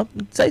 Introduce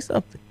something. Say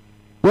something.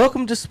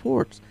 Welcome to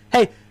sports.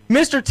 Hey,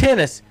 Mr.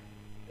 Tennis.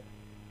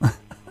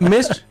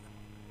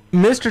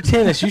 Mr.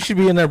 Tennis, you should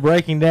be in there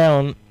breaking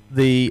down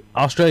the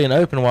Australian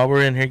Open while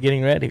we're in here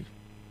getting ready.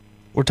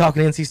 We're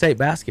talking NC State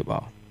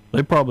basketball.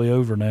 They're probably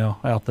over now,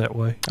 out that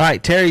way. All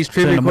right, Terry's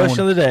trivia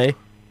question of the day.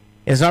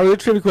 It's not really a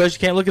trivia question.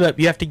 You can't look it up.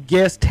 You have to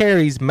guess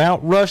Terry's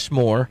Mount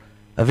Rushmore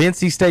of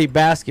NC State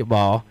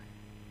basketball.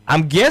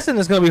 I'm guessing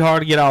it's going to be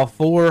hard to get all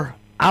 4.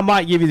 I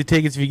might give you the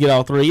tickets if you get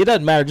all 3. It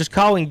doesn't matter. Just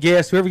call and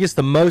guess. Whoever gets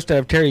the most out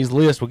of Terry's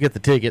list will get the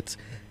tickets.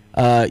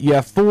 You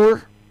have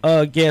 4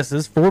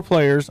 guesses, 4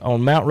 players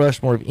on Mount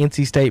Rushmore of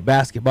NC State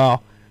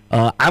basketball.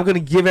 I'm going to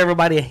give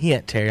everybody a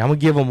hint, Terry. I'm going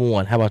to give them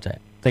 1. How about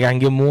that? Think I can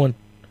give them 1?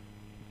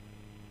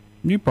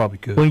 You probably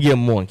could. We can give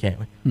them 1, can't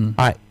we? All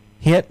right.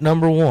 Hint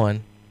number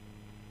 1.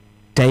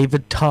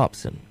 David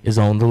Thompson is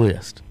on the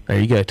list. There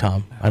you go,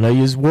 Tom. I know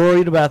you was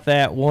worried about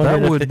that.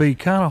 That would be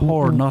kind of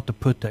hard not to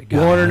put that guy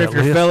wondering on if that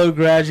your list. fellow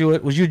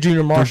graduate was you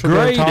junior marshal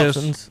during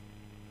Thompson's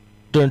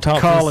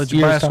college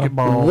years time?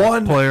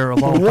 basketball player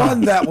of all The time.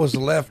 one that was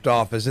left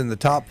off is in the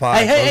top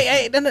 5.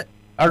 Hey!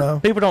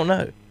 People don't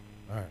know.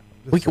 All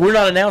right. We're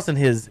not announcing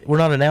his. We're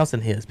not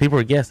announcing his. People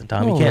are guessing,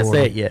 Tom. You can't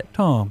say it yet.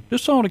 Tom,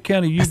 just on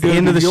account of you That's the go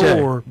end to of the show.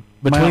 your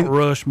Between- Mount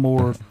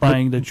Rushmore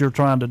thing that you're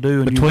trying to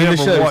do, and you Between the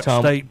never shows, watch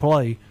Tom. State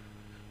play.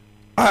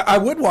 I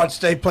would watch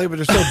State play, but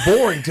they're so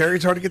boring, Terry.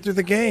 It's hard to get through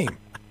the game.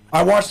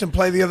 I watched them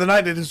play the other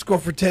night. They didn't score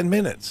for 10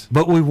 minutes.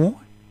 But we won.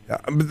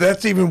 But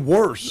that's even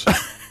worse.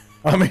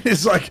 I mean,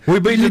 it's like We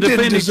beat you the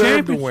didn't defending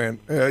deserve to champions.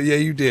 win. Yeah,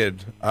 you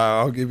did.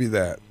 I'll give you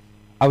that.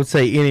 I would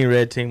say any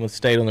red team with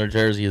State on their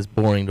jersey is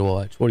boring to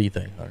watch. What do you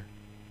think, Hunter?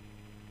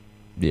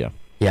 Yeah.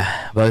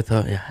 Yeah, both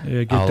of yeah.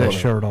 Yeah, get All that of it.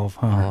 shirt off,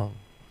 huh? Oh.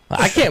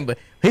 I can't. But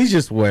he's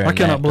just wearing. I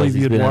cannot that believe 'cause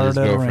he's you'd been at wear his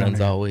that around girlfriend's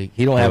here. all week.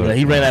 He don't have.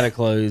 He ran out of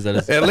clothes.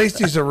 At least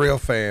he's a real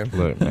fan.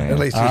 Look, man. At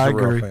least he's I a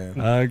real agree. fan.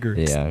 I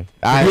agree. Yeah.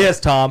 Yes,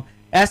 Tom.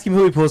 Ask him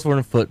who he pulls for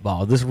in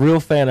football. This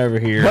real fan over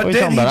here. But What are you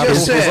then talking he about?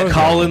 just I pull for said, both.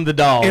 calling the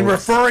dog. in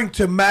referring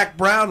to Mac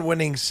Brown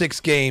winning 6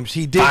 games,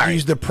 he did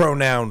use the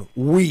pronoun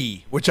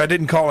 "we," which I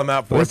didn't call him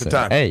out for Listen, at the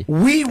time. hey.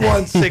 We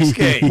won 6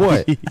 games.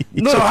 What?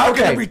 So how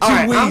can it be 2 all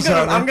right, we's,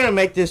 Hunter? I'm gonna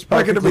make this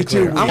How can it perfectly be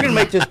 2 clear. I'm we's? gonna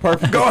make this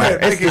perfect. Go ahead,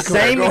 It's make the it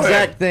clear. same Go exact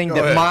ahead. thing Go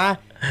that ahead. my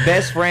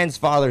best friend's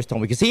father's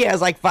told me, because he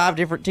has like 5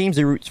 different teams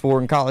he roots for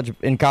in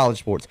college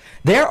sports.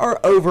 There are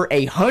over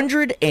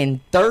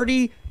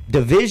 130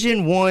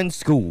 Division I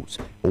schools.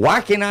 Why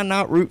can I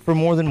not root for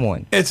more than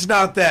one? It's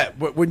not that.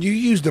 But when you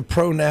use the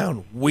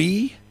pronoun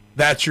 "we,"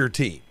 that's your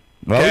team.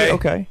 Well,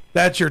 okay.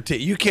 That's your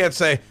team. You can't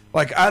say,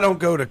 like, I don't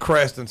go to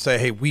Crest and say,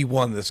 hey, we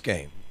won this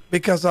game.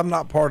 Because I'm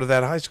not part of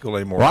that high school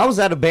anymore. Well, I was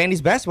at a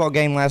Bandy's basketball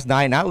game last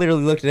night, and I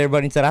literally looked at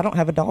everybody and said, I don't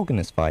have a dog in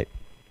this fight.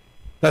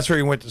 That's where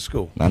you went to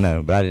school. I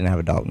know, but I didn't have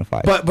a dog in the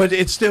fight. But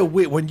it's still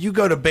weird. When you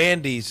go to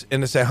Bandy's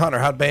and they say, Hunter,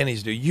 how'd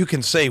Bandy's do? You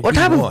can say, What we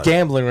type won. of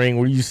gambling ring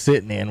were you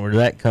sitting in where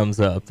that comes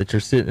up that you're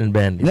sitting in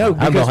Bandy? no,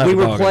 because we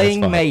were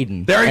playing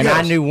Maiden, There he and goes.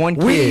 I knew one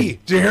kid. We.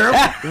 Do you hear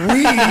him?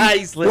 We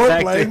He slipped were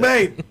back playing to it.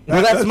 Maiden.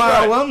 Well, that's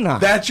my alumni.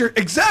 That's your,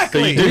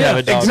 exactly. So you do have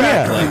a dog in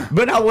that exactly.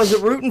 play. But I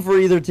wasn't rooting for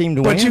either team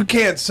to win. But you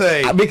can't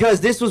say, Because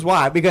this was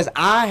why. Because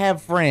I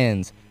have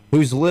friends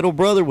whose little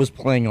brother was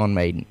playing on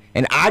Maiden,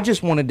 and I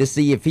just wanted to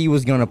see if he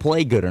was going to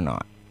play good or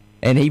not.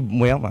 And he,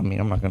 well, I mean,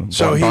 I'm not going to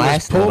so he was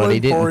blast him, but he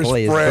pulling didn't for his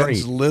play as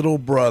friend's great. little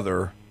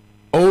brother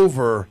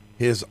over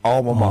his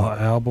alma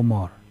mater. Alma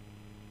mater.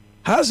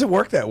 How does it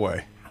work that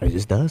way? It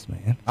just does,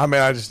 man. I mean,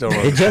 I just don't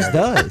know. It just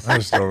does. I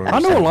just don't I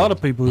know a lot of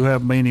people who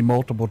have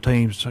multiple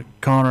teams.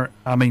 Hunter.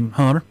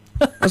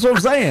 That's what I'm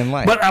saying.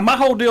 Like, But my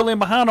whole deal in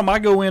behind them, I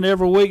go in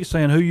every week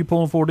saying, who you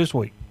pulling for this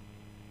week?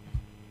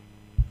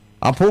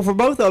 I'll pull for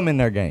both of them in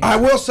their games. I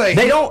will say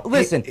They don't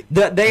listen.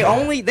 They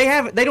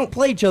don't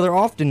play each other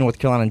often. North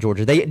Carolina and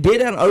Georgia. They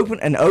did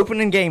an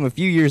opening game a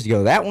few years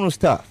ago. That one was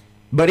tough.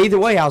 But either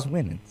way, I was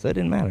winning, so it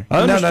didn't matter.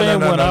 I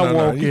understand when I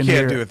walk you in can't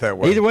here. do it that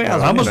way. Either way, I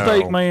was I'm a No.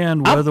 state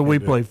man, whether we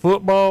play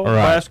football, Right.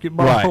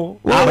 basketball, Right. baseball,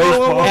 I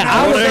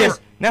was whatever.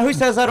 just, now, who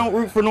says I don't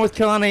root for North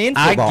Carolina in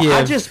I football? I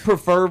give- just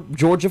prefer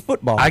Georgia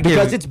football I give-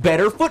 because it's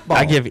better football.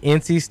 I give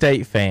NC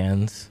State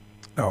fans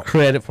Oh.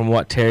 credit from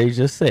what Terry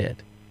just said.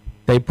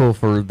 They pull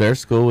for their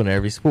school in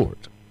every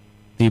sport.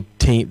 The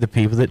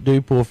people that do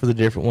pull for the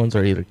different ones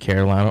are either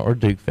Carolina or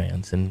Duke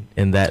fans, and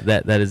that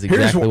is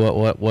Here's exactly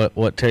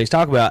what Terry's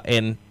talking about,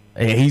 and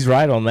he's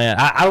right on that.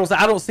 I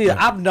don't see it.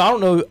 I don't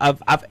know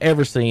I've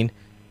ever seen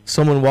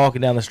someone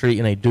walking down the street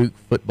in a Duke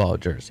football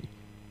jersey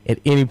at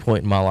any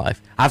point in my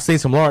life. I've seen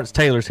some Lawrence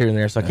Taylors here and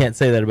there, so I can't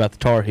say that about the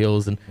Tar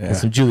Heels and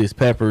some Julius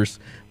Peppers,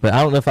 but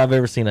I don't know if I've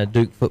ever seen a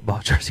Duke football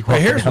jersey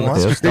walking here's down one. the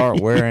They'll street. start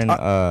wearing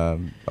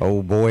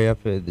old boy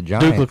up at the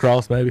Giants. Duke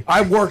lacrosse, maybe.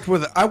 I worked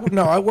with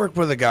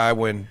a guy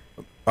when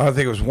I think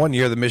it was one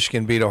year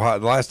Michigan beat Ohio.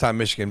 The last time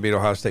Michigan beat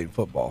Ohio State in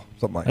football,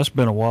 something like that. That's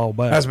been a while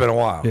back. That's been a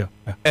while.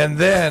 Yeah. And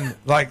then,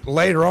 like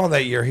later on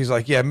that year, he's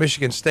like, "Yeah,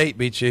 Michigan State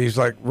beat you." He's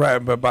like, "Right,"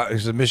 but he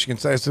said Michigan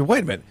State. I said,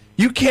 "Wait a minute,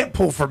 you can't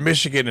pull for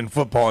Michigan in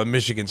football and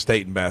Michigan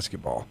State in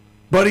basketball."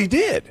 But he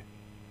did.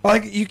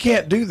 Like, you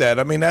can't do that.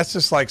 I mean, that's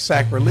just like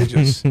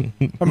sacrilegious.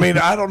 I mean,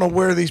 I don't know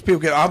where these people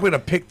get. I'm going to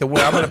pick the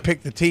win. I'm going to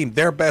pick the team,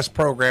 their best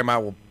program. I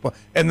will,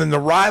 and then the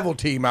rival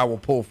team I will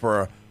pull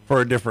for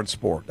a different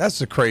sport. That's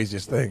the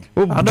craziest thing.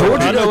 Well, I know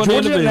an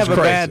Georgia doesn't have a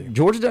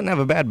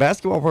crazy. bad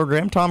basketball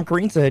program. Tom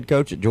Crean's the head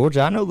coach at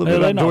Georgia. I know a little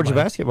bit about Georgia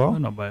basketball. They're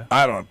not bad.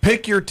 I don't know.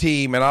 Pick your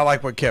team, and I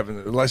like what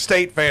Kevin. Like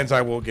State fans,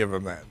 I will give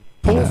them that.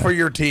 Pull for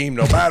your team,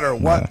 no matter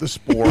what the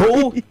sport.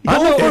 Pull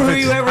know for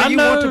if whoever I you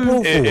want to know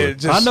pull for. It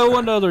just- I know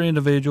another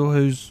individual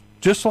who's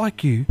just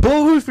like you.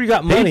 Pull who if you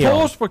got money He on.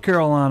 pulls for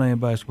Carolina in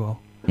basketball.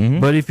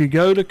 But if you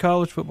go to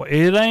college football,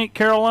 it ain't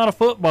Carolina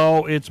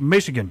football, it's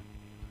Michigan.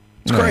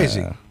 It's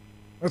crazy.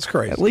 That's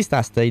crazy. At least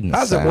I stayed in the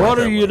How's it South. work? What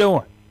are you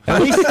doing?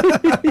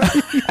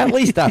 At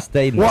least I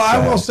stayed in Well, the I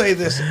South. will say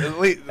this. At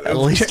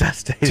least I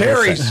stayed in the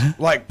Terry's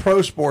like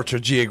pro sports are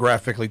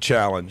geographically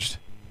challenged.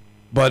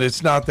 But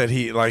it's not that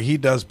he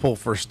does pull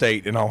for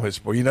state in all his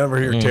sport. You never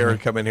hear Terry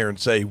come in here and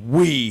say,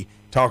 we,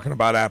 talking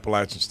about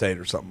Appalachian State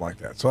or something like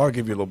that. So I'll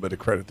give you a little bit of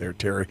credit there,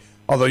 Terry.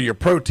 Although your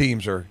pro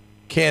teams are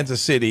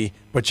Kansas City,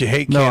 but you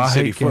hate Kansas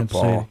City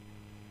football. Kansas City.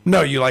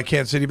 No, you like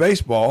Kansas City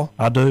baseball.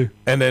 I do.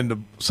 And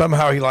then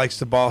somehow he likes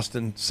the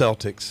Boston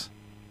Celtics.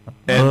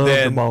 And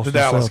then the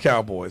Dallas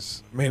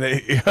Cowboys. I mean,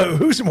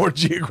 who's more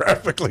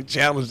geographically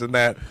challenged than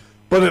that?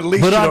 But at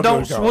least I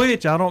don't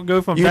switch. I don't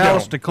go from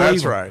Dallas to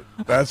Cleveland.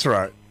 That's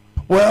right.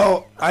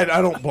 Well, I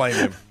don't blame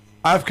him.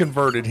 I've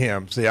converted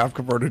him. See, I've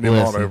converted him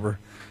on over.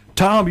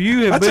 Tom,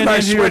 you have been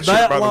in here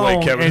that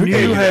long, and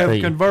you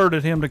have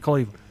converted him to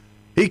Cleveland.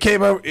 He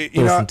came over.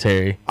 Listen,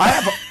 Terry. I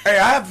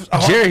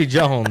have Jerry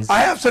Jones. I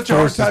have such a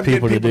hard time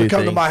getting people to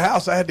come to my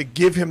house. I had to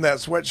give him that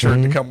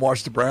sweatshirt to come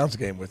watch the Browns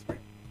game with me.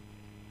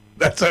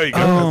 That's how you go.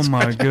 Oh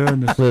my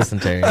goodness! Listen,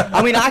 Terry.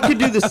 I mean, I could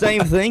do the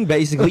same thing.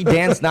 Basically,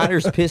 Dan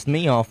Snyder's pissed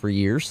me off for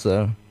years,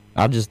 so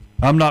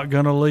I'm not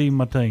gonna leave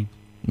my team.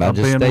 I've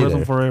been with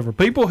them forever.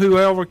 People who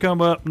ever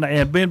come up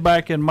and been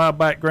back in my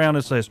background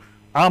and says,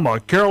 I'm a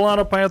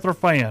Carolina Panther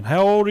fan.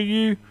 How old are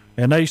you?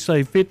 And they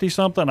say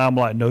 50-something. I'm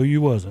like, no, you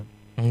wasn't.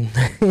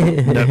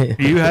 No,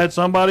 you had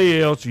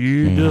somebody else.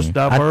 You just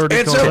diverted.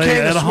 It's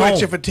okay to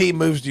switch if a team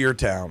moves to your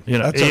town.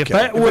 That's if okay.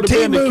 That would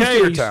have been the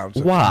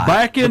case, why?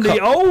 Back in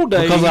the old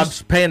days,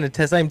 because I'm paying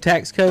the same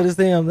tax code as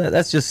them.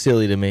 That's just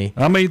silly to me.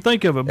 I mean,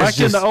 think of it. Back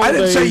in the old days, I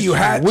didn't say you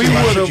had. We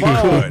would have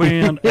all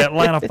been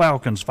Atlanta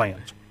Falcons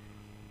fans.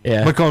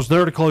 Yeah, because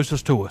they're the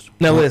closest to us.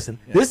 Now listen,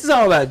 this is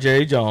all about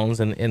Jerry Jones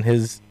and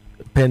his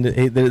pendant.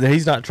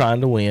 He's not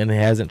trying to win. He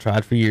hasn't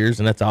tried for years,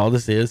 and that's all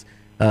this is.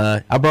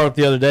 I brought up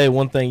the other day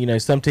one thing.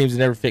 Some teams have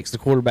never fixed the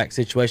quarterback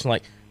situation.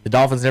 Like the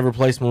Dolphins never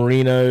replaced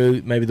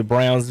Marino. Maybe the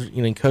Browns,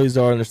 and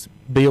Kozar and there's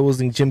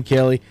Bills and Jim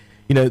Kelly.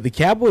 The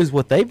Cowboys,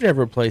 what they've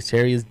never replaced,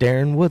 Harry, is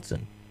Darren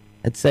Woodson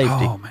at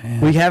safety. Oh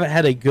man, we haven't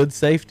had a good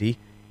safety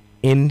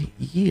in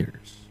years.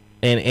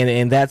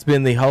 And that's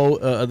been the whole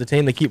of the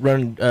team. They keep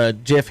running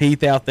Jeff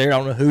Heath out there. I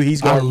don't know who he's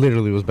going. I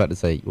literally was about to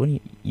say,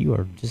 you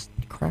are just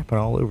crapping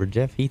all over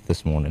Jeff Heath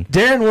this morning.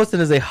 Darren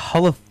Woodson is a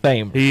Hall of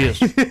Famer. He is.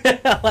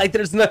 Like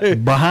there's no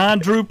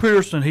behind Drew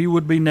Pearson. He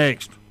would be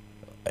next.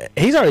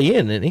 He's already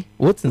in, isn't he?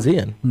 Woodson's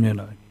in.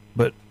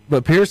 But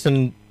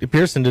Pearson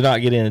did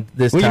not get in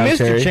this time. You missed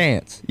Terry. your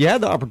chance. You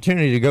had the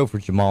opportunity to go for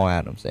Jamal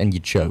Adams, and you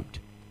choked.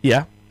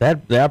 Yeah,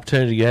 the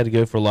opportunity you had to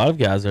go for a lot of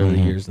guys over the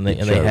years, and they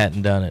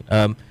hadn't done it.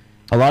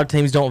 A lot of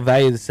teams don't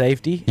value the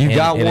safety. You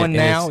got one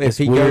now. If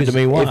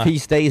he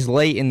stays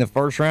late in the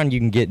first round, you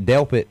can get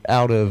Delpit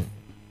out of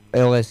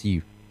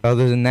LSU.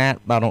 Other than that,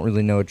 I don't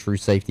really know a true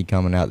safety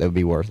coming out that would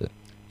be worth it.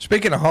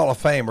 Speaking of Hall of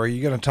Fame, are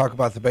you going to talk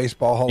about the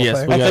baseball Hall of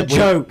Fame? That's a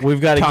joke. We've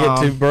got to get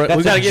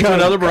to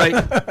another break.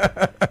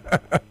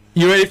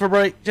 You ready for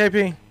break,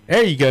 JP?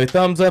 There you go.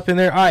 Thumbs up in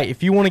there. All right.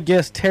 If you want to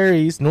guess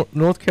Terry's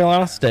North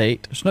Carolina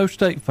State. There's no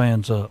state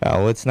fans up.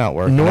 Oh, it's not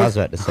working. I was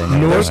about to say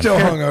no. We're still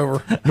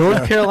hungover.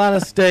 North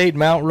Carolina State,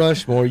 Mount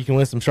Rushmore. You can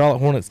win some Charlotte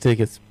Hornets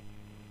tickets.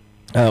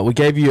 We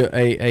gave you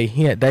a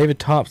hint. David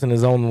Thompson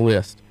is on the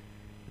list.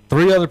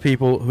 3 other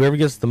people. Whoever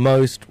gets the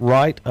most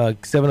right,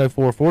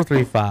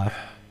 704-435-2844,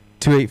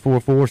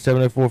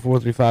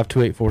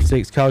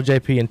 704-435-2846. Call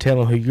JP and tell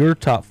him who your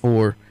top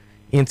 4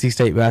 NC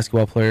State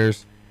basketball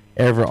players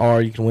ever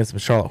are. You can win some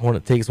Charlotte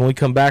Hornet tickets. When we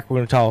come back, we're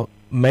going to talk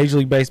Major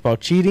League Baseball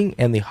cheating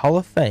and the Hall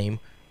of Fame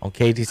on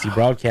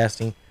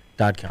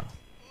KTCBroadcasting.com.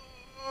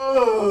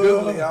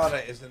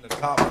 Giuliana is in the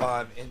top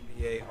 5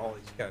 NBA all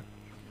these countries.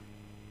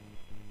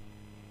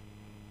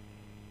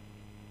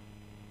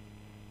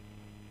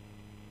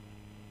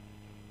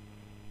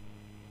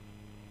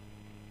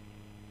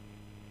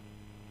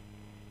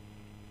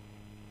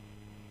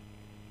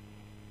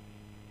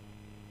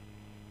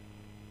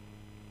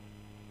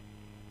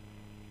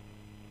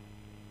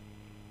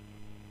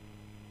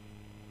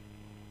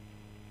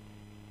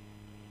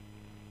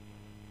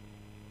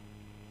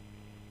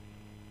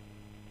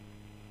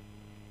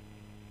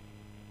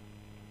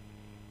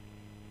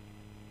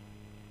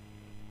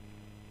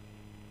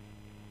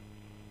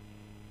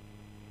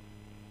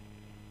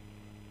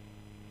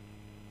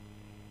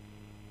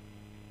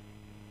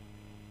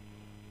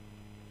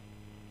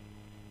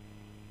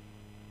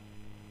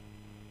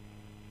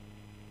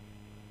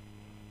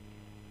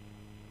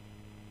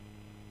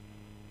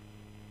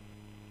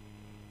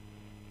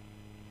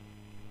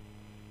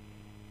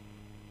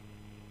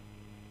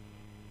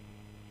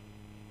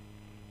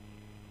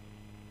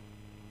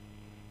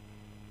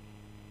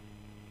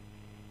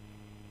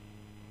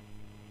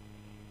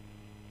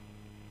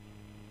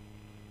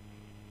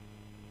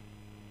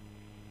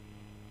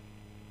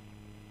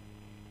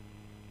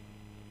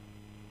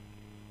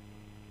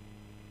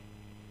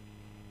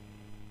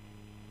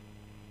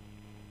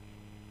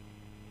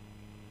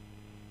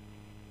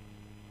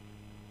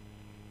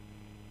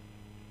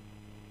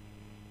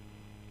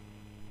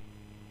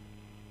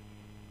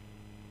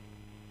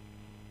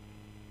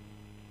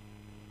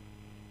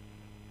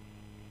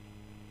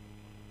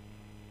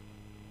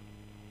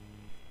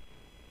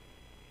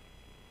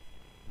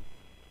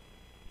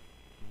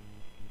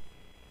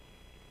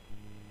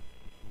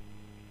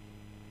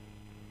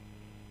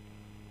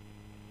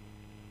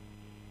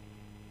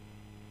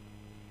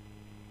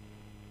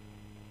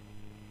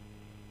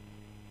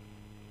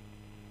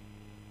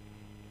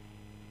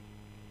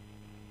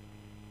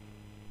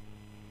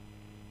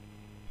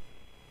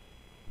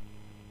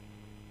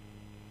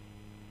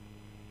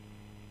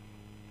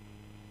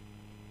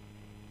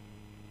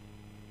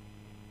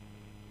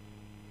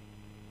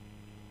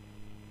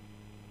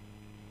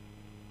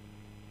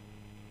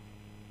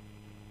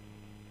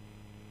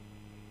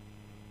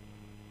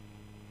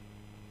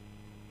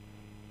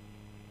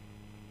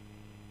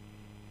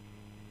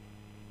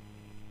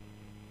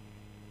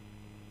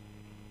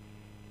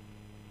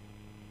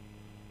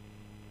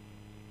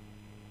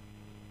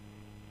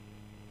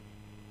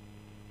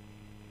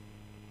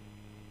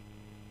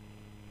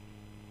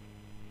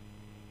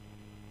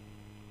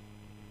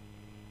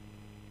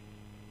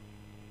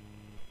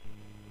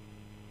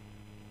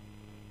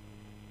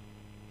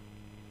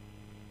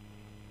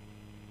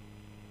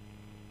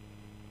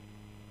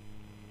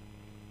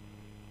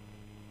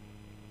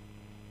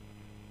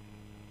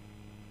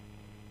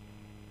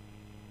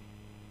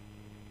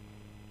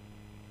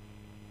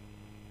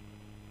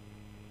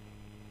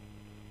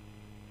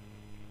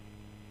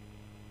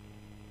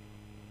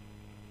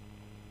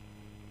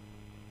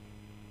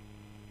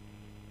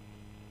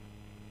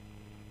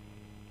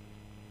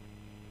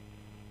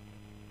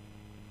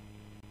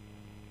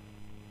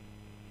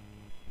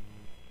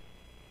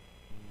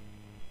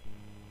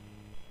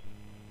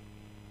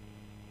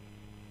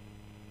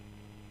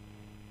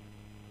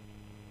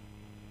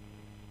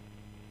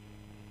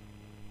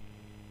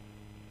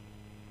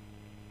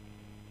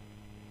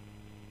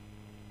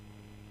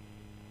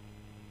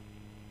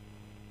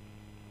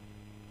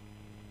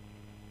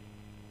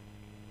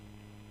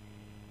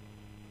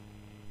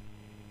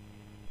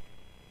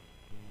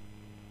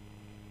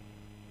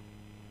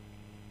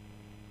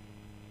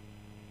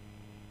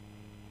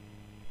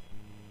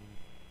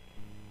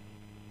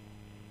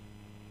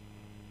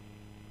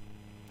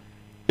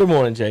 Good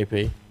morning,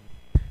 JP.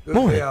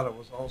 Morning.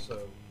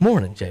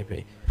 Morning,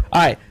 JP. All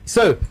right,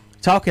 so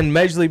talking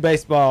Major League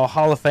Baseball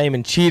Hall of Fame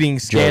and cheating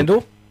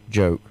scandal.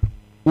 Joke.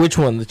 Which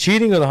one, the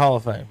cheating or the Hall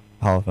of Fame?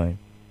 Hall of Fame.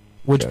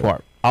 Which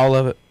part? All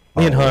of it?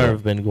 Me and Hunter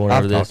have been going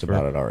over this. I've talked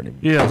about it already.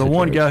 Yeah, It's the a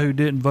one joke. guy who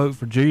didn't vote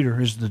for Jeter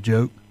is the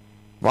joke.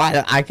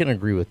 Well, I can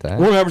agree with that.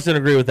 100%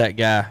 agree with that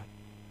guy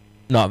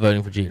not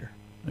voting for Jeter.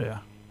 Yeah.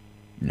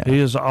 No. He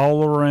is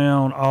all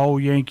around, all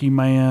Yankee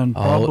man,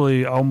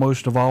 probably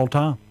almost of all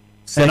time.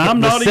 And I'm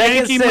not a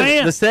Yankee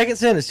man. The second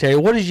sentence, Terry,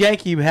 what does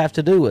Yankee have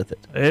to do with it?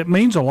 It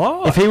means a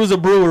lot. If he was a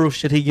Brewer,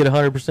 should he get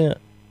 100%?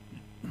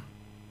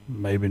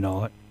 Maybe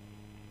not.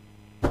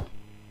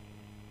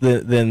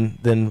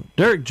 Then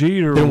Derek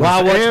Jeter Then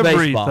why was watch everything.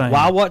 baseball?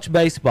 Why watch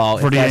baseball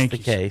For if the that's Yankees.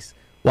 the case?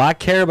 Why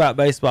care about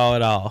baseball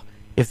at all?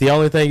 If the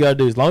only thing you got to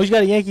do, as long as you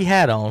got a Yankee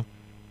hat on,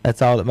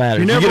 that's all that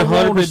matters. You never get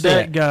 100%. wanted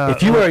that guy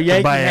If you wear a to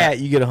Yankee bat. hat,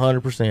 you get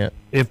 100%.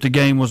 If the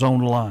game was on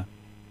the line.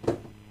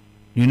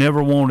 You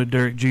never wanted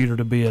Derek Jeter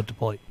to be at the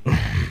plate.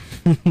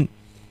 I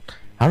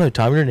don't know,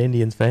 Tom, you're an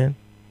Indians fan.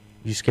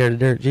 You scared of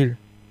Derek Jeter?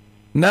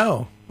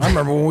 No, I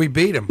remember when we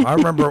beat him. I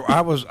remember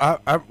I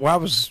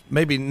was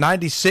maybe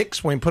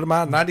 96 when we put him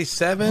out in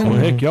 97. Well,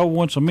 heck, y'all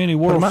won so many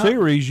World out.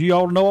 Series, you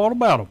ought to know all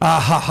about them. Ha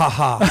ha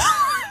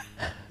ha.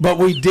 But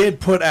we did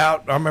put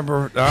out. I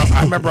remember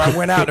I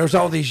went out. There's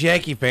all these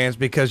Yankee fans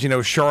because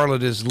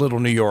Charlotte is little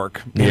New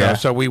York. You know,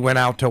 so we went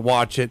out to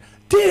watch it.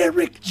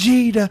 Derek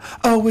Jeter.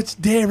 Oh, it's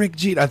Derek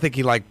Jeter. I think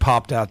he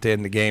popped out to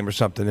end the game or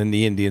something, and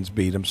the Indians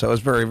beat him. So it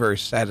was a very, very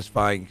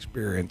satisfying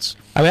experience.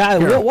 I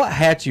mean, what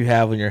hat you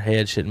have on your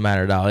head shouldn't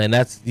matter at all. And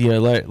that's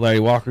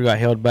Larry Walker got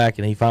held back,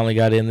 and he finally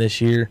got in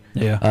this year.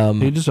 Yeah,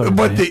 he deserved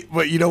it.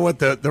 But you know what?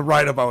 The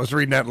write up I was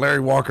reading that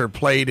Larry Walker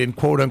played in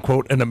quote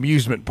unquote an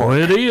amusement park.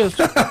 Well, it is.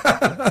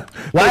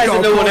 Why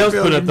hasn't no one else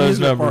put up those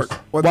numbers?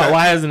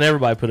 Why hasn't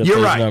everybody put up You're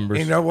those right. numbers?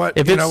 You know what?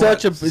 If You it's know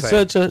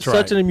what?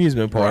 such an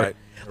amusement park,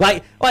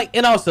 Right.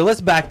 and also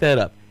let's back that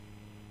up.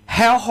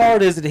 How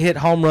hard is it to hit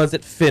home runs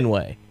at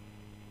Fenway?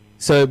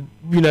 So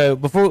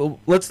before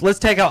let's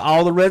take out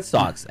all the Red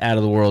Sox out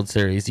of the World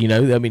Series.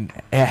 I mean,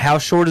 how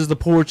short is the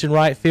porch in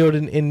right field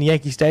in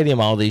Yankee Stadium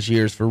all these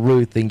years for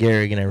Ruth and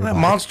Gehrig and everybody? That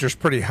monster's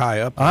pretty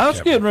high up. I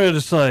was getting ready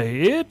to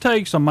say it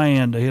takes a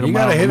man to hit a You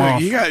gotta hit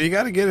monster. it. You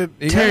got to get it.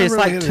 You Terry, gotta it's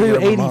really like hit it to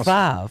get a monster.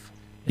 285.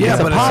 Yeah, It's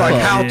a but it's like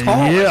pop-up. how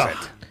tall Yeah. is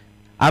it?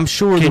 I'm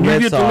sure Can the you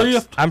Red get the Sox.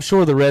 lift? I'm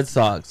sure the Red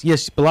Sox.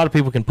 Yes, a lot of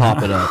people can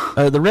pop it up.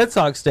 The Red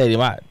Sox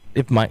stadium.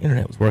 If my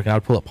internet was working,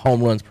 I'd pull up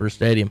home runs per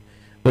stadium.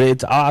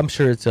 But I'm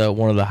sure it's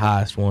one of the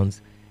highest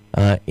ones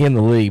in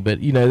the league.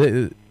 But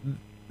no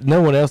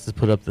one else has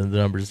put up the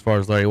numbers as far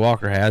as Larry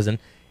Walker has. And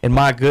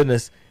my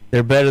goodness,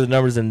 they're better the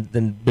numbers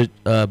than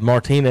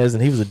Martinez,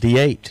 and he was a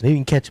DH and he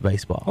didn't catch a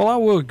baseball. Well, I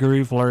will agree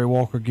with Larry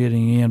Walker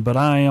getting in, but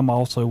I am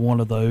also one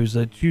of those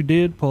that you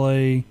did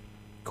play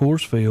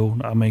Coors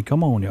Field. I mean,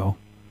 come on, y'all.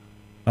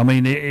 I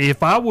mean,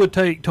 if I would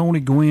take Tony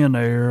Gwynn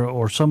there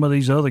or some of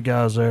these other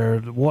guys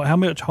there, how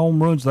much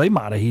home runs they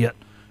might have hit?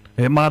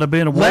 It might have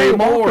been a way Larry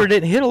more. Walker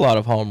didn't hit a lot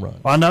of home runs.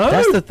 I know.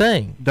 That's the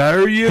thing.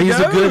 There you He's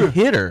go. a good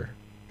hitter.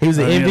 He was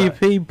an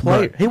MVP player.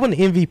 Right. He wasn't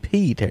an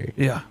MVP, Terry.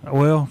 Yeah,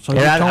 well, so And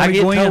did I Tony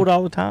get Gwynn. told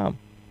all the time.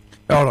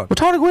 Hold on. Well,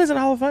 Tony Gwynn's in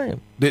the Hall of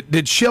Fame.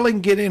 Did Schilling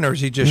get in, or is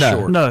he just No.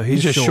 short? No,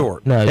 he's just short.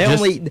 short. No, They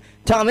just,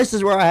 Tom, this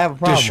is where I have a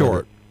problem. Just short.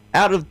 with it.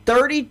 Out of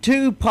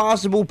 32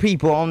 possible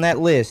people on that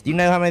list, you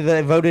know how many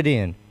they voted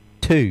in?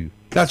 2.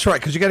 That's right,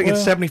 because you got to get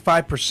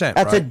 75%.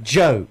 That's right? a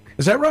joke.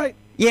 Is that right?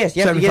 Yes,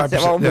 you have to get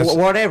 75%, yes.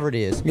 whatever it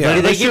is. Yeah. But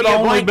They they should give you a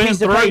only blank been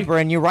piece of 3. paper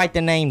and you write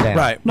the name down.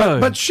 Right. No,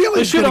 But it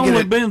Schilling's should going to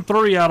only get it. been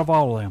 3 out of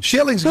all of them.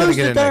 Schilling's going to Who's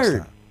get the it next third?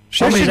 time.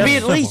 There I mean, should that's be at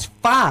simple. least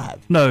 5.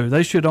 No,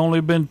 they should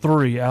only been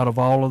 3 out of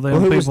all of them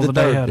Well, who was people the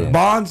that they third had. then?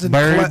 Bonds and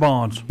Barry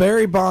Bonds.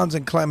 Barry Bonds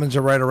and Clemens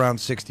are right around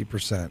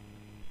 60%.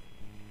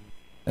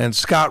 And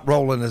Scott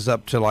Rowland is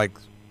up to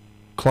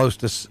close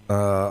to,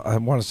 I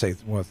want to say,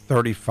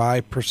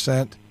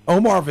 35%.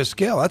 Omar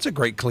Vizquel, that's a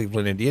great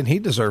Cleveland Indian. He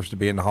deserves to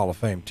be in the Hall of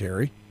Fame,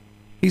 Terry.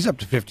 He's up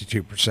to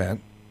 52%.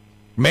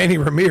 Manny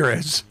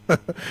Ramirez,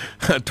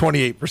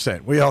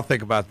 28%. We all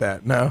think about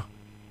that. No?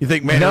 You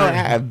think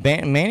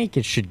Manny Manny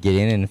should get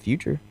in the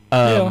future.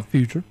 Yeah,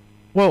 future.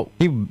 well,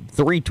 He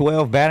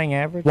 312 batting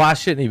average. why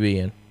shouldn't he be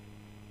in?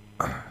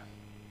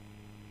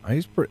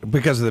 He's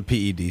because of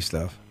the PED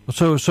stuff.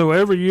 So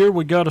every year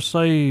we got to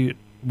say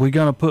we're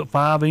going to put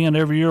 5 in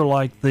every year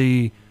like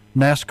the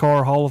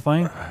NASCAR Hall of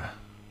Fame.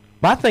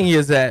 My thing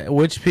is that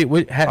which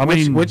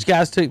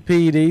guys took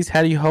PEDs?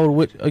 How do you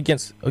hold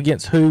against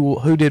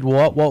who did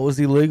what? What was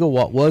illegal?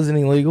 What wasn't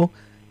illegal?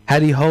 How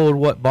do you hold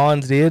what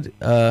Bonds did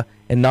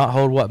and not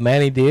hold what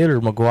Manny did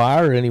or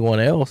McGuire or anyone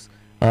else?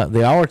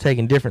 They all are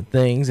taking different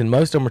things, and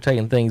most of them are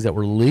taking things that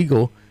were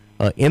legal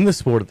in the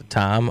sport at the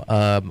time.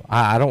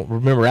 I don't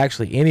remember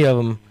actually any of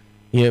them.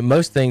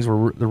 Most things the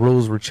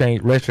rules were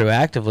changed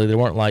retroactively. They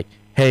weren't like,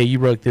 hey, you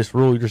broke this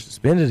rule, you're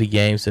suspended a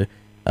game. So,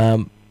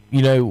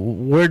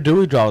 where do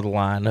we draw the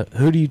line?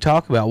 Who do you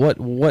talk about?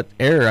 What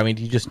error? I mean,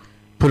 do you just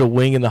put a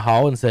wing in the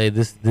hall and say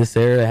this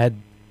error had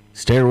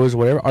steroids or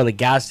whatever? Are the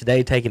guys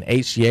today taking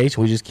HGH?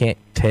 We just can't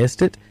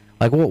test it.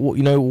 Like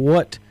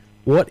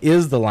what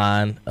is the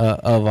line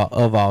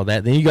of all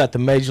that? Then you got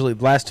the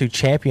last two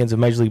champions of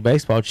Major League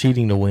Baseball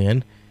cheating to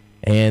win,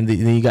 and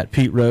then you got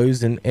Pete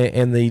Rose and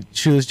the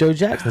Shoeless Joe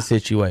Jackson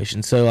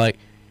situation. So like,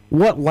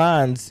 what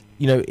lines?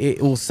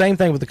 Same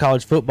thing with the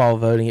college football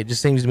voting. It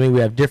just seems to me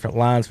we have different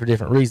lines for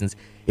different reasons.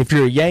 If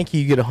you're a Yankee,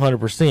 you get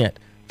 100%.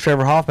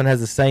 Trevor Hoffman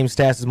has the same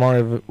stats as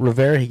Mario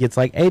Rivera. He gets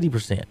like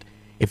 80%.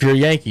 If you're a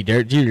Yankee,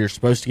 Derek Jeter, you're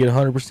supposed to get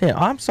 100%.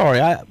 I'm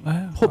sorry,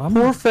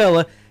 poor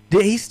fella.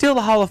 He's still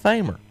the Hall of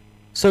Famer.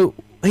 So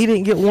he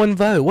didn't get one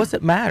vote. What's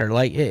it matter?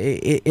 Like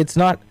it's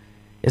not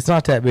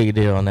that big a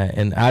deal on that.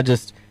 And I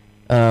just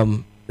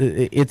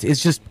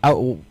it's just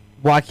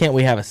why can't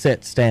we have a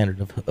set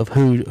standard of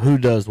who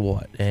does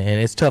what?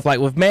 And it's tough. Like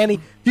with Manny,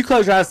 if you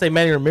close your eyes and say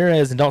Manny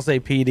Ramirez and don't say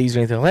PEDs or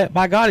anything like that,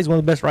 by God, he's one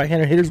of the best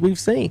right-hander hitters we've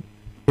seen.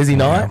 Is he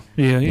not?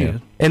 Yeah, he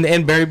is.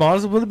 And Barry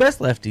Bonds is one of the best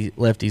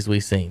lefties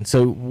we've seen.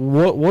 So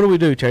what do we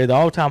do, Terry? The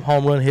all-time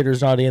home run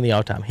hitter's not in. The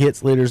all-time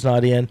hits leader's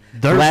not in.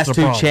 The last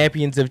two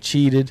champions have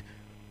cheated.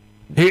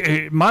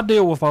 My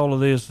deal with all of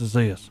this is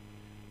this.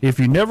 If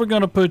you're never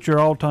going to put your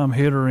all-time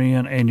hitter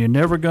in and you're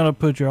never going to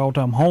put your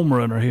all-time home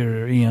runner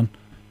hitter in,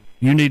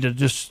 you need to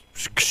just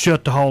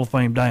shut the Hall of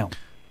Fame down.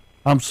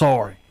 I'm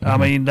sorry. I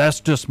mean, that's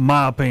just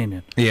my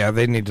opinion. Yeah,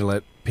 they need to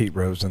let Pete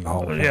Rose in the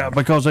Hall of Fame. Yeah,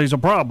 because there's a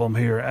problem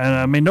here. And,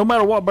 I mean, no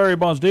matter what Barry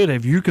Bonds did,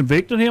 have you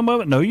convicted him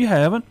of it? No, you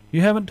haven't.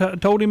 You haven't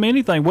told him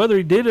anything, whether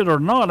he did it or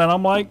not. And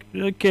I'm like,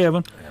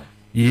 Kevin,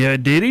 yeah,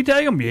 did he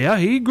take him? Yeah,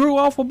 he grew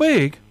awful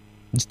big.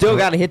 You still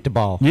got to hit the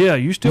ball. Yeah,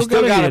 you still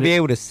got to be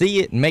able to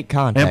see it and make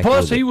contact. And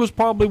plus, he was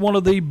probably one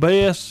of the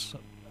best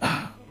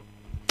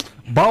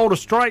ball to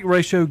strike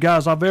ratio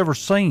guys I've ever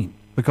seen.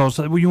 Because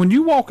when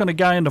you walk in a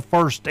guy in the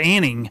first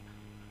inning,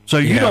 so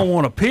you don't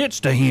want to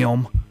pitch to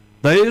him,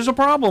 there is a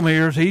problem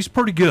here. He's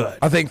pretty good.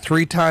 I think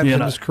 3 times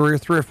in his career,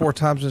 3 or 4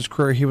 times in his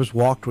career, he was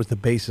walked with the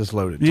bases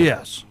loaded.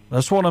 Yes,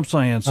 that's what I'm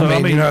saying. So I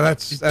mean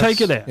that's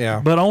take it out. Yeah.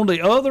 But on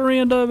the other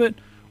end of it,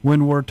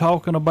 when we're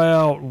talking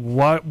about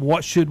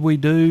what should we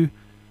do,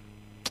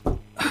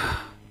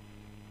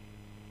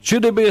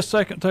 should there be a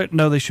second?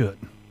 No, they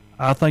shouldn't.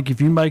 I think if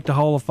you make the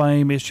Hall of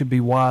Fame, it should be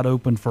wide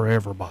open for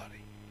everybody.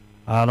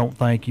 I don't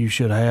think you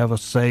should have a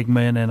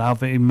segment, and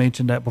I've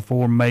mentioned that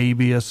before,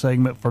 maybe a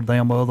segment for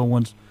them other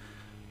ones.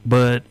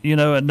 But,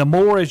 the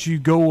more as you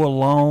go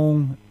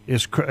along,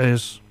 is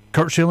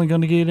Curt Schilling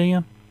going to get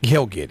in?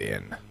 He'll get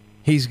in.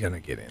 He's going to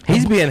get in.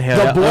 He's being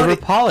held out over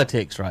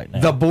politics right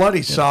now. The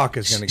bloody sock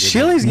is going to get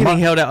Schilling's getting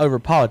held out over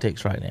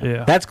politics right now.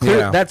 Yeah. That's clear.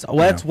 Yeah. That's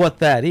what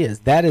that is.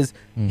 That is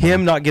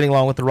him not getting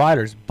along with the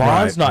writers.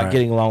 Bonds not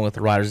getting along with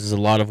the writers is a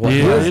lot of what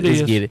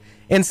he's getting.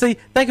 And see,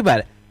 think about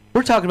it.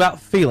 We're talking about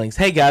feelings.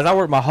 Hey, guys, I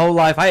worked my whole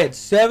life. I had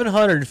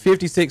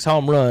 756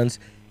 home runs,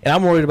 and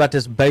I'm worried about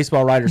this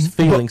baseball writer's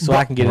feelings so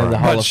I can get into the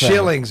Hall of Fame. But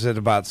Schilling's at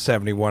about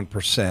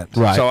 71%.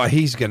 Right. So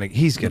he's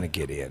gonna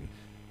get in.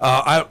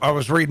 I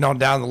was reading on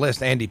down the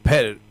list. Andy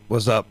Pettit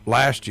was up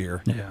last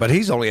year, but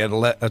he's only at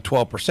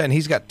 12%.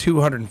 He's got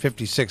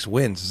 256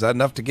 wins. Is that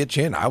enough to get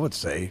you in? I would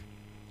say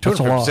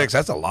 256.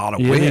 That's a lot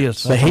of wins. It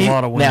is. That's a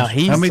lot of wins. Now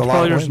how many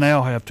players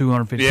now have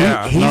 250?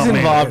 Yeah, he's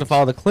involved with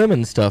all the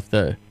Clemens stuff,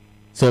 though.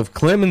 So if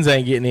Clemens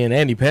ain't getting in,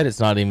 Andy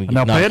Pettit's not even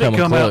now not Pettit coming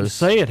come close. Out and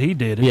say it. He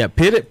did it. Yeah,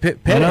 Pettit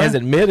has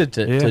admitted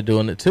to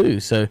doing it too.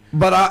 So,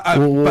 but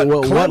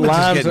what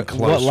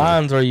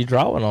lines are you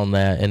drawing on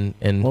that?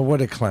 And well,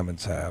 what did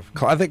Clemens have?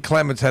 I think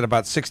Clemens had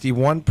about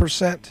 61%,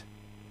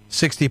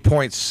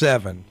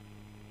 60.7.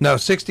 No,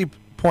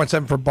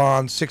 60.7 for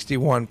Bonds,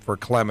 61 for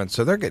Clemens.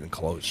 So they're getting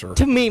closer.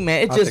 To me,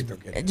 man,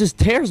 it just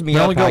tears me up.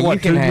 They only got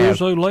what, 2 years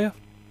left?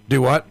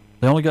 Do what?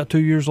 They only got 2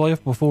 years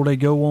left before they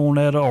go on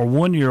that, or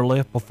 1 year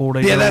left before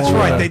they go on that. Yeah, that's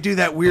right. They do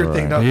that weird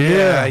thing, don't they?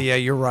 Yeah,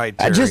 you're right,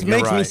 Terry. It just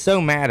makes me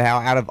so mad how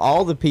out of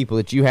all the people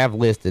that you have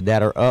listed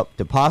that are up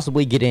to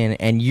possibly get in,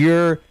 and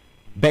your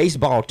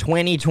baseball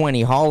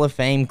 2020 Hall of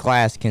Fame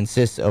class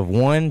consists of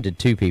 1 to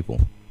 2 people.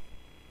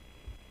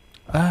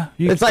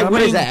 It's like,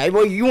 what is that?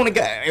 Well, you want to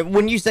go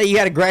when you say you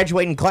had a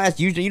graduating class.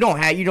 You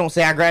don't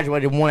say I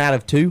graduated 1 out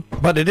of 2.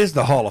 But it is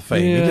the Hall of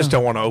Fame. You just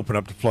don't want to open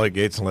up the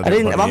floodgates and let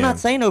everybody I'm not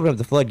saying open up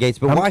the floodgates,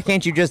 but why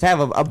can't you just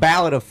have a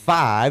ballot of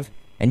 5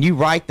 and you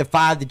write the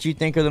 5 that you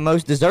think are the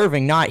most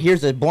deserving? Not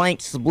here's a blank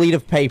slate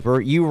of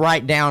paper. You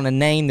write down a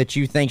name that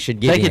you think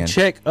should get in. They can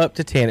check up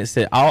to 10. It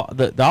said all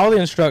the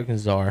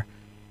instructions are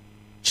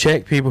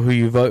check people who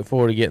you vote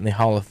for to get in the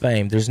Hall of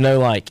Fame. There's no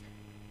like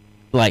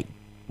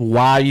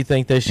why you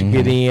think they should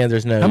get in.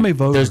 There's no. How many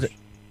voters?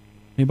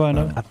 Anybody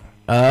know?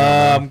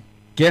 I'm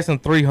guessing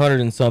 300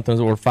 and something,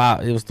 or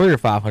 5. It was 300 or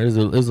 500.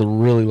 It was a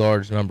really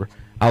large number.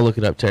 I'll look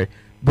it up, Terry.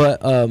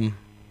 But dang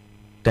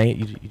it,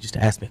 you just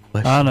asked me a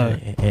question. I know.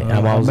 And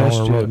I was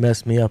on to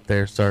mess me up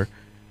there, sir.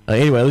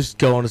 Anyway, let's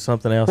go on to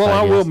something else. Well,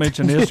 I will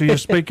mention this. So you're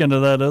speaking to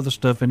that other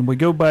stuff, and we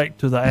go back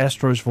to the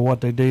Astros for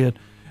what they did.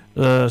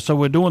 So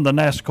we're doing the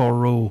NASCAR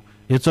rule.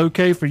 It's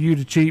okay for you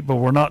to cheat, but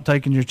we're not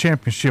taking your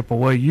championship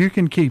away. You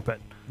can keep it.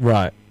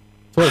 Right.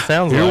 That's what it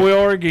sounds like. Here we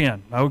are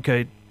again.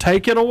 Okay,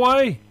 take it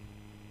away.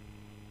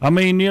 I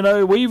mean,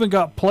 we even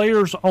got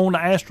players on the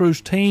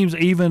Astros teams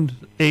even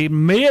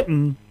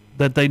admitting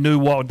that they knew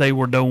what they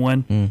were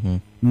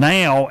doing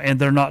now, and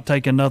they're not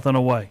taking nothing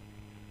away.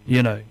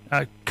 You know,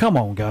 come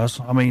on, guys.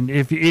 I mean,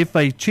 if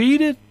they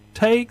cheated,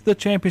 take the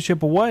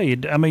championship away.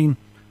 I mean,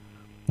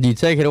 do you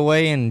take it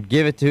away and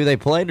give it to who they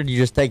played, or do you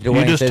just take it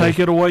away? You just take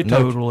it away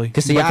totally.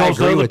 Because the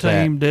other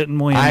team didn't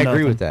win. I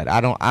agree with that.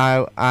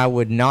 I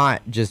would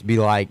not just be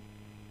like,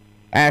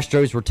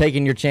 Astros, we're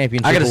taking your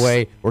championship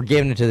away. We're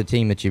giving it to the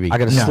team that you beat. I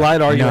got a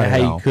slight argument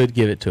how you could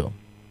give it to them.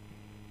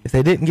 If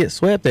they didn't get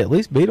swept, they at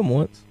least beat them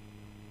once.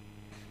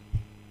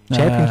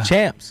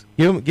 Champs.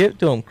 Give it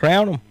to them.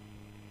 Crown them.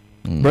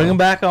 No. Bring them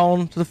back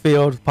on to the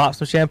field. Pop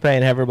some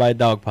champagne. Have everybody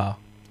dogpile.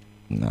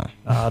 No,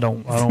 I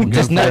don't.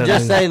 Just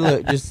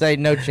say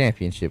no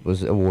championship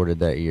was awarded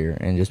that year,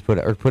 and just put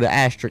an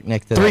asterisk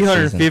next to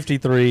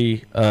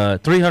 353,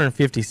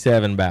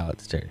 357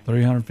 ballots, Terry.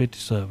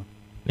 357.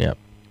 Yep.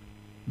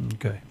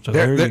 Okay, so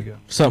there you go.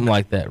 Something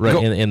like that,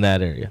 right in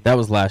that area. That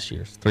was last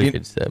year's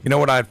 357. You know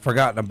what I'd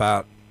forgotten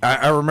about?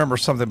 I remember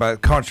something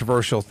about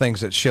controversial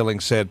things that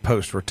Schilling said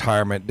post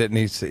retirement. Didn't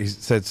he? He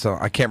said so.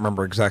 I can't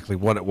remember exactly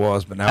what it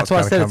was, but now that's why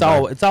I said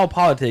it's all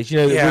politics.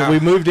 You know, we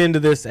moved into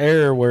this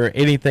era where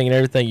anything and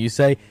everything you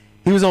say.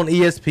 He was on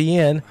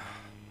ESPN,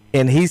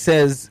 and he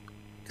says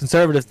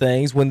conservative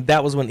things when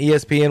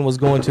ESPN was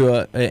going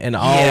to an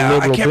all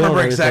liberal. I can't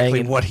remember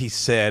exactly what he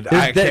said.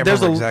 There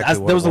was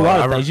a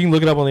lot of things. You can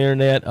look it up on the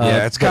internet.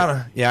 It's kind of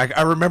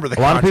I remember the.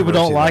 A lot of people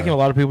don't like him. A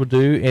lot of people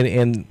do,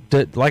 and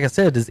like I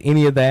said, does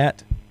any of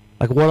that?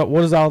 Like what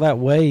does all that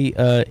weigh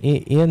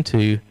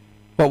into?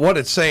 But what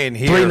it's saying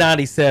here,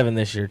 397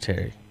 this year,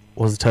 Terry,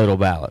 was the total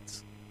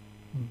ballots.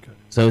 Okay.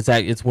 So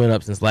it's went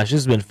up since last year.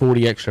 There's been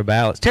 40 extra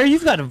ballots. Terry,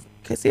 you've got to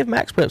see if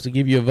Max Preps will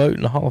give you a vote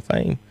in the Hall of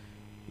Fame.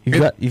 You've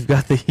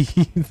got the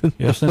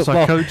since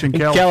I coach in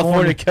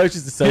California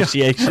Coaches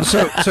Association.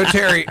 Yeah. So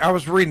Terry, I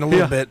was reading a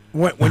little bit.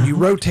 When you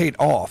rotate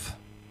off,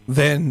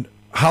 then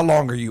how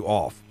long are you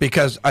off?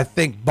 Because I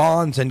think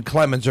Bonds and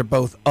Clemens are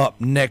both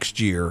up next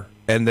year.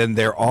 And then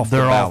they're off the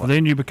ballot.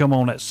 Then you become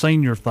on that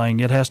senior thing.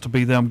 It has to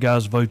be them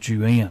guys vote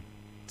you in.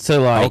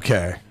 So, like...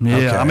 Okay. Yeah,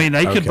 okay. I mean,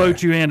 they could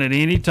vote you in at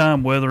any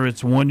time, whether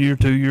it's 1 year,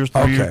 2 years,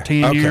 3 years,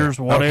 10 years,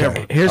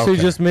 whatever. Okay. Here's who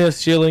just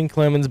missed: Schilling,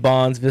 Clemens,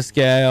 Bonds,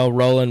 Vizquel,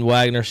 Roland,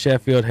 Wagner,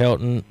 Sheffield,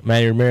 Helton,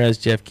 Manny Ramirez,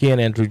 Jeff Kent,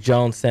 Andrew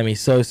Jones, Sammy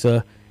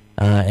Sosa,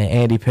 and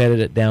Andy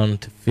Pettit down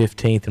to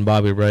 15th, and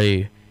Bobby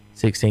Ray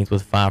 16th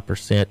with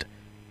 5%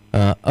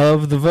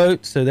 of the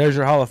vote. So there's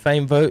your Hall of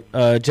Fame vote.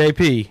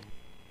 JP.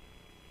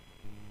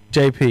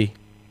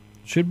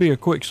 Should be a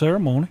quick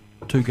ceremony.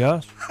 2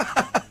 guys.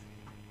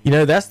 You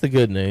know, that's the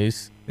good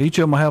news. Each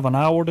of them will have an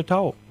hour to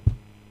talk.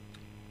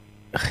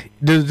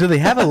 Do they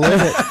have a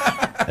limit?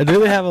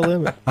 Do they have a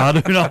limit? I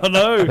do not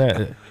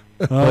know.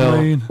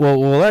 Well,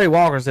 Larry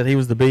Walker said he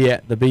was the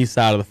B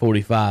side of the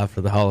 45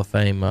 for the Hall of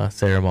Fame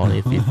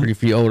ceremony.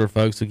 If you older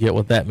folks will get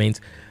what that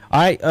means.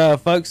 All right,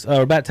 folks,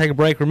 we're about to take a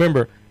break.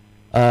 Remember,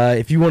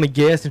 if you want to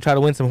guess and try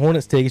to win some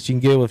Hornets tickets, you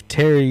can go with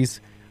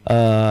Terry's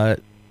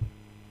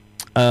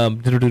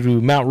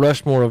Mount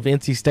Rushmore of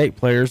NC State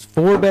players.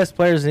 4 best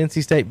players in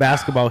NC State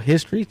basketball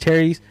history.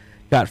 Terry's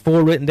got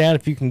 4 written down.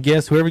 If you can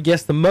guess, whoever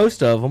guessed the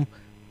most of them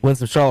wins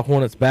some Charlotte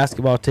Hornets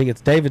basketball tickets.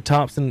 David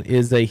Thompson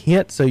is a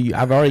hint, so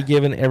I've already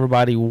given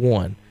everybody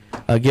 1.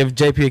 Give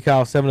JP a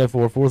call,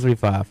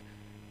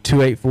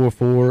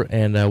 704-435-2844,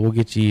 and we'll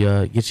get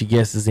you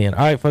guesses in.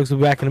 All right, folks, we'll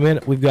be back in a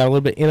minute. We've got a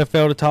little bit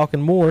NFL to talk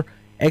and more.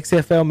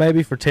 XFL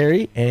maybe for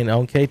Terry, and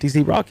on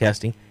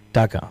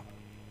KTCBroadcasting.com.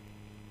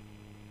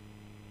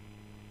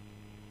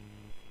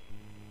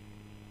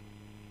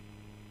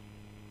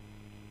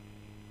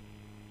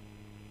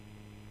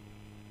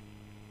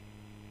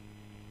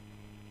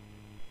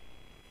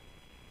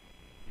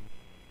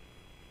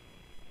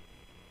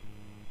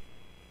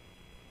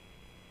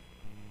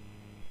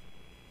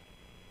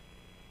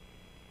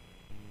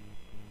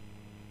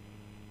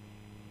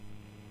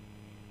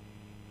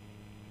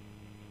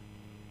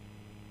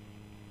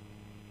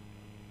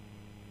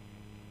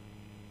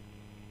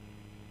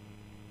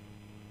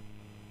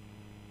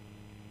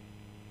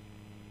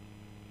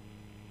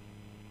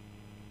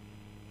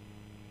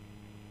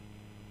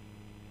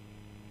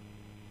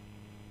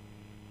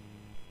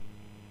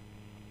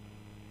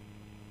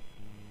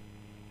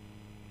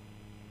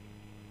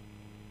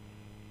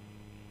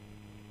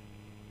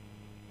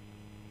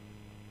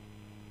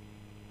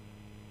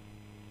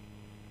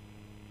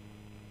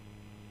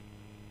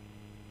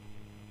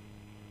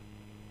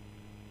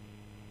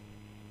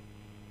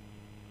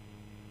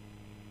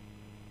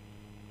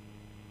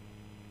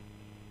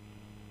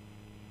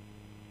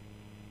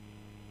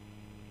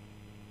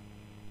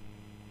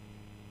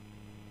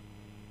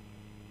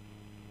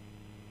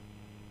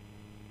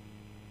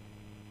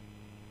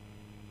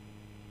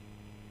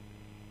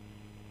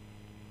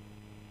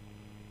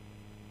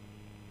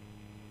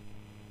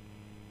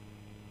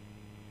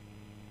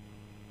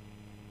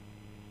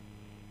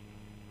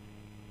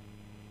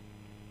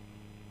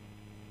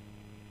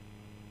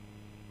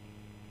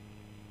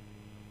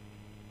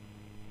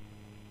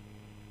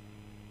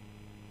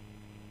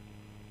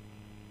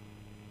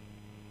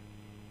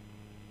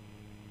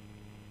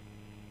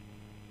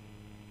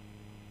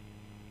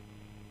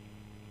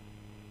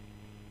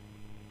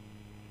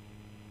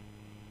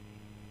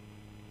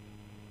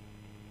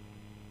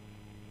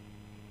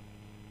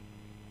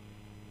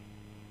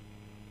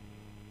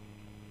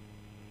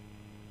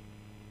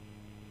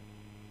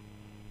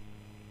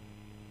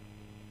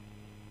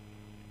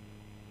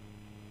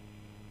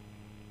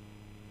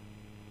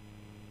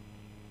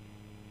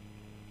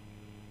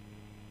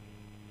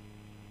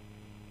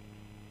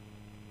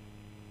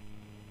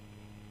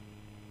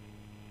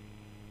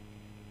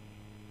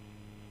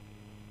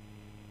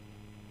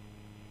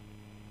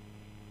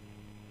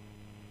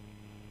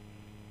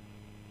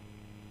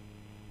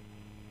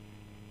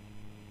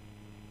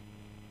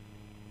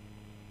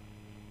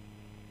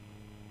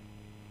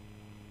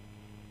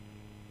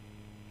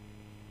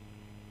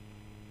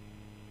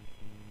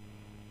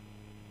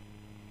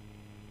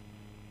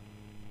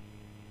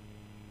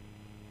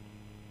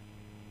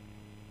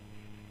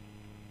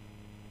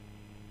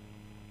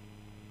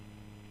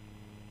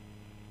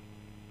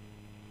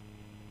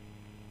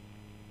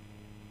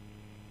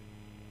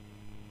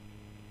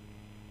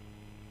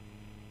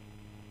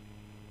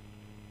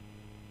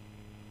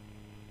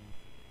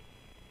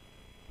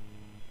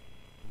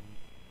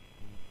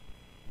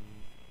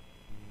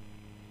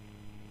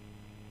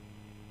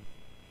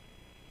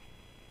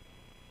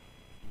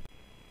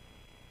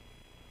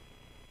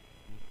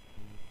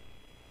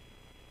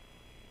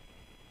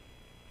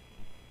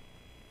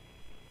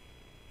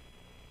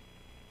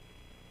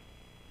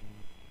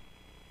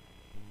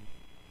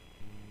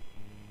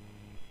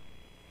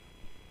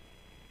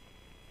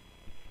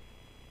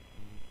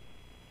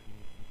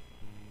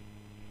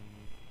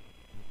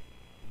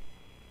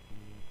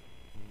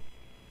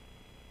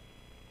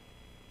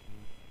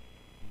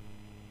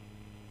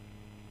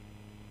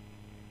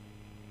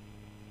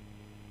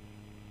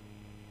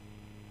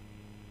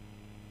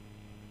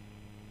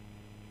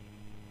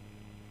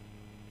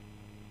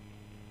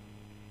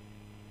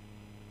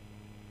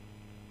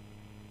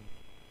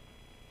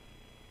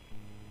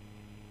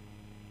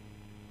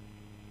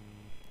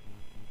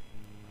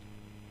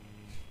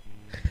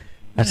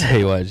 I tell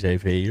you what,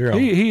 JP, you're on.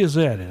 He is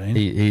at it, ain't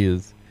he? He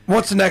is.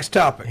 What's the next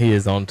topic? He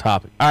is on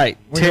topic. All right,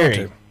 Where you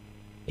Terry.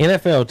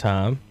 NFL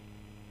time.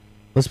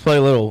 Let's play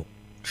a little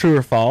true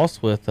or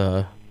false with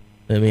let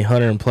me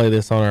Hunter and play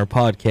this on our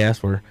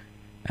podcast. Where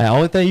the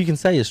only thing you can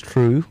say is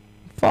true,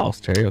 false,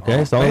 Terry.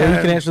 Okay, so only way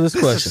you can answer this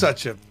question. Is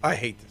such a. I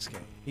hate this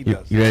game. He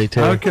does. You ready,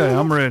 Terry? Okay,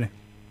 I'm ready.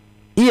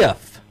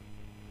 If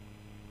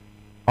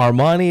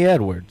Armani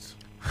Edwards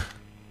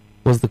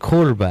was the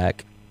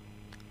quarterback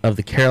of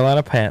the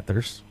Carolina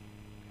Panthers,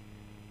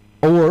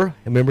 or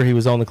remember he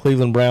was on the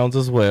Cleveland Browns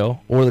as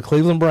well, or the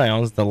Cleveland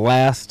Browns the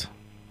last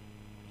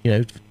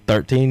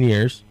 13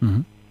 years,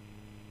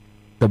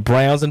 the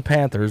Browns and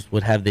Panthers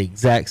would have the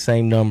exact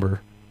same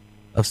number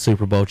of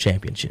Super Bowl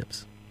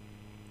championships.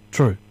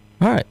 True.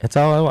 All right, that's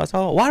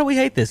all. Why do we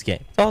hate this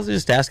game? It's all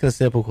just asking a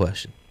simple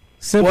question.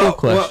 Simple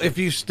question. Well, if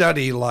you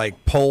study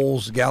like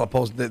polls, Gallup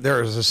polls,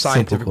 there is a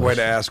scientific way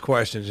to ask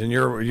questions, and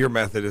your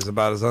method is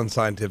about as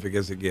unscientific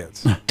as it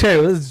gets.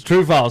 Terry, this is a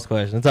true false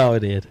question. That's all we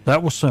did.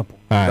 That was simple.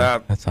 All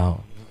right, that's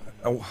all.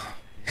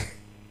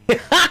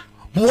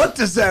 What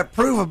does that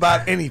prove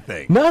about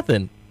anything?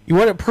 Nothing.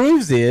 What it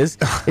proves is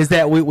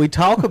that we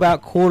talk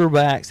about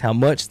quarterbacks, how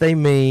much they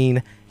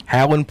mean,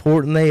 how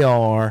important they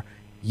are,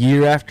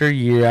 year after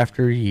year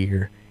after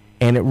year,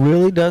 and it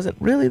really doesn't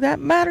that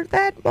matter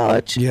that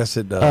much. Yes,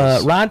 it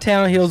does. Ryan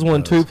Tannehill's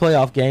won 2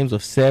 playoff games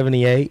with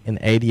 78 and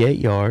 88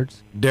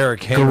 yards.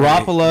 Derrick Henry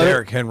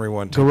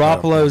won 2.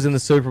 Garoppolo's in the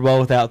Super Bowl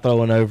without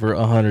throwing over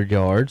 100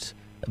 yards,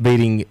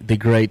 beating the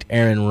great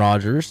Aaron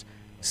Rodgers.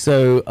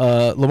 So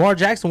Lamar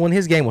Jackson won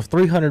his game with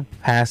 300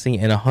 passing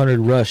and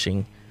 100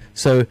 rushing.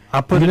 So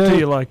I put it to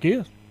you like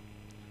this: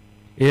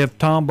 if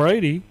Tom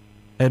Brady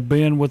had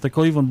been with the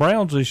Cleveland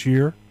Browns this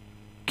year,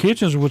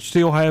 Kitchens would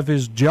still have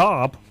his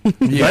job.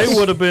 Yes. They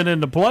would have been in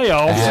the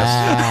playoffs.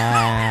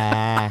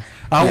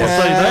 I will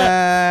say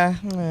that.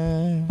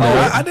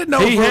 I didn't know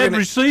He had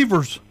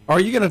receivers. Are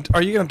you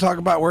gonna talk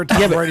about where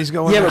Tom Brady's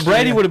going? Yeah, but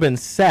Brady would have been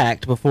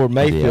sacked before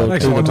Mayfield.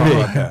 Next one, talk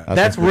about that.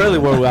 That's really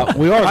where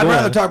we are. I'd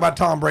rather talk about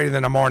Tom Brady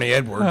than Armani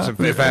Edwards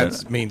if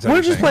that means anything.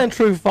 We're just playing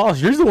true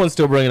false. You're the one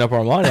still bringing up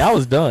Armani. I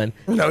was done.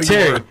 No,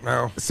 Terry, you weren't.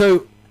 No.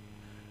 So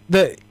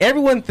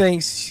everyone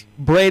thinks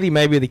Brady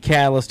may be the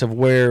catalyst of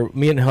where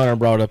me and Hunter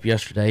brought up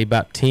yesterday,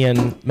 about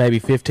 10, maybe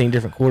 15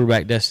 different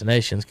quarterback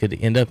destinations could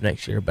end up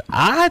next year. But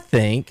I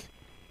think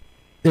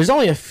there's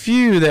only a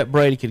few that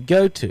Brady could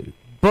go to.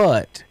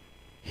 But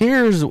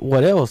here's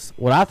what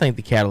I think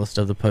the catalyst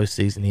of the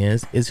postseason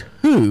is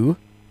who,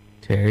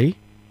 Terry,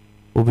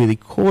 will be the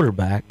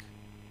quarterback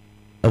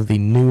of the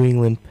New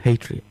England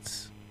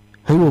Patriots?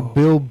 Who will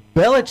Bill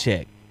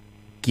Belichick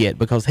get?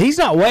 Because he's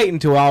not waiting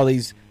until all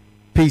these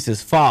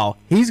pieces fall.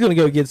 He's going to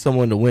go get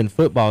someone to win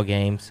football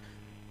games.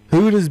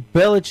 Who does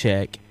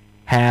Belichick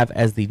have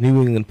as the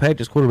New England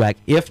Patriots quarterback?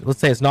 If, let's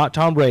say it's not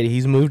Tom Brady,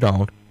 he's moved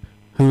on.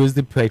 Who is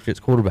the Patriots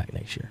quarterback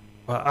next year?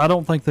 I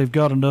don't think they've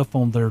got enough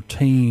on their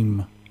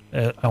team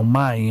on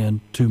my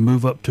end to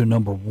move up to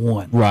number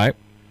 1. Right.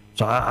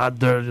 So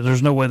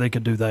there's no way they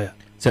could do that.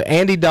 So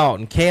Andy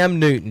Dalton, Cam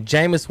Newton,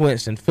 Jameis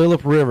Winston,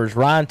 Phillip Rivers,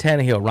 Ryan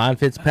Tannehill, Ryan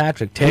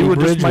Fitzpatrick, Teddy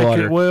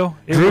Bridgewater, Drew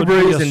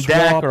Brees, and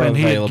Dak are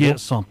available. He'd get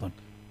something.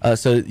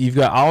 So you've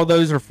got all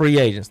those are free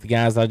agents. The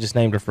guys I just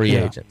named are free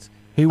agents.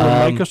 He would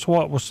make a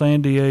swap with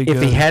San Diego.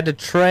 If he had to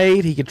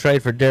trade, he could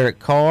trade for Derek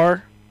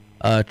Carr,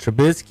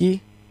 Trubisky,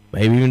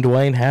 maybe even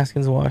Dwayne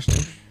Haskins in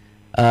Washington.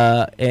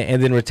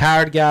 And then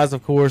retired guys,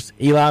 of course,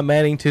 Eli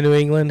Manning to New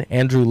England,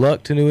 Andrew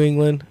Luck to New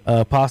England,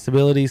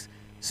 possibilities.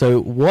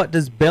 So what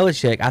does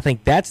Belichick, I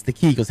think that's the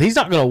key, because he's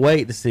not going to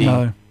wait to see.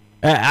 No.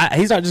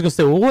 He's not just going to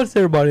say, well, what's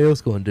everybody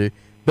else going to do?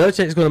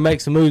 Belichick's going to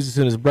make some moves as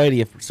soon as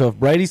Brady. If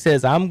Brady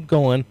says, I'm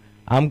gone,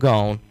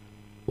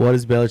 what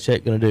is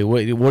Belichick going to do?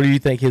 What do you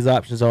think his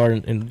options are?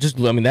 And just,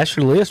 I mean, that's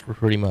your list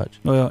pretty much.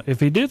 Well, if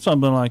he did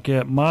something like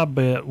that, my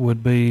bet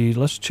would be,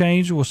 let's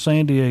change with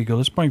San Diego.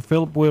 Let's bring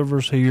Phillip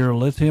Rivers here.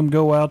 Let him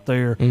go out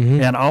there.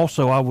 Mm-hmm. And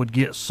also, I would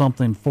get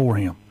something for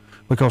him.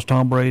 Because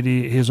Tom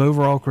Brady, his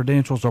overall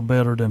credentials are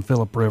better than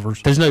Phillip Rivers.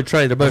 There's no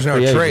trade. They're both free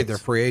agents. Trade. They're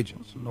free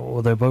agents.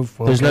 No, they're both.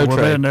 There's no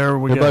trade. They're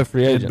both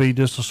free agents. It'd be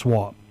just a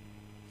swap.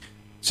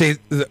 See,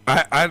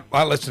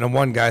 I listened to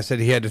one guy said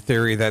he had a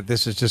theory that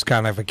this is just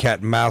kind of a cat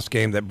and mouse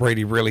game, that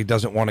Brady really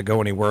doesn't want to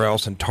go anywhere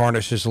else and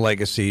tarnish his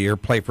legacy or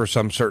play for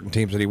some certain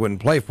teams that he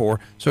wouldn't play for.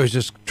 So he's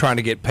just trying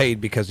to get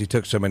paid because he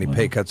took so many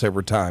pay cuts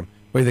over time.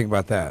 What do you think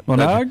about that? Well,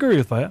 I agree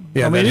with that.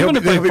 Yeah, I mean, even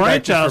if they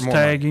franchise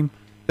tag him,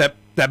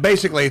 that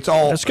basically it's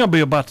all. It's going to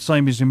be about the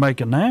same as he's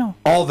making now.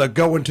 All the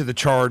going to the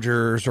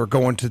Chargers or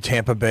going to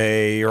Tampa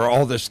Bay or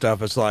all this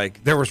stuff. It's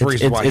like there was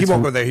reasons why he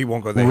won't go there. He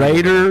won't go there.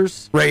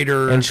 Raiders,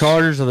 and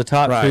Chargers are the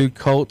top two.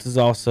 Colts is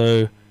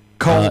also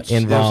involved.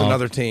 There's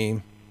another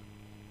team,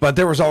 but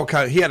there was all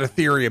kind. He had a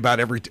theory about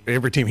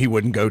every team he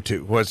wouldn't go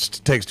to.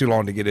 Which takes too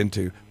long to get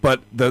into.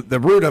 But the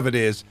root of it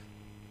is,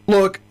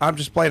 look, I'm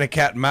just playing a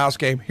cat and mouse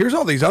game. Here's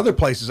all these other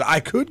places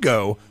I could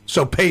go,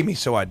 so pay me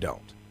so I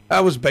don't.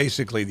 That was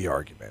basically the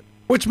argument.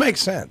 Which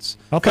makes sense.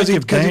 Because he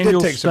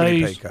did take so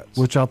many pay cuts.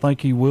 Which I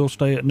think he will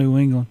stay at New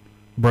England,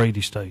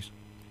 Brady stays.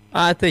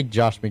 I think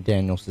Josh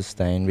McDaniels is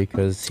staying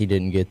because he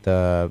didn't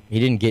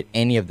get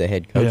any of the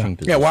head coaching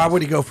positions. Yeah, why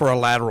would he go for a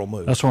lateral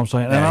move? That's what I'm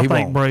saying. And Yeah, I he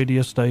think won't. Brady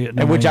will stay at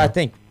New And which I England.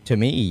 think, to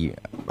me,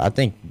 I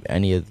think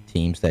any of the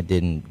teams that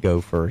didn't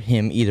go for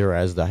him either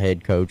as the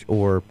head coach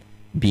or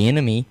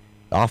Bieniemy,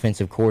 the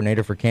offensive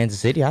coordinator for Kansas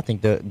City, I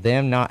think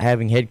them not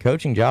having head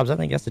coaching jobs, I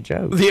think that's a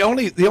joke. The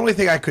only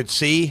thing I could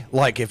see,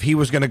 like if he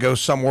was going to go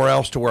somewhere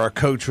else to where a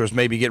coach was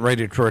maybe getting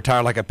ready to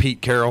retire, like a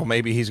Pete Carroll,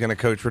 maybe he's going to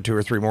coach for 2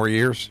 or 3 more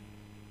years,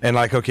 and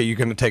like, okay, you're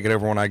going to take it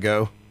over when I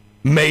go,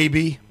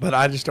 maybe, but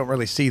I just don't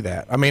really see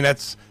that. I mean,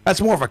 that's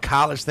more of a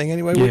college thing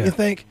anyway. Wouldn't you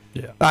think?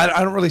 Yeah. I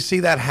don't really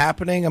see that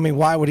happening. I mean,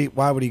 why would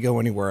he go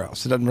anywhere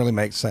else? It doesn't really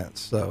make sense.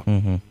 So,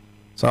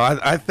 so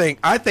I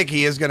think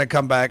he is going to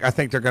come back. I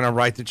think they're going to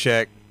write the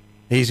check.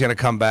 He's going to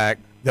come back.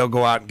 They'll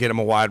go out and get him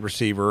a wide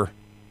receiver,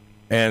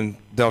 and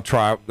they'll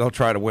try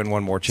to win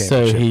one more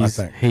championship.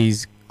 So I think.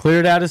 he's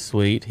cleared out his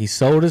suite. He's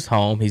sold his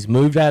home. He's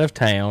moved out of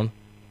town.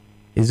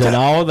 He's done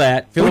all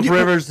that. Phillip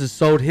Rivers has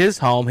sold his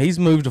home. He's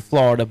moved to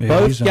Florida. Yeah,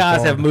 Both he's in guys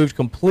have Florida. moved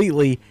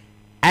completely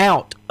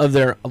out of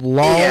their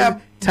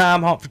long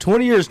time home for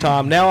 20 years.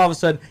 Tom. Now all of a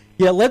sudden,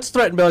 yeah, let's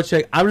threaten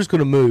Belichick. I'm just going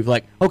to move.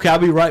 Like, okay, I'll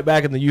be right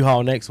back in the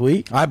U-Haul next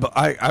week.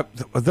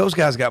 Those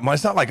guys got money.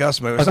 It's not like us,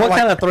 man. It's Like, not what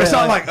kind of threat? It's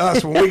not like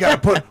us when we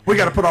got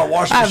to put our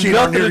washing I have machine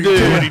on nothing your to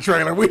do. utility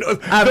trailer. We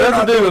don't. I have they're nothing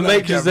not to do doing with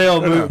make that,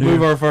 Giselle Kevin.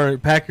 move our furniture,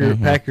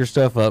 pack your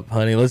stuff up,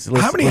 honey. Let's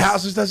How many let's-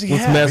 houses does he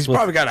let's have? mess He's with-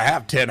 probably got to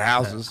have 10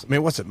 houses. I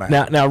mean, what's it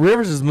matter? Now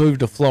Rivers has moved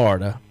to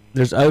Florida.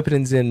 There's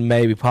openings in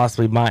maybe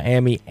possibly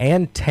Miami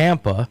and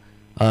Tampa.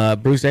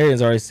 Bruce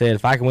Arians already said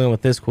if I can win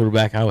with this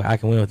quarterback, I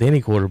can win with any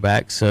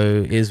quarterback.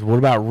 So what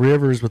about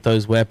Rivers with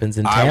those weapons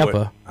in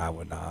Tampa? I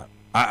would not.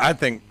 I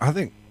think I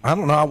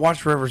don't know. I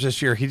watched Rivers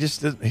this year. He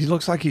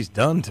looks like he's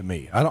done to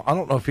me. I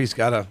don't know if he's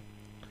got a.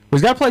 Well,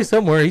 he's got to play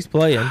somewhere. He's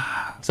playing.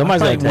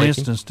 Somebody's I got think to take him.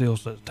 Winston still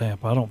says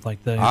Tampa. I don't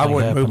think that. I anything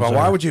wouldn't move happens on.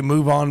 Why there. would you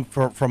move on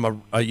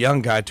from a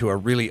young guy to a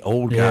really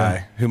old Yeah.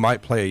 guy who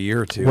might play a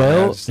year or two?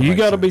 Well, That just you makes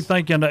got to be sense.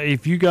 thinking that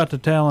if you got the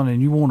talent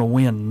and you want to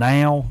win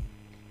now,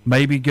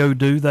 maybe go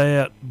do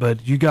that.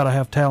 But you got to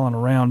have talent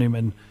around him,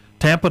 and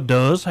Tampa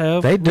does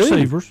have They do.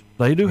 receivers.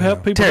 They do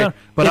have people Terry, down,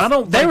 but I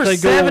don't they think were they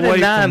go 7 away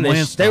and 9 from this.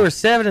 Winston. They were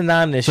 7 and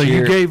 9 this so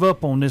year. you gave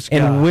up on this guy,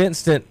 and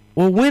Winston.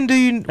 Well, when do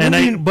you? and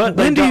they got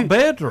you,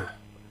 better.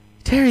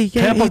 Terry,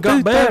 Tampa he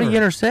got threw 30 better.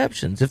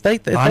 interceptions. If they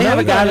I know have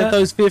a guy that. that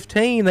throws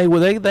 15, they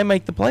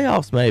make the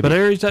playoffs maybe. But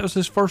Aries, that was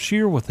his first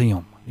year with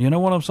him. You know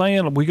what I'm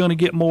saying? We're going to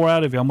get more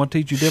out of you. I'm going to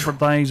teach you different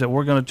things that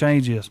we're going to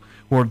change this.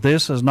 Where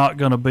this is not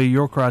going to be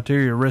your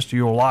criteria the rest of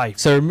your life.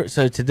 So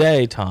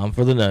today, Tom,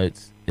 for the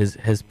notes,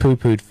 has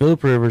poo-pooed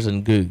Phillip Rivers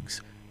and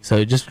Googs.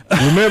 So just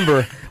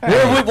remember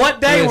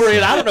what day we're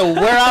in. I don't know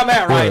where I'm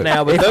at right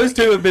now, but those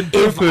two have been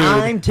If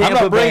poo-pooed. I'm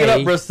Tampa not bringing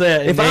Bay, up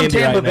Brissett. if and I'm Andy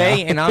Tampa right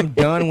Bay now. and I'm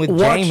done with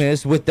Watch-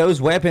 Jameis with those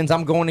weapons,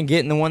 I'm going to get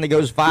in the one that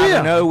goes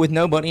 5-0 with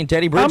nobody and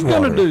Teddy I'm Bridgewater.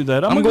 going to do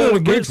that. I'm going to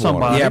with get Bridgewater.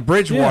 somebody. Yeah,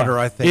 Bridgewater.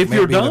 Yeah. I think if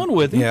you're maybe done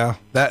with him, yeah,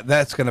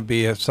 that's going to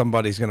be if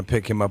somebody's going to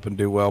pick him up and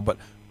do well. But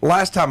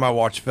last time I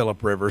watched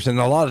Phillip Rivers, and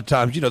a lot of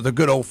times, the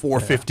good old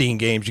 4-15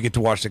 games, you get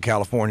to watch the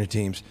California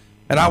teams,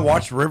 and I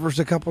watched Rivers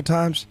a couple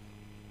times.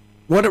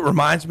 What it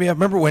reminds me of,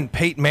 remember when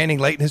Peyton Manning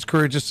late in his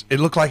career, it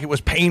looked like it was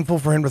painful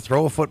for him to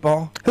throw a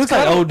football. Looks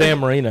like old Dan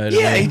Marino. to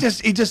Yeah, me. it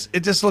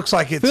just looks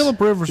like it's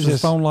Phillip Rivers it's has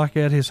just- thrown like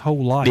that his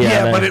whole life. Yeah. I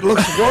Yeah, know. but it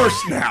looks worse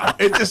now.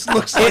 It just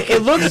looks like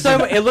It looks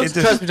so. It looks.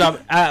 just- Trust me, Tom.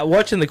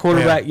 Watching the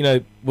quarterback,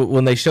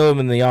 when they show him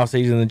in the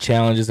offseason, the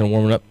challenges and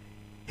warming up,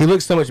 he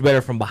looks so much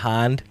better from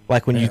behind.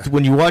 Like when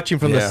you watch him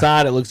from the Yeah.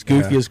 side, it looks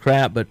goofy Yeah. as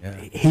crap. But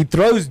he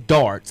throws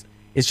darts.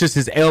 It's just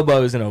his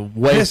elbows in a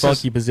way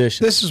funky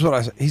position. This is what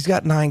I said. He's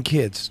got 9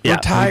 kids. Yeah,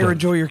 Retire, okay.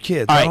 enjoy your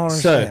kids. All I right, don't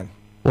so understand.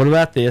 what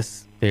about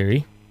this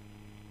theory?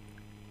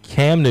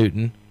 Cam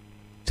Newton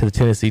to the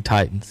Tennessee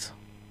Titans.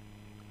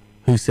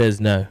 Who says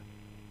no?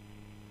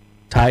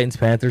 Titans,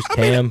 Panthers,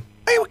 Cam.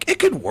 Hey, it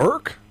could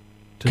work.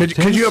 To Could you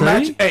Tennessee?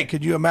 imagine? Hey,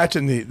 could you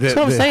imagine the That's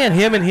what I'm saying.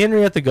 Him and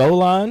Henry at the goal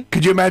line.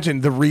 Could you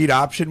imagine the read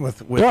option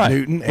with Right,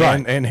 Newton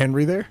right. and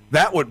Henry there?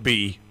 That would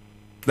be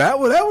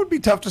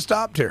tough to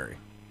stop, Terry.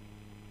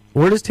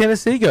 Where does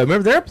Tennessee go?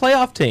 Remember, they're a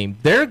playoff team.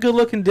 They're a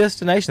good-looking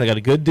destination. They got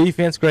a good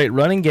defense, great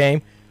running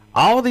game.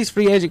 All of these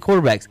free agent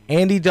quarterbacks: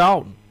 Andy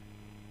Dalton,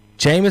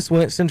 Jameis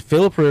Winston,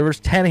 Phillip Rivers,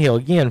 Tannehill,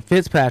 again,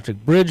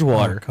 Fitzpatrick,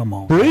 Bridgewater. Oh, come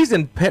on. Breeze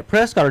and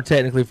Prescott are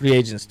technically free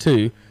agents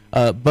too.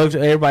 Both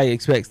everybody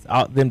expects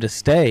them to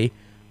stay,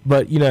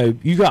 but you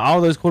got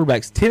all those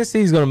quarterbacks.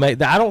 Tennessee's going to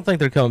make. I don't think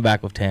they're coming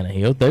back with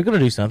Tannehill. They're going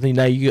to do something.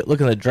 Now you look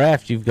at the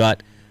draft. You've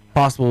got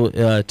possible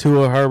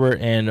Tua,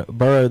 Herbert, and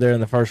Burrow there in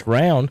the first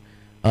round.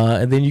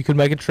 And then you could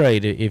make a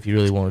trade if you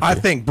really wanted to. I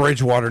think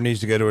Bridgewater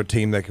needs to go to a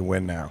team that can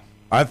win now.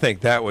 I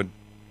think that would.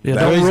 Yeah,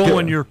 that don't was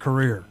ruin good. your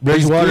career.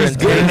 Bridgewater He's and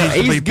good Tennessee. enough,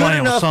 He needs to he's be good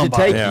playing with enough to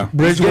somebody. take Yeah. you.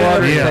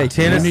 Bridgewater Yeah. in He needs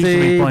to be Tennessee,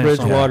 playing with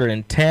Bridgewater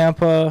in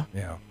Tampa.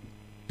 Yeah.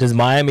 Does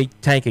Miami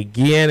tank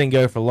again and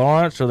go for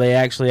Lawrence, or they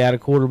actually add a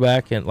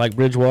quarterback and like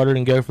Bridgewater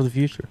and go for the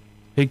future?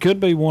 He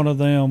could be one of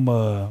them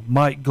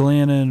Mike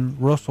Glenn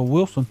and Russell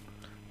Wilson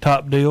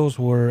type deals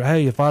where,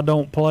 hey, if I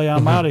don't play,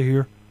 I'm out of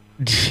here.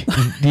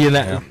 You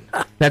know,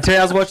 Now, Terry,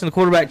 I was watching the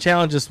quarterback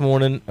challenge this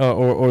morning,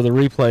 or the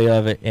replay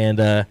of it,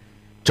 and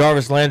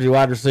Jarvis Landry,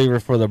 wide receiver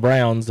for the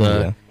Browns,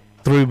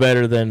 threw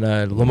better than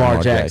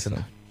Lamar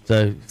Jackson.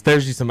 So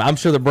there's you some. I'm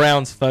sure the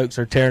Browns folks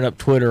are tearing up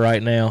Twitter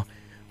right now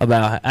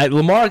about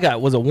Lamar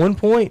was it 1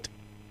 point?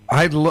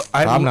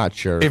 I'm not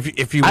sure.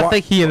 If you, I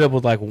think he ended up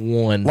with like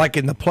 1, like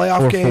in the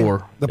playoff game,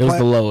 4. It was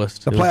the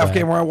lowest. The playoff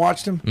game where I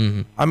watched him.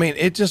 Mm-hmm. I mean,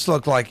 it just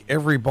looked like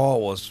every ball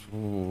was.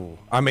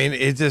 I mean,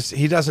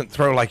 he doesn't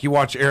throw like you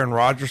watch Aaron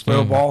Rodgers throw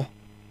a ball.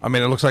 I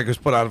mean, it looks like it was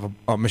put out of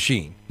a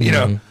machine, you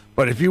know.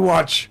 But if you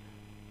watch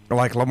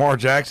like Lamar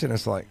Jackson,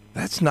 it's like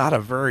that's not a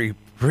very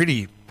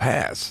pretty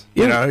pass.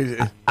 You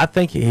know, I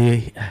think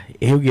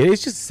he'll get.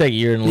 It's just the second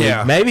year in the league.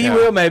 Yeah, Maybe he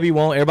will. Maybe he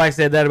won't. Everybody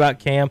said that about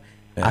Cam.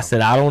 Yeah. I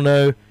said I don't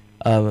know.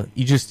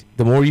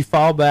 The more you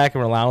fall back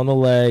and rely on the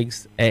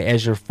legs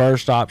as your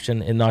first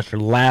option and not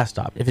your last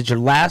option. If it's your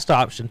last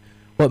option,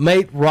 what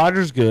made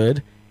Rodgers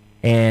good,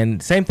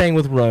 and same thing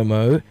with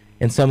Romo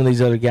and some of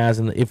these other guys.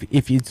 And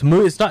if it's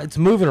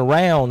moving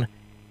around,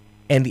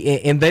 and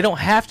they don't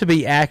have to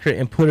be accurate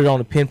and put it on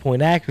a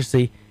pinpoint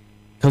accuracy,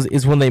 because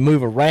it's when they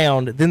move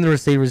around, then the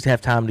receivers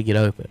have time to get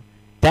open.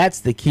 That's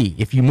the key.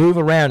 If you move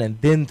around and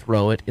then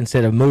throw it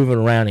instead of moving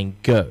around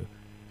and go.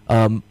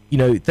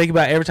 Think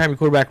about every time your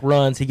quarterback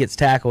runs, he gets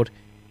tackled.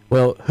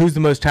 Well, who's the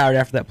most tired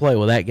after that play?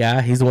 Well, that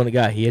guy. He's the one that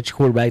got hit. Your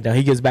quarterback. Now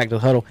he gets back to the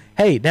huddle.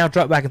 Hey, now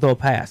drop back and throw a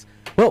pass.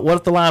 Well, what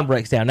if the line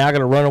breaks down? Now I got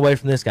to run away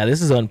from this guy.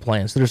 This is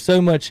unplanned. So there's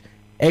so much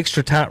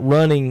extra time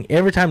running.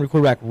 Every time your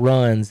quarterback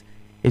runs,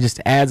 it just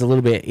adds a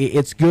little bit.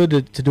 It's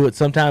good to do it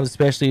sometimes,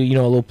 especially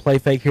a little play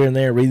fake here and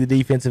there. Read the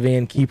defensive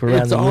end, keep around the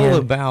end. It's all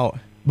about.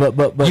 But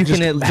you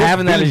can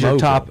having that as your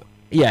top.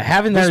 Yeah,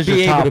 having that as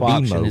your top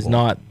option mobile. is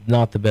not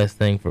the best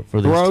thing for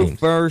these teams. Throw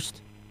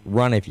first,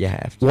 run if you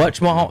have to.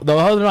 Watch Mahomes. The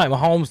other night,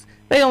 Mahomes,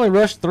 they only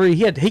rushed 3.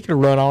 He could have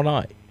run all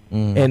night.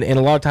 And a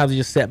lot of times he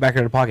just sat back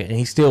in the pocket and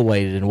he still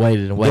waited and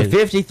waited and waited. The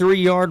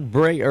 53-yard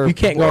break, you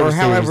can't go or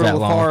however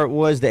far it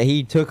was that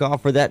he took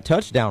off for that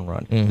touchdown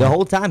run. The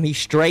whole time he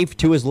strafed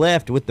to his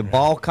left with the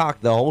ball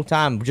cocked the whole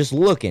time, just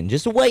looking,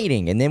 just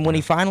waiting. And then when he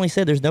finally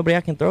said, "There's nobody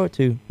I can throw it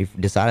to," he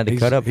decided to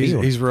cut up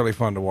field. He's really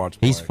fun to watch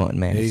play. He's fun,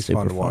 man. He's super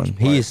fun to watch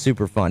play. He is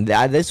super fun.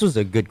 This was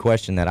a good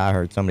question that I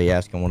heard somebody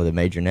ask on one of the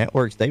major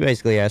networks. They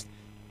basically asked,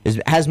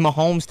 has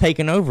Mahomes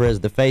taken over as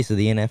the face of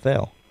the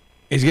NFL?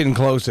 He's getting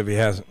close if he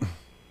hasn't.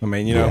 I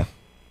mean, you know.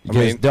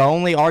 Because the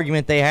only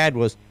argument they had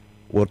was,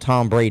 well,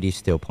 Tom Brady's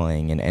still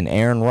playing and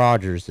Aaron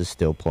Rodgers is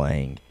still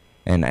playing.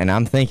 And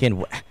I'm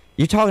thinking,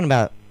 you're talking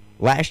about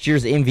last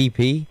year's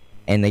MVP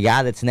and the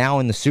guy that's now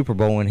in the Super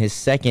Bowl in his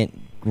second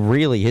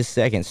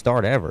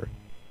start ever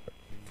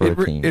for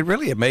a team. It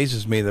really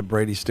amazes me that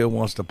Brady still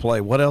wants to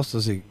play. What else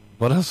has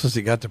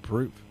he got to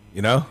prove?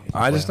 You know?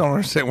 I just don't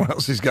understand what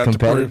else he's got to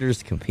prove.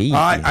 Competitors compete.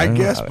 I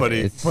guess, but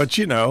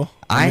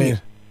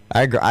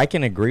I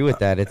can agree with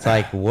that. It's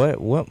like,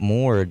 what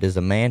more does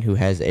a man who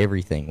has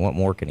everything? What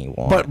more can he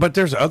want? But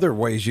there's other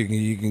ways you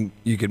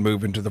can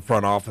move into the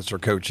front office or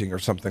coaching or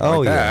something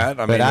like that.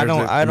 I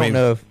don't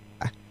know if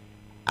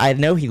I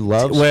know he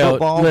loves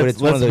football, but it's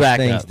one of those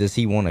things. Does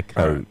he want to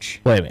coach?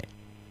 Wait a minute.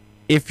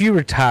 If you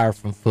retire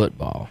from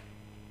football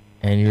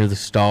and you're the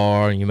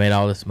star and you made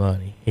all this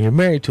money and you're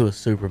married to a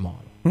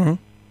supermodel,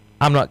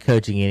 I'm not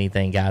coaching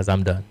anything, guys.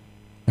 I'm done.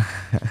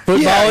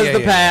 Football is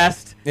the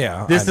past.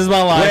 Yeah, this is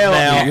my life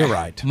now. You're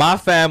right. My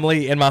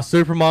family and my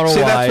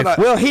supermodel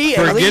wife. He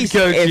at least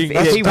coaching.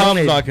 If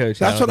Tom's not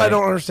coaching. That's what I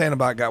don't understand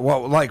about guys.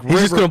 Well, like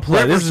he's just going to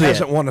play. Rivers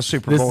hasn't won a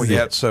Super Bowl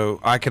yet, so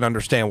I can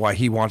understand why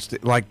he wants to.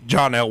 Like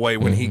John Elway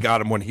when he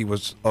got him when he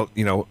was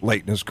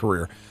late in his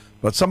career,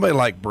 but somebody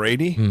like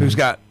Brady who's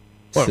got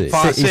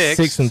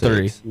 6 and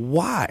 3.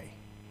 Why?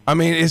 I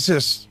mean, it's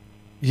just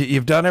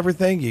you've done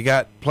everything. You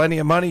got plenty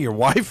of money. Your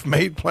wife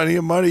made plenty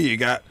of money.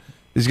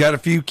 He's got a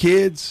few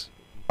kids.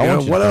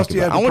 What else do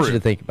you have to prove? I want you to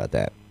think about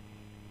that.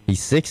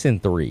 He's 6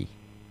 and 3,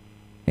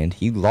 and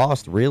he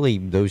lost really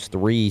those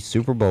 3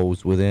 Super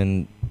Bowls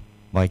within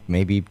like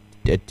maybe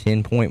a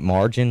 10-point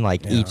margin,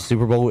 each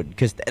Super Bowl.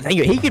 Because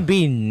he could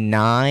be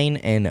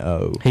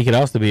 9-0. He could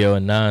also be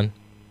 0-9.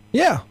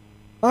 Yeah,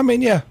 I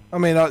mean, a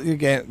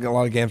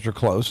lot of games are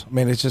close. I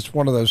mean, it's just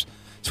one of those.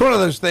 It's one of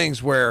those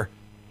things where,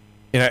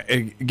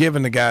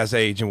 given the guy's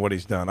age and what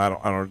he's done, I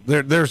don't.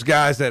 There's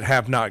guys that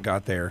have not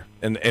got there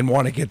and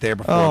want to get there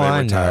before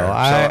they retire.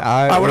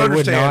 I would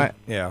understand.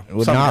 It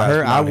would not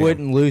hurt. I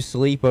wouldn't lose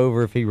sleep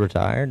over if he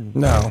retired.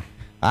 No.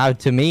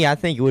 To me, I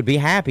think it would be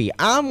happy.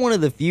 I'm one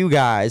of the few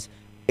guys,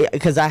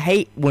 because I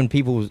hate when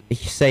people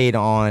say it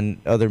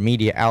on other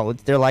media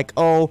outlets. They're like,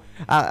 the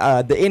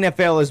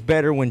NFL is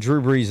better when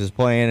Drew Brees is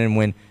playing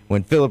and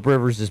when Phillip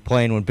Rivers is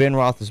playing, when Ben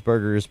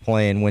Roethlisberger is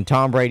playing, when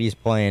Tom Brady is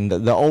playing,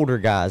 the older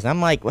guys. I'm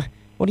like, what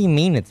do you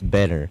mean it's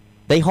better?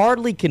 They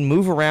hardly can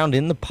move around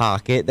in the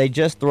pocket. They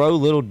just throw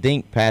little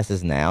dink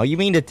passes now. You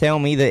mean to tell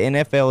me the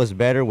NFL is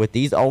better with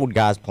these old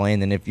guys playing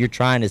than if you're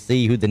trying to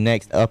see who the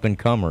next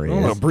up-and-comer is?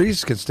 Well,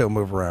 Brees can still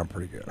move around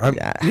pretty good.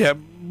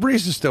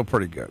 Brees is still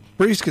pretty good.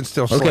 Brees can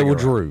still sling Okay, well,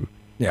 around. Drew.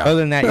 Yeah.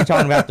 Other than that, you're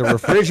talking about the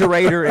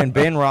refrigerator and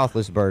Ben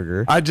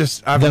Roethlisberger. I've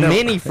the never,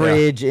 mini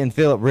fridge in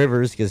Phillip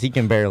Rivers because he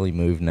can barely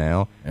move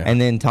now, and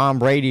then Tom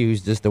Brady,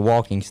 who's just a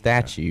walking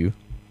statue.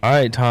 All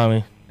right,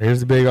 Tommy. Here's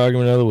the big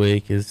argument of the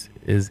week: is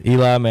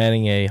Eli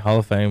Manning a Hall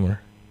of Famer?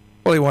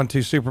 Well, he won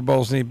 2 Super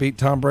Bowls and he beat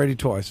Tom Brady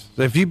twice.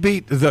 So if you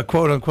beat the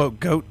quote unquote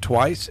GOAT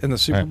twice in the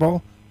Super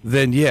Bowl,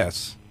 then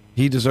yes,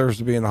 he deserves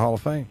to be in the Hall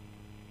of Fame.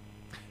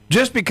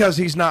 Just because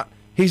he's not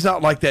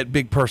like that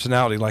big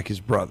personality like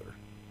his brother.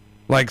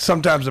 Like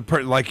sometimes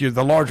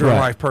the larger than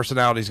life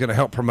personality is going to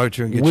help promote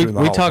you and get you in the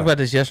Hall of Fame. We talked about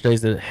this yesterday.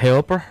 Is it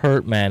help or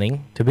hurt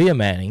Manning to be a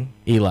Manning?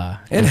 Eli.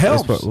 It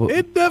helps.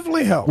 It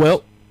definitely helps.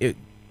 Well,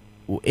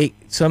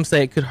 some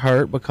say it could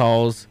hurt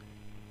because,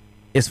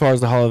 as far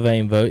as the Hall of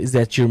Fame vote, is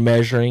that you're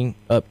measuring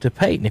up to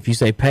Peyton. If you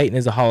say Peyton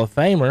is a Hall of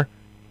Famer,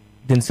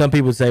 then some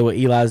people would say, well,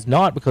 Eli's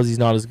not because he's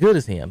not as good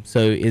as him. So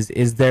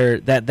is there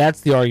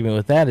that's the argument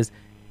with that is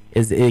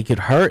it could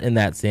hurt in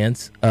that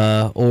sense,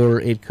 or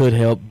it could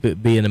help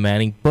being a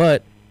Manning.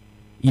 But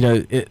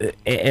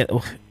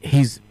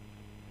he's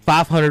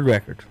 500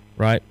 record,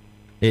 right?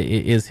 It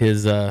is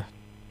his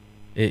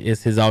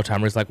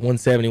all-timer. It's like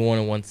 171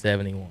 and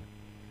 171.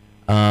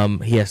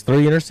 He has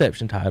 3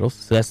 interception titles,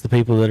 so that's the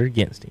people that are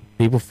against him.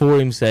 People for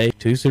him say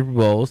 2 Super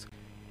Bowls.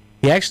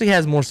 He actually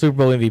has more Super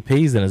Bowl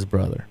MVPs than his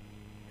brother.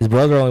 His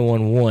brother only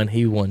won 1,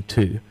 he won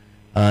 2.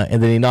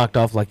 And then he knocked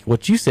off, like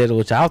what you said,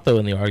 which I'll throw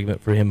in the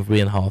argument for him of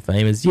being in the Hall of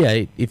Fame, is,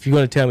 if you're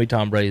going to tell me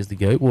Tom Brady is the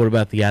GOAT, what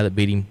about the guy that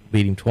beat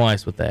him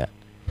twice with that?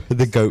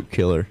 The GOAT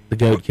killer. The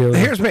GOAT killer?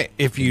 Here's me.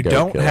 If you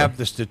don't have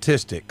the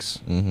statistics,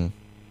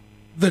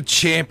 the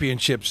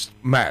championships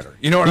matter.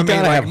 You know what I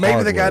mean? Like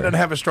maybe the guy doesn't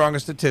have as strong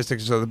as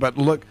statistics, but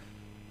look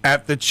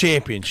at the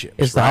championships.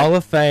 It's the Hall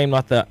of Fame,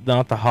 not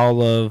the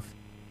Hall of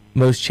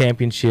most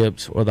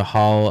championships or the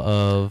Hall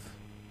of...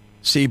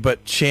 See,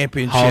 but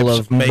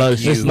championships make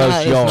most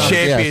yards.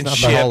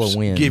 Championships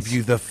give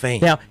you the fame.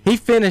 Now, he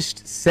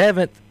finished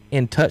 7th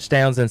in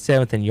touchdowns and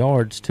 7th in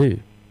yards, too.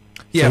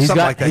 Yeah, so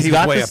something like that. He's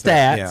got the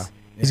stats. Yeah.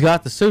 He's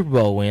got the Super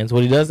Bowl wins.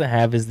 What he doesn't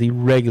have is the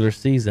regular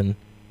season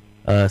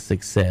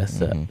success.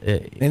 And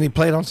he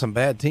played on some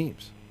bad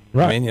teams.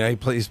 Right. I mean,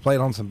 he's played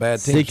on some bad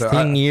teams.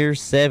 16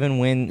 years, 7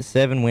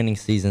 winning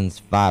seasons.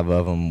 5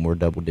 of them were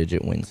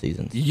double-digit win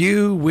seasons.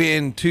 You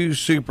win 2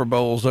 Super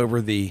Bowls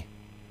over the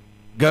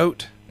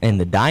GOAT. And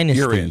the dynasty.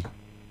 You're in.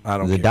 I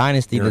don't care. The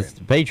dynasty that's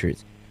the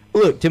Patriots.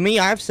 Look, to me,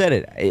 I've said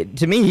it.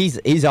 To me,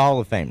 he's a Hall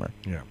of Famer.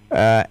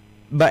 Yeah.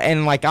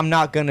 I'm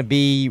not going to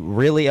be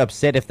really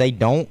upset if they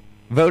don't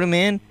vote him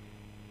in,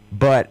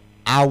 but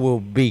I will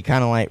be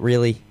kind of like,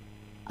 really?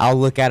 I'll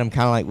look at him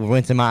kind of like with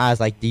wince in my eyes,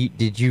 like,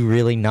 did you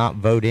really not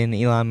vote in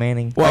Eli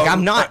Manning? Well,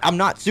 like, I'm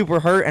not super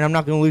hurt, and I'm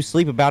not going to lose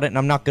sleep about it, and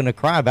I'm not going to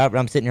cry about it, but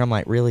I'm sitting here, I'm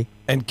like, really?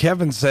 And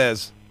Kevin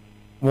says,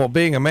 well,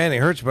 being a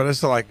Manning hurts, but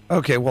it's like,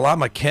 okay, well,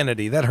 I'm a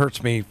Kennedy. That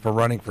hurts me for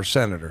running for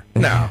senator.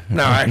 No,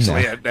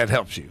 actually, that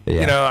helps you.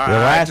 Yeah. You know,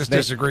 I just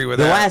disagree with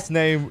that. The last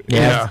name.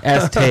 Yeah.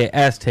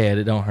 Ask Ted.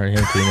 It don't hurt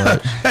him too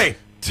much. Hey,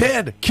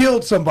 Ted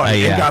killed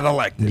somebody and got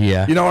elected.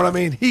 Yeah. You know what I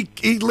mean?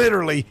 He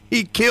literally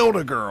killed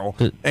a girl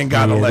and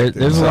got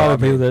elected. There's a lot of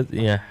people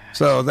that,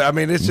 So, I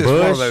mean, it's just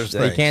Bush, one of those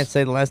things. They can't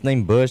say the last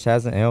name Bush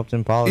hasn't helped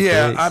in politics.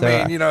 Yeah, I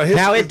mean, you know.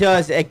 Now it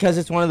does, because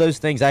it's one of those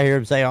things I hear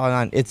him say all the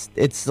time.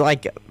 It's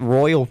like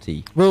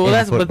royalty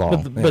in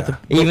football.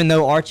 Even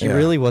though Archie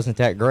really wasn't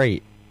that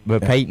great,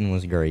 but Peyton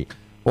was great.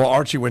 Well,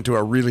 Archie went to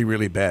a really,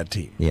 really bad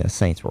team. Yeah,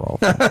 Saints were awful.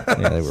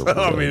 Yeah, they were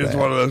really it's bad.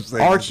 one of those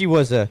things.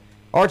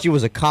 Archie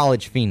was a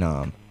college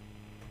phenom.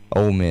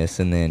 Ole Miss,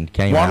 and then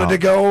wanted to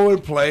go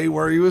and play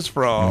where he was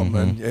from,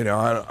 and you know,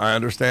 I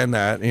understand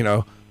that, you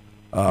know,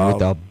 with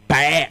the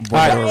bat,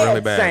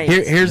 really bad.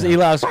 Here's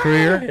Eli's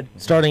career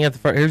starting at the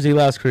first. Here's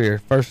Eli's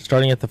career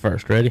starting at the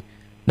first. Ready?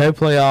 No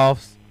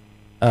playoffs,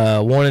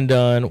 one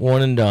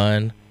and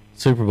done.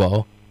 Super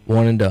Bowl,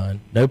 one and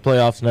done. No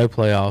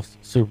playoffs,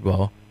 Super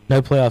Bowl.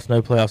 No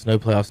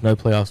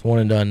playoffs, one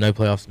and done. No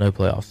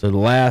playoffs. So the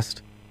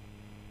last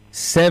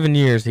 7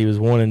 years he was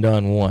one and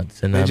done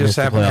once, and they just missed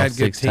the haven't playoffs had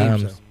good 6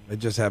 teams. times. They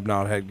just have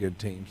not had good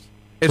teams.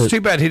 It's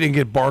too bad he didn't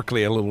get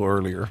Barkley a little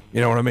earlier.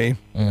 You know what I mean?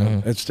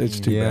 It's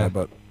too bad,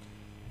 but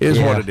it is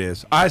what it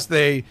is. I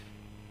say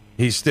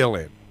he's still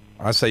in.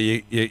 I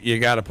say you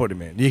got to put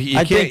him in.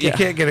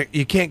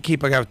 You can't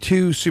keep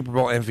 2 Super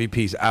Bowl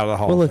MVPs out of the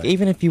Hall. Well, look,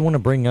 even if you want to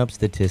bring up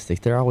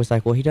statistics, they're always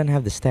like, well, he doesn't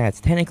have the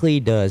stats. Technically, he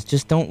does.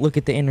 Just don't look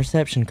at the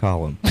interception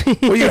column.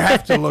 Well, you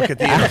have to look at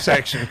the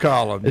interception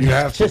column. You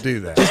have to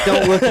do that. Just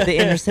don't look at the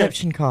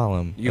interception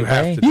column. You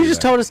have to. You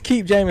just told us to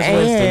keep Jameis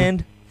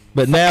Winston.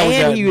 But now we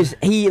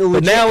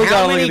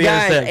got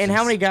guys, and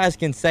how many guys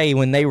can say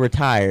when they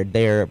retired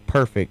they're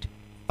perfect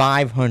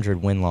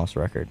 500 win-loss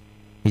record?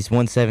 He's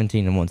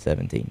 117 and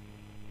 117.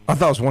 I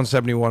thought it was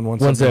 171,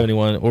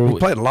 171. Or he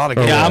played a lot of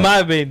games. Yeah, I might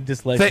have been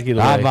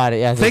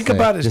dyslexic. Think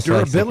about his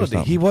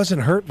durability. He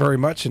wasn't hurt very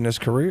much in his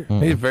career.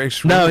 Mm-hmm. He's very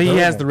strong. No, he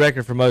has the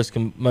record for most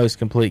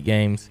complete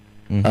games.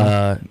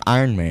 Mm-hmm.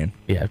 Iron Man.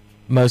 Yeah,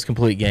 most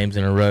complete games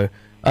in a row.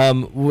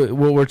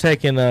 We're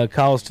taking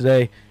calls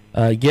today.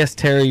 Guest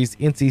Terry's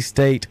NC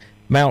State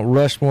Mount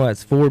Rushmore.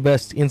 That's 4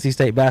 best NC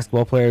State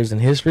basketball players in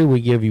history. We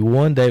give you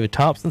 1, David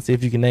Thompson. See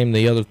if you can name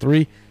the other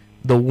 3.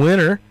 The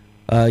winner,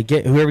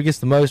 whoever gets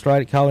the most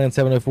right, call in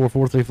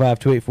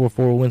 704-435-2844.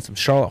 Will win some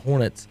Charlotte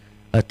Hornets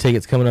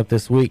tickets coming up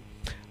this week.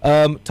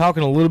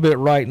 Talking a little bit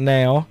right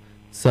now,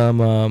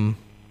 some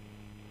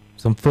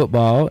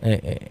football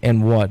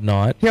and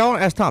whatnot. Here, I want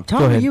to ask Tom.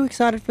 Tom, are you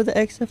excited for the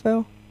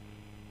XFL?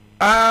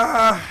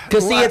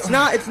 Because see, it's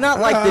not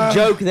like the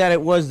joke that it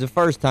was the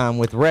first time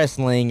with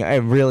wrestling.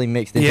 It really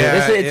mixed into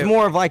it. It's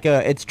more of like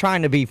it's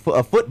trying to be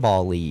a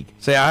football league.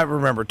 See, I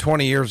remember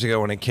 20 years ago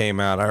when it came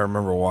out. I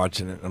remember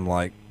watching it. And I'm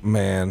like,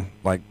 man,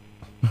 like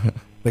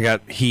they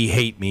got "He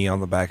Hate Me" on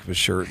the back of his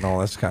shirt and all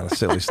this kind of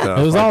silly stuff.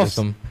 It was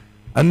awesome.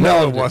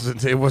 No, it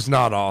wasn't. It was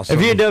not awesome.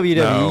 If you're a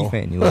WWE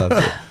fan, you love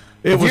it.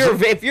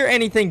 If you're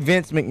anything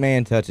Vince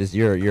McMahon touches,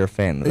 you're a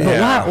fan of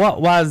that. But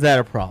why is that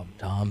a problem,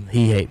 Tom?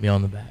 He hate me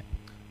on the back.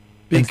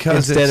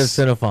 Because instead of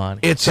Cinephonie,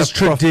 it's a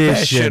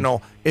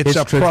professional.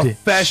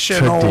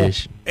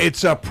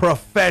 It's a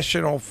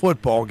professional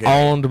football game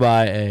owned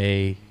by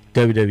a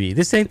WWE.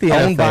 This ain't the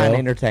NFL. Owned by an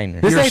entertainer.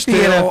 This ain't the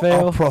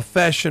NFL. A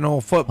professional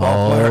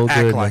football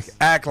player.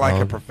 Act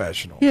like a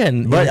professional. Yeah,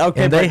 but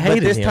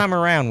this time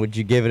around, would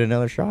you give it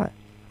another shot?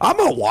 I'm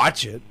gonna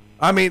watch it.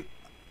 I mean,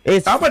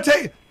 I'm gonna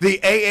tell you the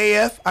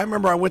AAF. I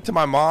remember I went to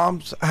my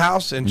mom's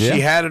house and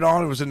she had it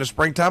on. It was in the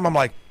springtime. I'm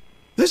like,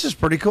 this is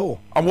pretty cool.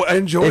 I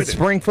enjoyed it. It's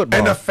spring football.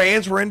 And the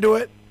fans were into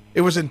it.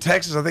 It was in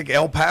Texas, I think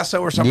El Paso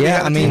or something.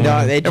 Yeah, I mean,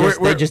 they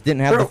just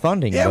didn't have the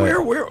funding. Yeah,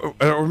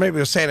 or maybe it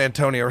was San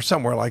Antonio or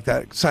somewhere like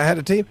that. So I had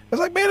a team. I was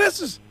like, man,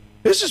 this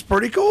is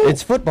pretty cool.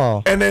 It's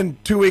football. And then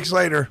 2 weeks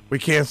later, we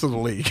canceled the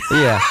league.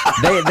 Yeah,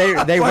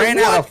 they ran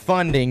out of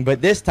funding, but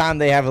this time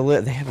they have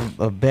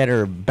a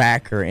better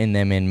backer in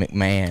them in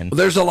McMahon. Well,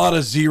 there's a lot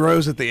of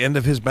zeros at the end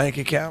of his bank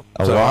account.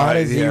 A lot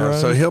of zeros.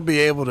 So he'll be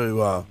able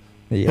to.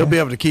 He'll be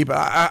able to keep it.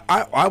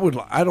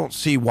 I don't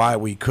see why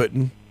we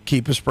couldn't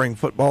keep a spring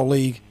football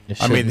league. It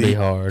shouldn't be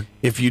hard.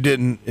 If you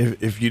didn't have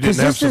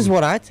this is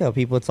what I tell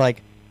people. It's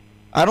like,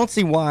 I don't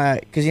see why,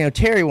 because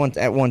Terry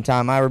at one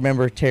time, I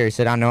remember Terry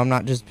said, I know I'm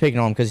not just picking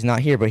on him because he's not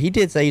here, but he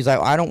did say, he's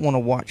like, I don't want to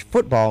watch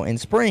football in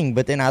spring.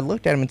 But then I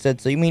looked at him and said,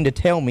 so you mean to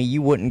tell me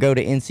you wouldn't go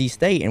to NC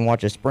State and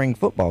watch a spring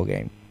football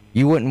game?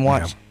 You wouldn't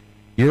watch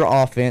your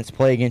offense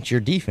play against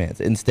your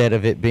defense instead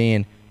of it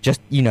being just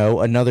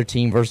another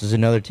team versus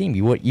another team.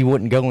 You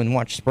wouldn't go and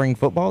watch spring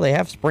football. They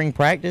have spring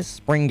practice,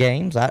 spring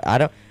games.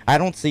 I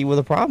don't see where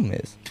the problem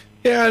is.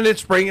 Yeah, and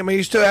it's spring. I mean,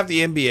 you still have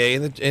the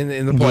NBA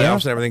in the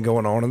playoffs and everything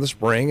going on in the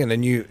spring, and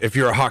then if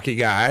you're a hockey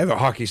guy, the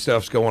hockey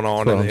stuff's going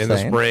on in the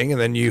spring,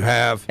 and then you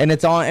have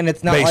it's not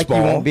baseball. Like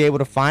you won't be able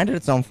to find it.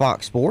 It's on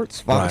Fox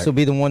Sports. Fox will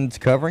be the one that's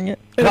covering it.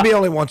 It'll be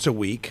only once a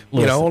week.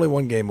 Only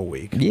one game a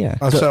week. Yeah.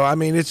 So I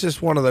mean, it's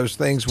just one of those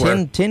things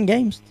where 10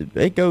 games.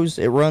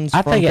 It runs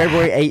from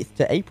February 8th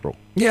to April.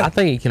 Yeah, I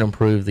think it can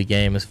improve the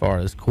game as far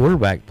as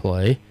quarterback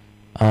play.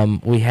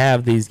 We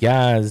have these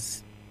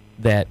guys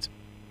that,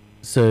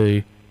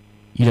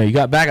 you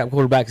got backup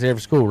quarterbacks at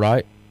every school,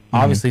 right? Mm-hmm.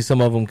 Obviously,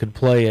 some of them could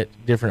play at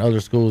different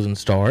other schools and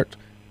start,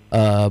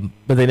 but some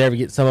of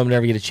them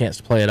never get a chance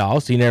to play at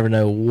all. So you never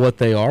know what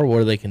they are,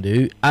 what they can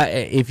do.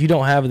 If you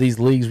don't have these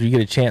leagues where you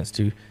get a chance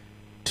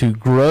to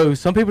grow,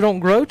 some people don't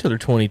grow till they're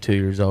 22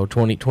 years old,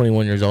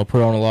 21 years old,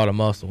 put on a lot of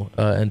muscle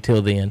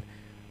until then,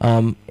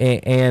 and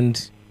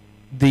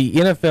the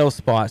NFL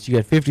spots, you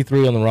got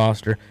 53 on the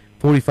roster,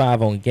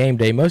 45 on game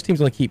day. Most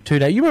teams only keep 2.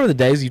 Now, you remember the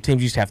days your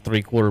teams used to have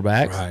 3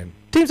 quarterbacks? Right.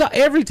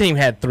 Every team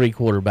had 3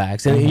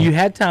 quarterbacks, and you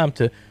had time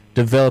to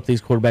develop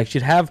these quarterbacks.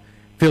 You'd have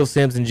Phil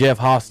Simms and Jeff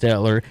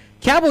Hostetler.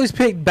 Cowboys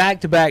picked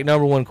back-to-back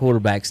number 1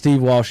 quarterbacks,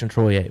 Steve Walsh and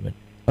Troy Aikman.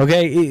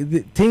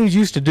 Okay, teams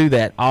used to do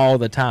that all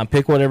the time.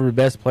 Pick whatever the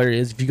best player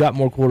is. If you got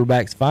more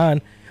quarterbacks,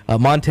 fine.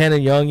 Montana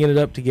and Young ended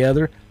up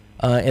together.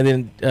 And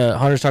then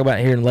Hunter's talking about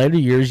here in later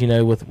years,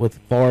 with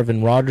Favre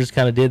and Rodgers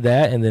kind of did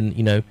that. And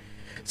then,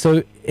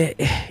 so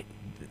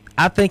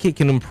I think it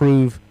can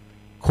improve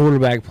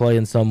quarterback play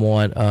in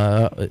somewhat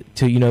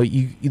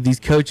these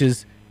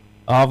coaches,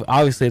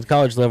 obviously at the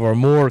college level, are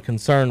more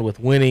concerned with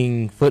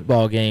winning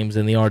football games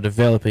than they are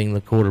developing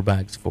the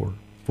quarterbacks for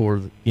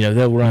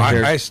they'll run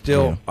here. I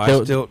still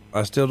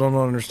don't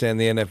understand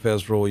the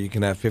NFL's rule. You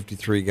can have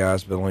 53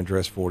 guys but only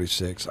dress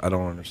 46. I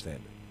don't understand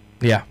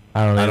it. Yeah,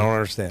 I don't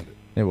understand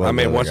it.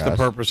 What's the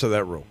purpose of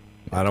that rule?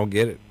 I don't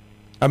get it.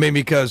 I mean,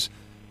 because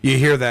you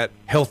hear that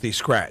healthy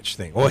scratch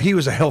thing. Well, he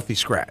was a healthy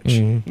scratch.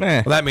 Mm-hmm.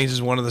 Well, that means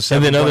he's one of the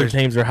 7 And then players. other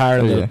teams are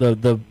hiring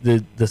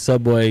the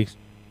Subway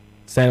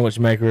sandwich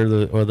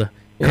maker or the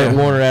Kurt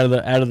Warner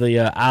out of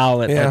the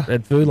aisle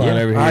at Food Line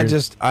over here. I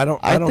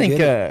think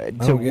get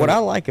it. What I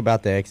like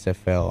about the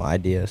XFL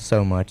idea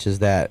so much is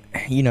that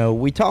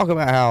we talk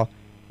about how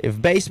if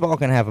baseball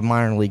can have a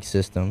minor league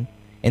system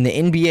and the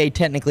NBA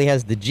technically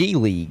has the G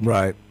League,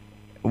 right?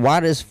 Why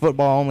does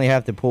football only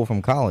have to pull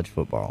from college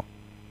football?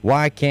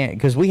 Why can't?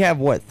 Because we have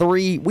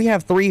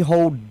 3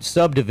 whole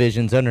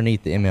subdivisions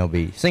underneath the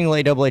MLB: single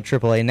A, double A,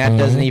 triple A, and that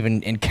doesn't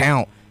even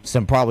count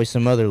probably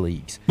some other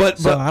leagues.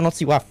 But I don't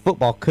see why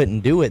football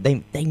couldn't do it.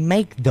 They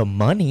make the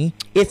money.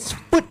 It's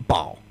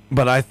football.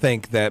 But I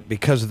think that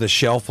because of the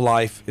shelf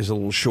life is a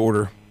little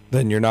shorter,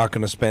 then you're not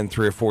going to spend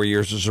 3 or 4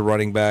 years as a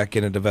running back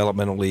in a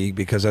developmental league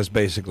because that's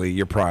basically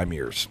your prime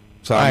years.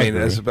 So I mean,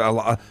 as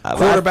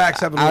quarterbacks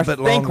have a little bit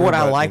longer. I think what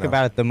I like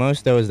about it the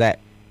most, though, is that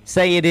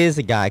say it is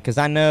a guy, because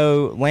I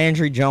know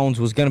Landry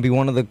Jones was going to be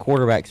one of the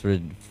quarterbacks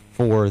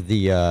for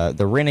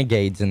the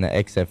Renegades in the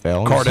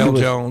XFL. Cardell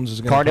Jones is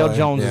going to play. Cardell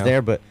Jones is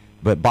there, but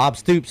Bob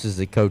Stoops is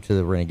the coach of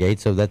the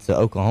Renegades, so that's the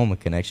Oklahoma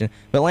connection.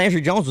 But Landry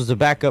Jones was a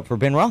backup for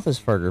Ben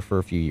Roethlisberger for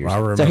a few years. I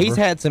remember. So he's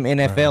had some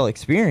NFL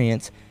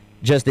experience,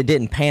 just it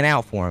didn't pan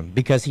out for him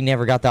because he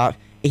never got the.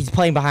 He's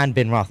playing behind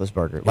Ben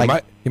Roethlisberger.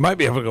 Like he might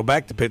be able to go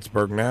back to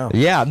Pittsburgh now.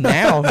 Yeah,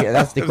 now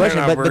that's the question.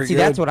 But see,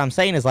 that's what I'm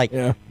saying is like,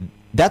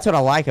 that's what I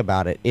like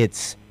about it.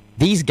 It's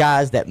these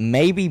guys that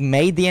maybe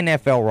made the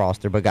NFL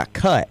roster but got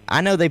cut.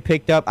 I know they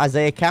picked up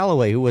Isaiah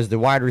Callaway, who was the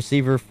wide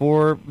receiver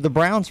for the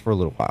Browns for a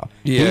little while.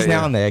 He's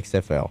now in the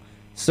XFL.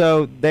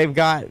 So they're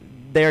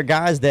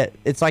guys that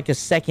it's like a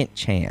second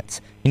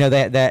chance. You know,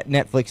 that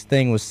Netflix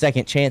thing was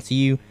second chance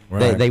you.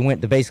 Right. They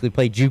went to basically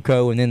play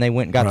JUCO, and then they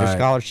went and got their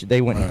scholarship.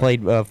 They went and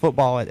played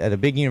football at a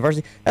big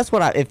university. That's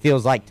what it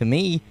feels like to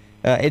me.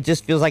 It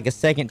just feels like a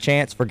second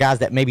chance for guys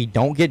that maybe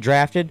don't get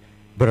drafted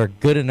but are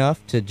good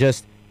enough to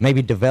just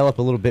maybe develop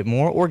a little bit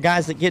more, or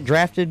guys that get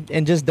drafted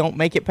and just don't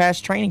make it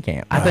past training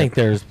camp. I think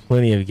there's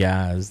plenty of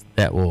guys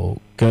that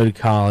will go to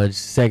college,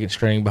 second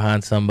string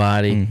behind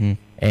somebody,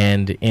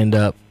 and end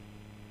up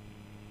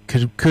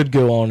could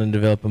go on and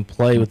develop and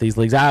play with these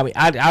leagues. I mean,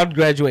 I'd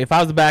graduate if I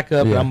was the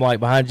backup and I'm like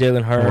behind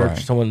Jalen Hurts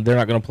or someone. They're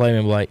not going to play me.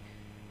 I'm like,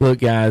 look,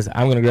 guys,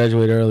 I'm going to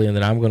graduate early and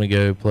then I'm going to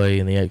go play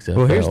in the XFL.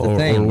 Well, here's the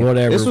thing. Or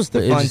whatever. This was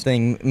the fun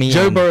thing.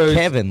 Joe Burrow,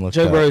 Kevin looked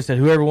Joe Burrow said,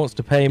 "Whoever wants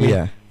to pay me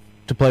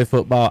to play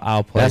football,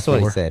 I'll play." That's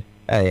what he said.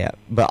 Yeah,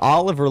 but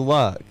Oliver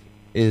Luck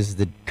is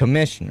the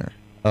commissioner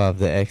of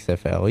the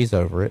XFL. He's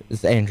over it.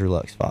 It's Andrew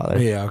Luck's father.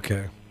 Yeah,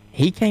 okay.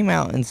 He came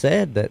out and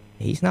said that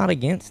he's not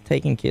against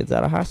taking kids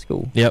out of high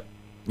school. Yep.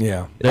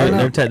 Yeah,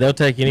 they'll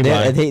take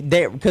anybody.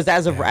 Because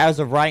as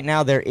of right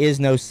now, there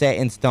is no set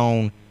in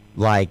stone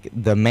like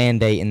the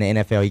mandate in the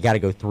NFL. You got to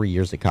go 3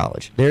 years of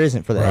college. There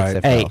isn't for the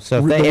XFL. Hey,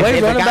 so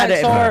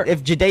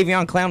if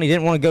Jadeveon Clowney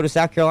didn't want to go to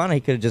South Carolina, he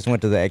could have just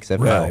went to the XFL.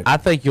 Right. I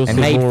think you'll see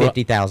made more,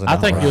 $50,000. I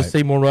think you'll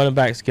see more running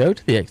backs go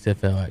to the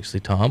XFL actually,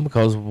 Tom.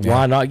 Because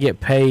why not get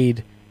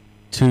paid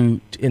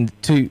to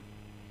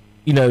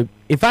you know,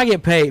 if I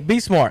get paid, be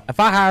smart. If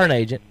I hire an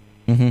agent,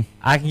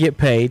 I can get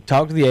paid.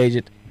 Talk to the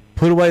agent.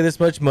 Put away this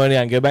much money.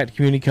 I can go back to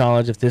community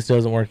college if this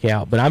doesn't work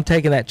out. But I'm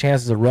taking that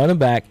chance as a running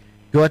back.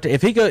 Go out to,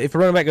 if a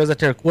running back goes out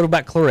there, what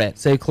about Clarett?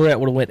 Say Clarett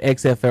would have went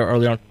XFL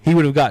early on, he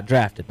would have got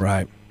drafted.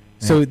 Right.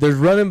 So there's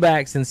running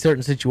backs in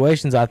certain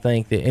situations. I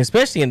think that,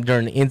 especially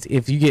during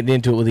if you get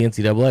into it with the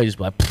NCAA, just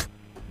like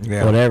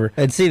whatever.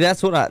 And see,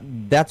 that's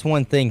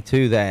one thing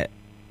too that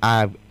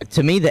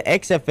to me the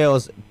XFL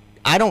is.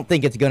 I don't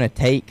think it's going to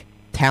take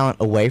talent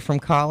away from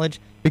college.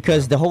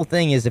 Because the whole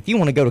thing is, if you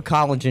want to go to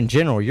college in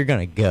general, you're going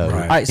to go.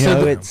 Right.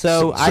 All right,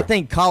 so I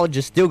think college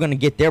is still going to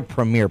get their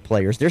premier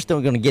players. They're still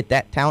going to get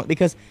that talent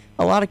because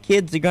a lot of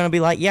kids are going to be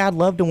like, "Yeah, I'd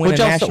love to win a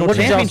national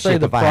championship." What y'all say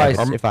the price?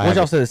 What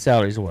y'all say the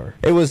salaries were?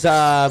 It was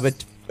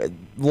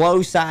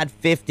low side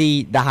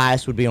 50. The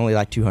highest would be only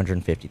like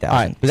 250,000.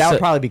 Right, but that would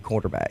probably be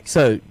quarterback.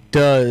 So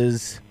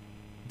does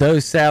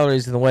those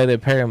salaries and the way they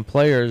pay them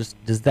players,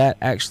 does that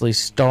actually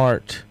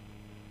start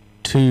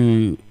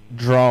to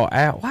draw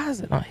out? Why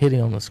is it not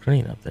hitting on the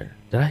screen up there?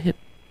 Did I hit,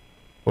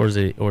 or is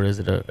it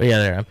yeah,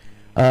 there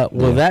I am.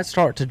 Will that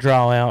start to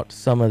draw out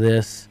some of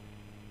this?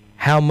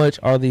 How much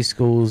are these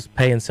schools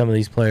paying some of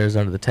these players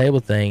under the table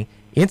thing?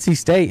 NC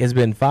State has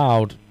been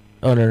filed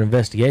under an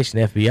investigation,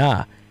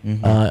 FBI,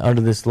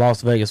 under this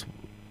Las Vegas,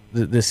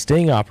 this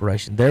sting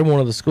operation. They're one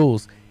of the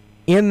schools.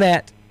 In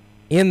that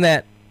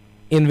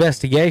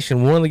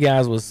investigation, one of the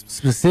guys was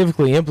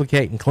specifically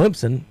implicating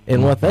Clemson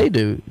in what they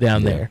do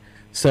down there.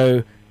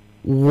 So,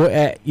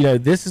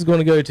 this is going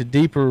to go to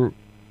deeper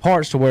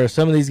parts to where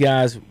some of these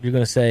guys, you're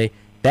going to say,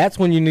 that's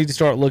when you need to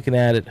start looking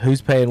at it, who's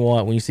paying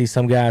what. When you see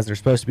some guys that are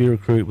supposed to be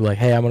recruited, be like,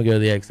 hey, I'm going to go to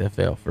the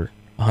XFL for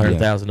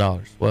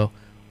 $100,000. Well,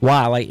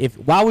 why?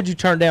 Why would you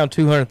turn down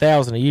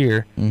 $200,000 a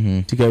year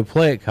to go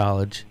play at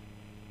college,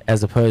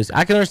 as opposed?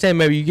 I can understand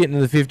maybe you get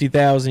into the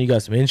 $50,000, you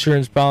got some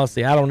insurance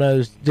policy. I don't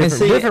know,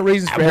 different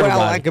reasons for everybody.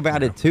 What I like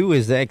about it too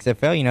is the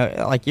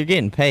XFL. Like you're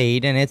getting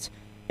paid, and it's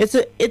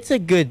a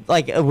good,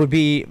 like, it would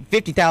be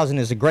 $50,000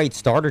 is a great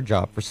starter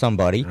job for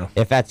somebody.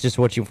 If that's just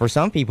for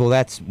some people,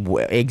 that's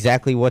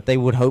exactly what they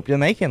would hope to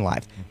make in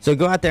life. So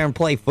go out there and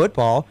play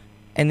football,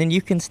 and then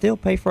you can still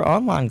pay for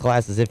online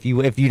classes if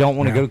you don't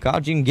want to go to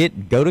college. You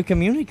can go to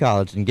community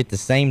college and get the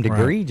same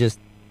degree. Just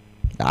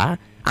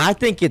I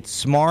think it's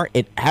smart.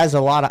 It has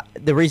a lot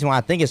of, the reason why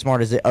I think it's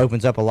smart is it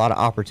opens up a lot of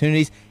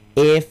opportunities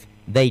if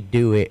they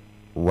do it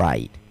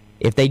right.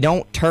 If they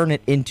don't turn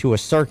it into a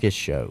circus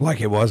show. Like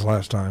it was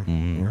last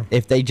time.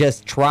 If they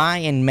just try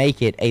and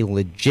make it a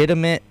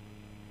legitimate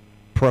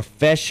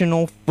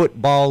professional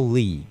football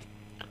league.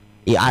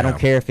 I don't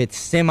care if it's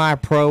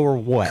semi-pro or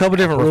what. A couple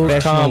different rules.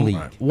 Professional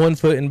league. 1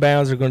 foot in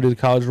bounds. They're going to do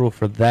the college rule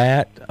for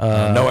that.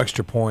 No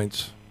extra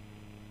points.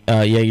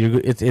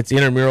 It's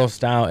intramural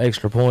style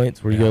extra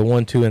points where you go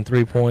 1, 2, and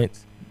 3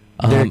 points.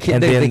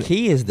 The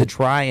key is to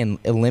try and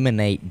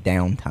eliminate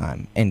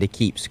downtime and to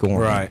keep scoring.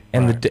 Right.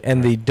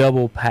 And the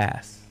double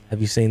pass. Have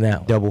you seen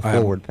that one? Double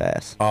forward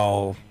pass.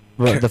 Oh,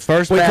 Well, the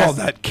first we pass, call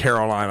that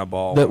Carolina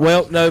ball.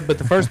 no, but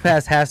the first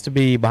pass has to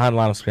be behind the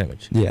line of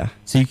scrimmage. Yeah.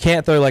 So you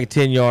can't throw like a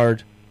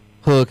 10-yard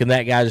hook and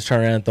that guy just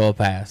turn around and throw a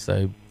pass.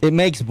 So it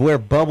makes where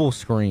bubble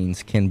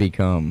screens can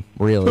become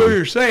really Who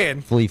you're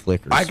saying? flea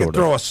flickers. I could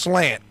throw a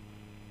slant,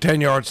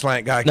 10-yard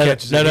slant. Guy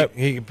catches it.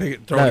 He can pick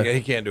it, throw it.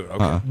 He can't do it.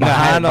 Okay.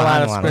 behind the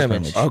line of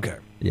scrimmage. Okay.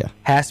 Yeah.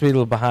 Has to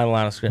be behind the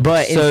line of scrimmage.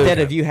 But So instead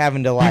of you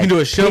having to like you can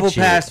do a shovel pitch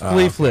it- pass,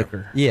 flea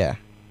flicker. Yeah.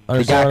 The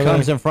Understand guy what I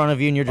comes mean? in front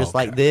of you and you're just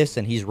like this,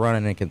 and he's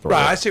running and can throw.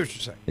 Right. I it. see what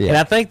you're saying. Yeah. And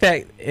I think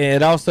that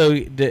it also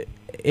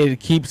it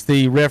keeps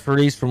the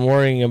referees from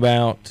worrying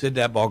about Did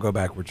that ball go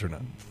backwards or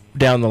not?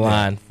 down the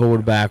line,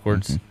 forward,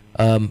 backwards.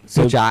 So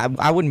Which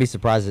I wouldn't be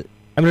surprised at.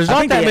 I mean, there's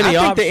not that many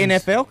I options.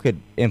 think the NFL could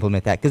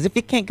implement that because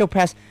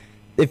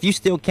if you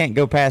still can't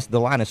go past the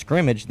line of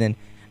scrimmage, then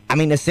I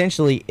mean,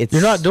 essentially, it's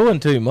You're not doing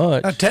too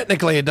much,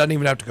 Technically, it doesn't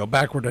even have to go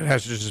backward. It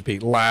has to just be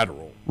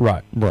lateral.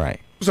 right? right.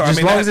 So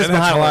As long as it's and that's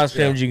behind the all line it- of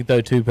scrimmage, you can throw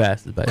 2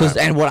 passes.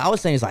 Basically. And what I was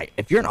saying is like,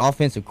 if you're an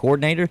offensive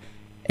coordinator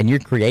and you're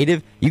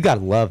creative, you got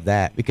to love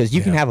that because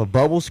you can have a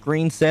bubble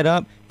screen set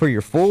up for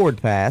your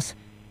forward pass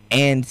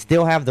and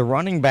still have the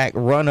running back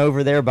run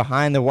over there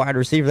behind the wide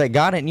receiver that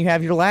got it, and you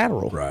have your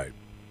lateral. Right.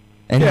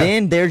 And Yeah.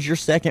 then there's your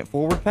second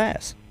forward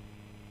pass.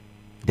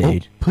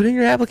 Dude, Put in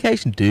your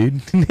application, dude.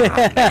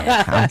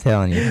 I'm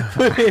telling you.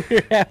 Put in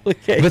your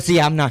application. But see,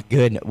 I'm not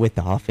good with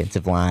the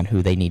offensive line,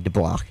 who they need to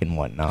block and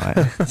whatnot.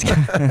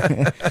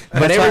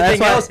 But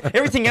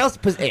everything else,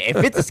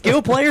 if it's a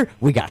skill player,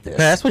 we got this.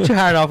 That's what you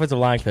hire an offensive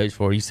line coach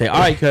for. You say, "All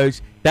right,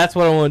 coach, that's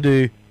what I want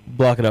to do.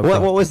 Block it up."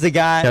 What was the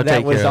guy He'll that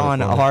take was care of it on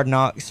for me. Hard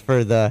Knocks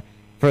for the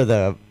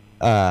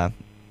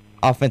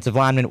offensive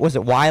lineman? Was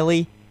it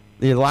Wiley?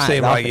 The line,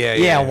 Same like,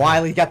 yeah.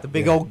 Wiley got the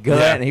big old gut,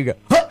 Yeah. and he go,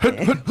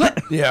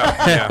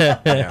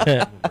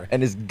 Yeah.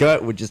 and his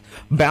gut would just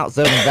bounce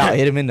up and about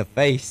hit him in the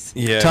face.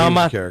 Yeah. Tom, he was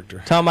my a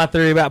character. Tom, my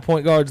theory about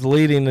point guards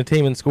leading the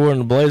team in scoring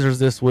the Blazers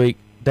this week.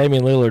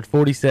 Damian Lillard,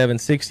 47,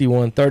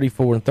 61,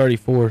 34, and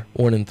 34,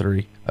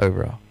 1-3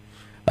 overall.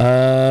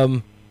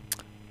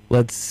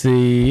 Let's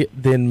see.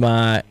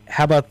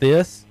 How about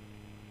this?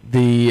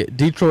 The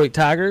Detroit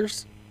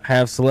Tigers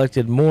have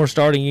selected more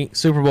starting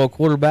Super Bowl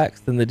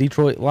quarterbacks than the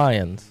Detroit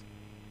Lions.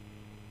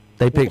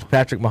 They picked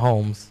Patrick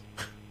Mahomes.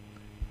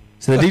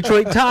 So the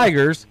Detroit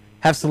Tigers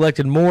have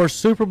selected more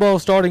Super Bowl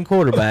starting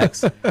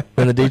quarterbacks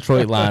than the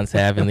Detroit Lions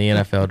have in the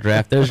NFL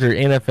draft. There's your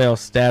NFL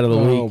stat of the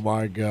week.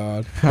 my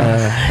God.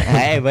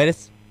 Hey, but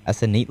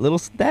that's a neat little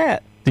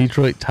stat.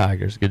 Detroit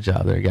Tigers. Good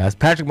job there, guys.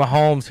 Patrick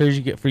Mahomes, here's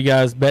you get for you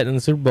guys betting in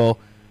the Super Bowl.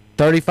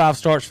 35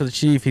 starts for the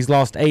Chief. He's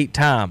lost 8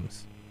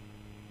 times.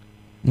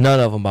 None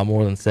of them by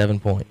more than 7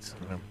 points.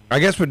 I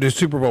guess we'll do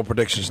Super Bowl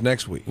predictions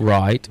next week.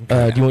 Right.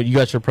 You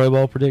got your Pro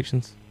Bowl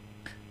predictions?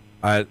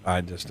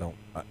 I just don't.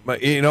 My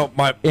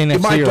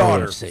NFC or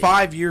daughter AFC?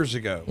 5 years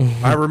ago.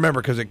 I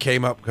remember because it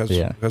came up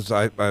Yeah. because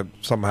I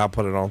somehow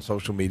put it on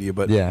social media.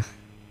 But Yeah.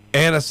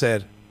 Anna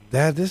said,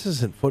 "Dad, this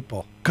isn't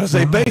football." Because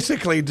they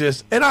basically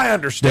just, and I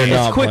understand. They're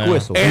It's not quick playing.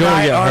 whistle. And You're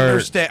gonna I get hurt.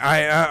 understand.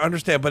 I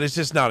understand, but it's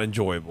just not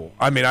enjoyable.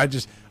 I mean,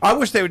 I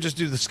wish they would just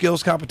do the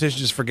skills competition.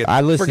 Just forget it.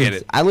 I listened Forget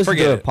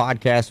to a it.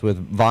 podcast with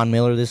Von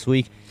Miller this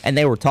week, and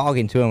they were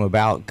talking to him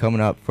about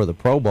coming up for the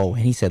Pro Bowl.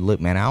 And he said, "Look,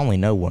 man, I only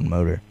know one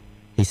motor."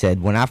 He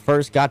said, "When I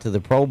first got to the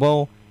Pro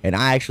Bowl and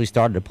I actually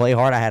started to play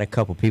hard, I had a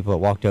couple people that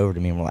walked over to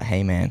me and were like,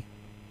 'Hey, man,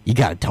 you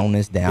got to tone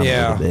this down a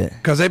Yeah, little bit.'"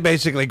 because they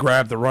basically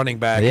grab the running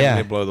back Yeah, and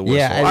they blow the whistle.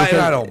 yeah.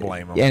 I don't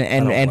blame them.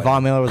 And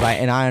Von Miller was like,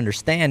 "And I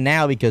understand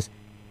now because,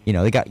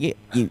 they got you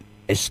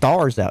as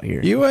stars out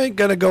here." You ain't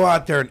gonna go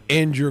out there and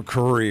end your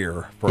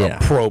career for Yeah.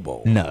 a Pro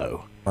Bowl.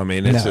 No. I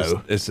mean, it's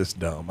No. just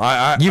dumb.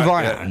 You've I-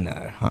 already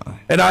no.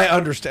 and I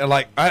understand.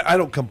 Like I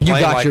don't You complain.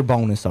 got like, your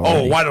bonus oh,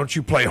 already. why don't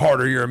you play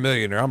harder? You're a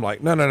millionaire. I'm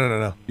like,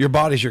 no. Your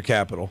body's your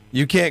capital.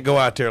 You can't go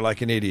out there like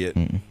an idiot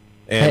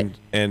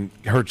and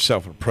hurt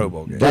yourself in a Pro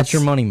Bowl game. That's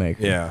your moneymaker.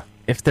 Yeah,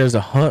 If there's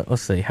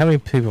let's see, how many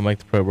people make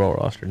the Pro Bowl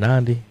roster?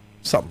 90?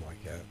 something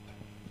like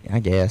that. I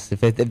guess if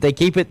they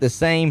keep it the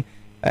same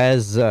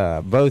as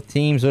both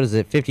teams, what is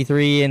it,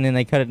 53, and then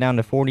they cut it down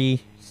to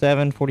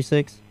 47,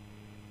 46?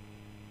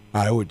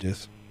 I would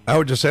just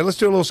say let's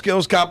do a little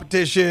skills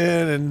competition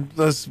and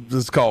let's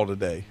call it a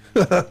day.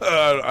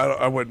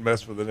 I wouldn't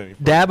mess with it any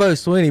further. Dabo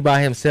Swinney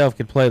by himself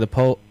could pay the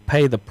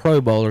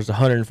Pro Bowlers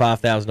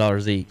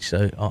 $105,000 each.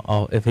 So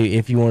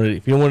if you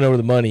want to know where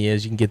the money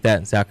is, you can get that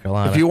in South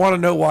Carolina. If you want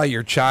to know why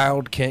your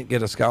child can't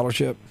get a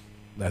scholarship,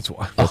 that's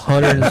why.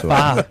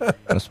 105.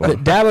 That's why.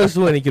 But Dabo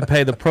Swinney could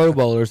pay the Pro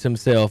Bowlers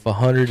himself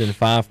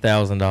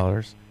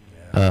 $105,000.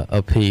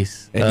 a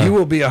piece. And you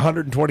will be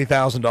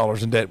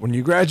 $120,000 in debt when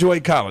you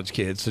graduate college,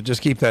 kids. So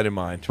just keep that in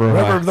mind. Right.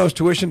 Remember, those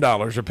tuition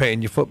dollars are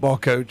paying your football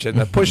coach, and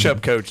the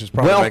push-up coach is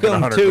probably making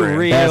Welcome $100,000. to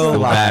real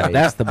life.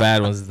 That's the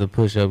bad ones, the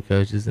push-up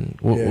coaches, and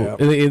Yeah.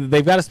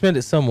 they've got to spend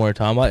it somewhere.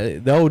 Tom,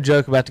 the old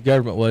joke about the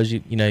government was,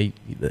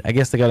 I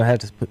guess they got to have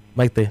to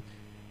make the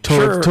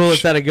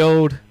toilets out of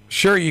gold.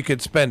 Sure, you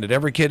could spend it.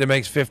 Every kid that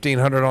makes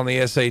 $1,500 on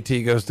the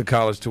SAT goes to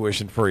college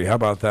tuition free. How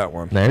about that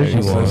one? There's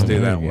your Let's one. do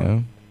There that you one.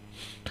 go.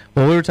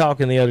 Well, we were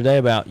talking the other day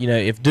about,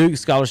 if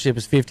Duke's scholarship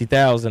is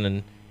 $50,000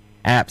 and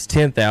App's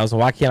 $10,000,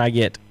 why can't I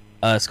get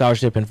a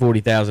scholarship in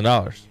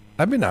 $40,000?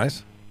 That'd be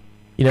nice.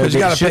 Because Because you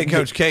got to pay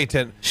Coach K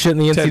 10.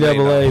 Shouldn't the $10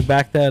 million. NCAA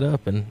back that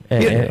up?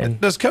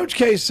 And Does Coach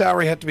K's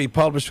salary have to be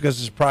published because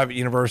it's a private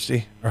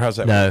university, or how's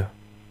that? no, work?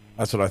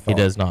 That's what I he thought.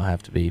 does not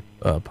have to be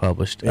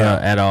published Yeah.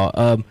 at all.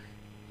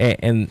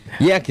 And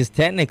Yeah, because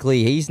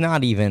technically he's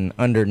not even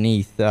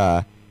underneath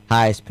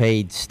highest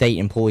paid state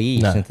employee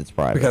No. since it's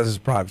private. because it's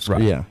private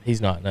school. Yeah.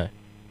 he's not. No,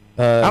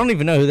 I don't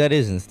even know who that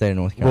is in the state of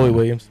North Carolina. Roy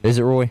Williams. Is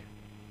it Roy?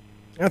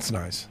 That's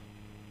nice.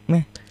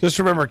 Meh. Just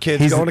remember,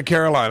 kids, He's- going to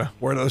Carolina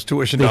where those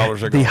tuition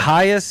dollars are The going.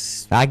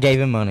 highest, I gave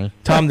him money.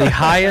 Tom, the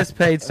highest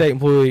paid state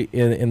employee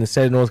in the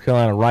state of North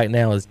Carolina right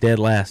now is dead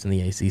last in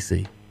the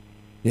ACC.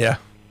 Yeah.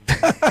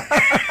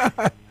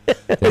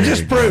 It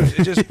just proves.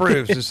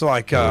 It's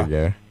like There we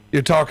go.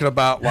 you're talking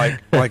about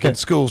like in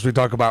schools we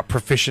talk about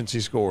proficiency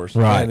scores.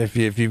 Right. And if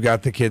you've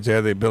got the kids that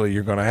have the ability,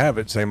 you're going to have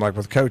it. Same like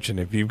with coaching.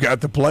 If you've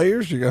got the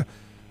players, good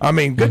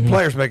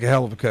players make a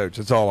hell of a coach.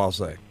 That's all I'll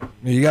say.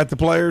 You got the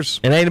players.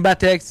 It ain't about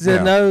the X's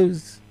and Yeah.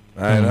 O's.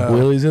 I know.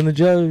 Willies and the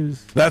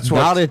Joes. That's what.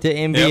 Not at the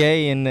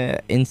NBA and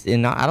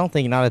I don't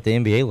think not at the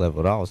NBA level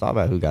at all. It's all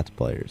about who got the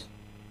players.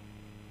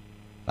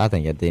 I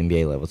think at the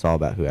NBA level, it's all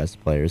about who has the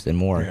players, and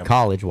more Yeah.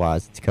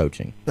 college-wise, it's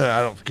coaching.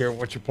 I don't care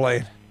what you're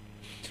playing.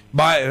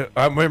 I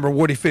remember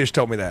Woody Fish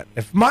told me that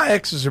if my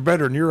X's are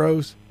better than your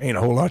O's, ain't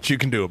a whole lot you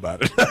can do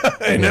about it.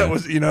 And that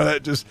was,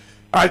 that just.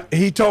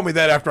 He told me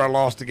that after I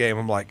lost the game.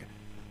 I'm like,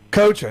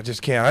 Coach, I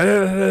just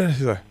can't.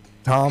 He's like,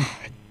 Tom,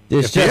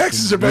 if the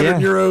X's are better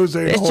than your O's,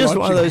 ain't a It's whole just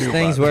lot one of you can those do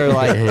things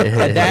about it.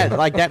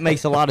 where that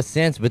makes a lot of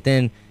sense. But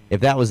then if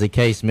that was the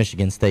case,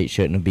 Michigan State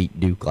shouldn't have beat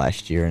Duke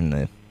last year in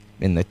the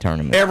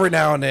tournament. Every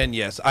now and then,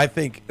 yes. I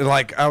think,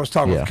 like I was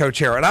talking Yeah. with Coach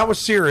Harrell, and I was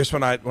serious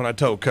when I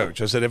told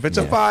Coach. I said, if it's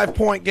a Yeah.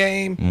 5-point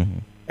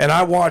game, and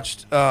I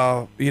watched,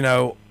 Brad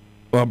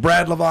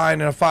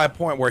Levine in a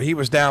 5-point where he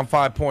was down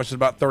 5 points with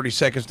about 30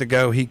 seconds to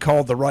go. He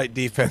called the right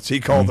defense.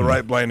 He called the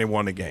right play, and they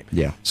won the game.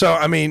 Yeah. So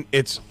I mean,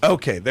 it's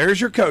okay. There's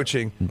your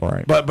coaching,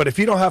 Right. But if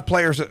you don't have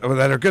players that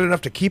are good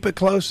enough to keep it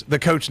close, the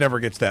coach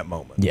never gets that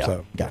moment. Yeah,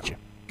 So, gotcha.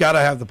 Got to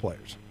have the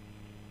players.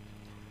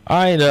 All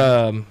right,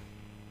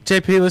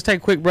 JP, let's take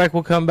a quick break.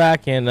 We'll come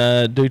back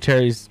and do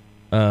Terry's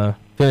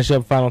finish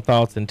up final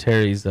thoughts and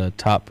Terry's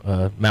top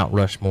Mount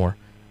Rushmore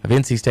of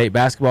NC State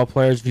basketball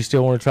players. If you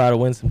still want to try to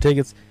win some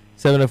tickets,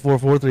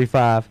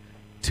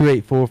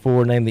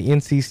 704-435-2844. Name the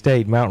NC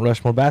State Mount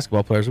Rushmore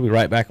basketball players. We'll be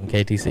right back on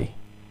KTC.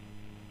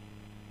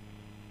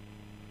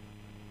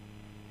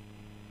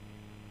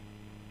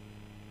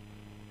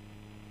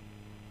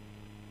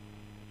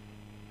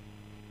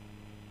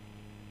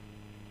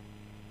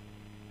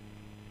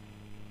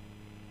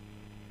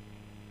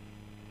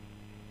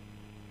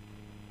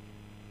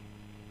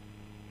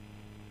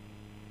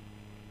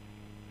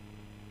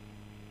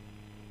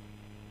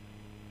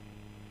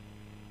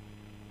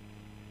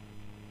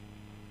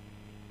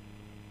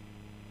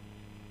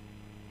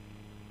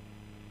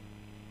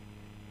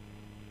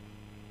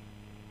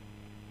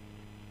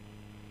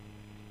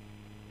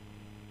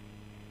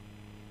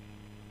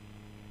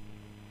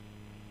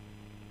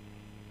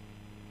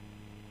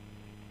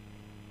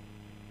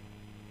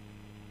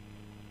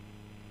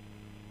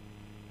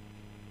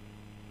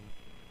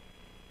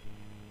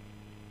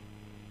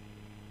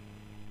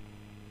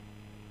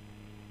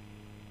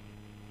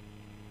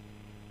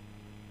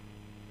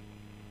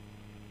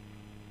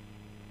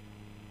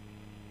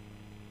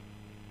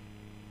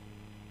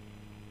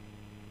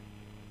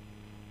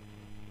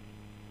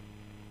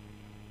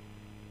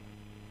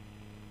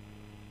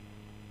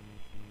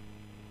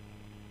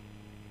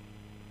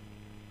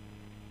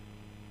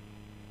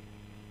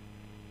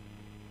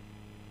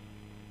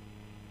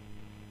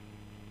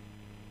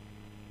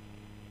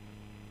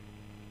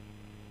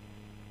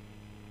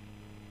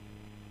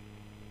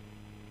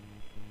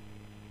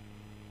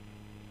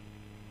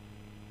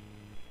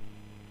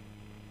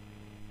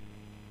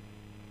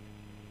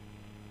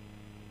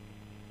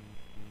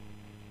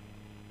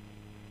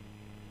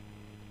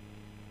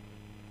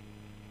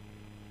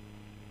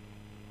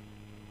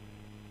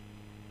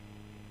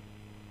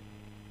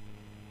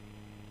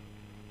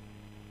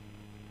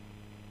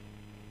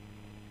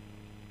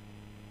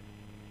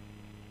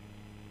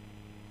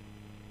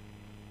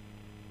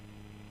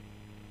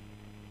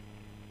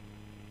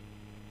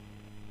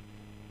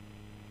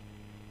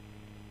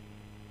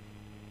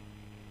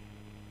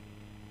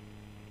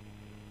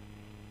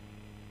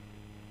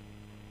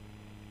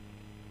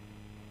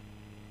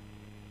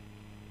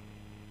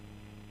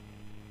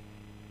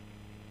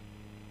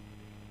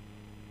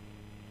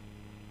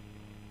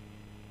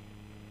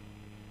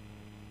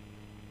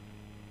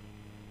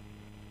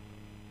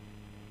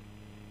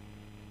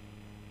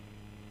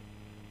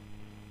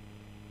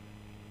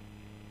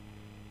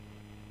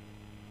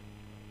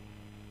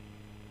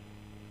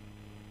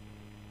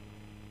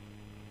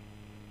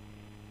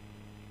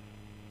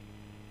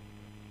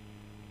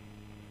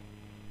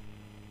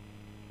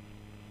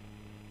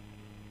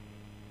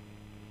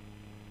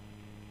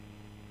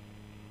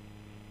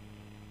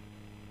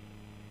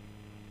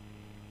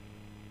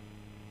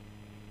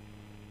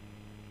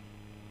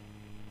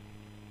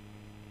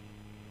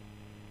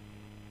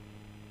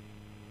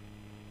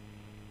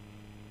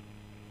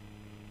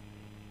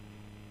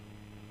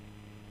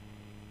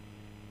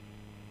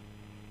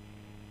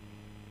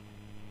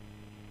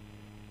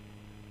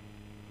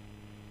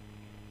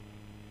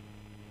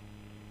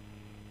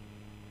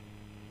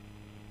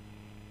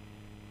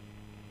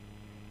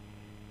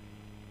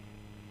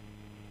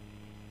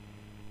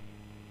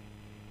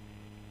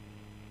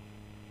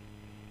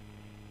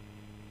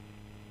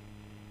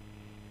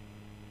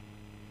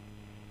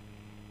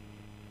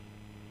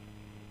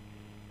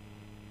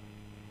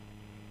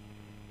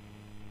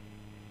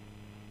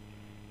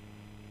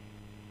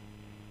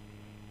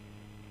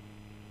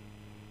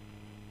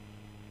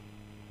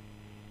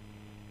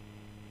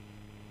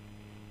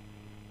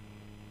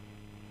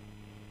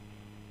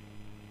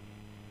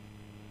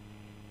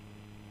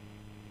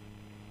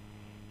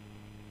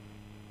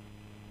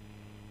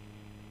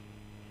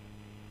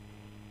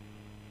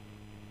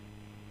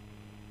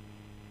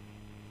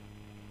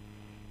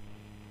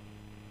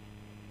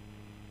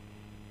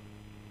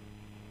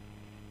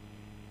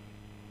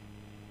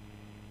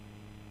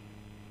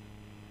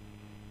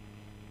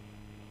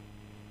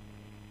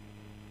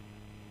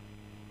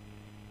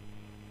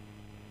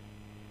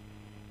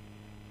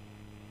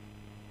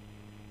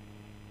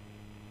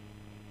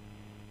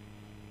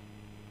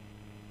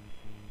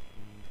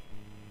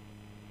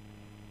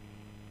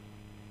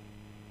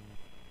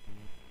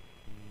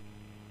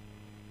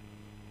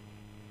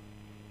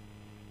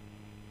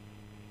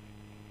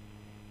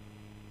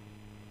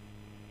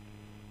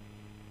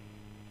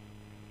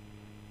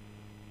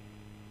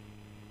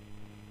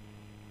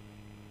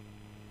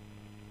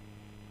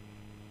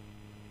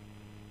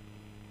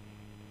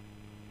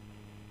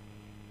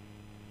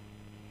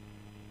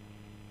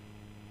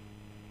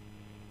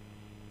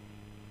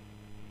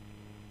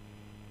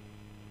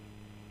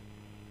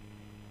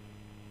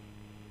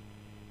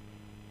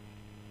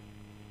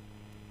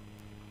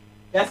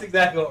 That's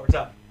exactly what we're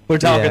talking. We're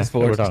talking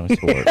sports. We're talking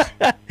sports.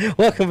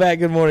 Welcome back.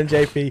 Good morning,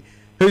 JP.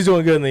 Who's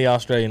doing good in the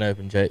Australian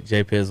Open, J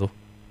Pizzle?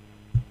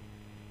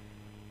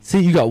 See,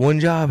 you got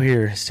one job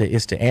here.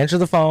 It's to answer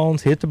the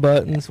phones, hit the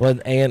buttons,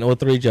 or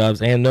 3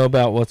 jobs, and know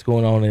about what's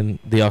going on in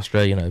the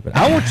Australian Open.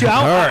 I want you.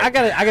 I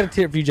got a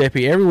tip for you,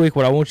 JP. Every week,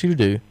 what I want you to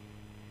do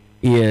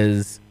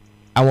is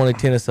I want a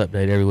tennis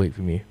update every week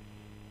from you.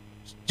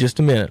 Just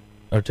a minute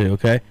or two,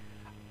 okay?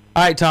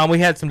 All right, Tom. We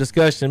had some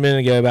discussion a minute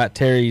ago about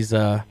Terry's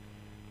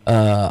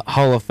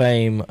Hall of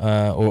Fame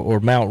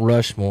or Mount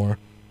Rushmore.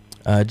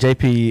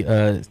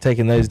 JP is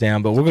taking those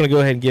down, but we're going to go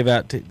ahead and give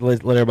out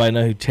let everybody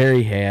know who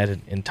Terry had,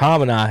 and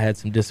Tom and I had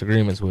some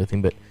disagreements with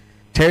him, but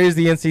Terry's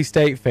the NC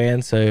State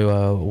fan,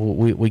 so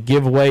we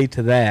give way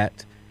to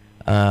that.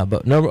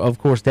 But of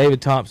course,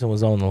 David Thompson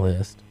was on the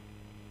list.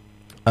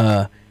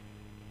 Tom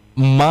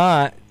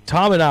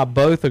and I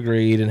both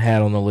agreed and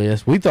had on the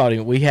list. We thought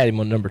we had him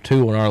on number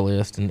 2 on our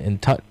list, and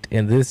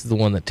this is the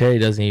one that Terry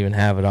doesn't even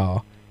have at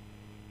all.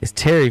 It's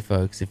Terry,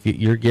 folks. If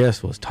your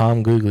guess was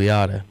Tom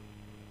Gugliotta,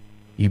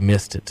 you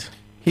missed it.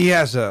 He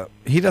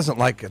doesn't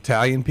like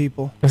Italian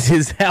people.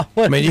 Is that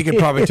what? I mean, you can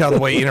probably tell the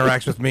way he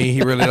interacts with me.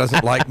 He really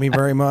doesn't like me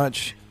very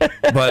much.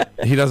 But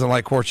he doesn't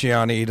like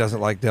Corciani. He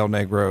doesn't like Del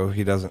Negro.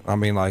 He doesn't. I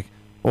mean,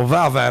 well,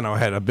 Valvano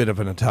had a bit of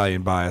an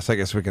Italian bias. I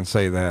guess we can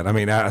say that. I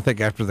mean, I think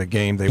after the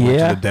game they went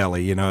to the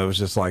deli. You know, it was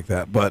just like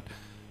that. But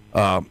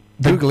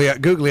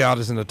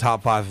Gugliotta's in the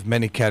top 5 of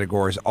many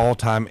categories,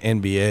 all-time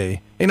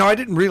NBA. You know, I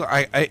didn't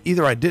realize.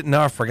 Either I didn't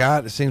know, or I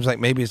forgot. It seems like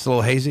maybe it's a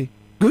little hazy.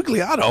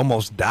 Gugliotta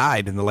almost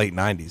died in the late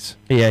 90s.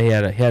 Yeah, he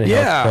had a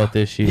health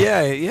issue.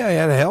 Yeah, he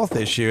had a health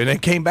issue, and then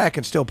came back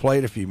and still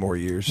played a few more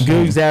years.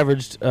 Googs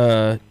averaged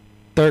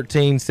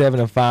 13, 7,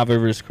 and 5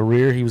 over his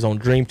career. He was on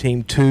Dream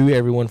Team 2.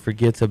 Everyone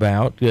forgets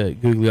about.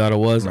 Gugliotta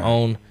was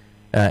on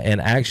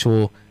an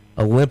actual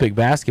Olympic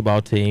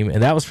basketball team,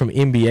 and that was from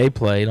NBA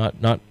play.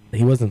 Not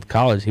he wasn't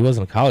college. He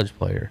wasn't a college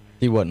player.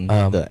 He wasn't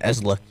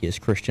as lucky as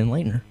Christian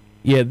Laettner.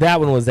 Yeah, that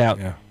one was out.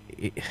 Yeah.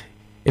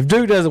 If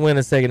Duke doesn't win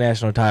a second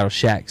national title,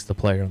 Shaq's the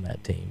player on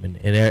that team,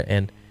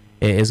 and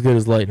as good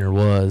as Laettner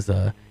was,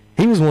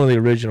 he was one of the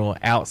original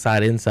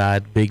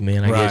outside-inside big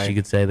men, I guess you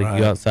could say, that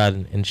go outside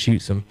and shoot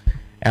some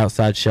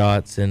outside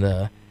shots.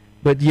 And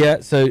but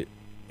yeah, so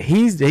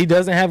he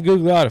doesn't have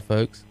Gugliotta,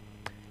 folks.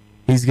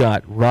 He's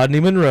got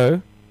Rodney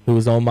Monroe, who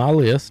was on my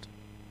list.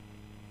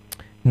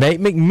 Nate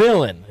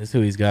McMillan is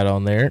who he's got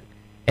on there,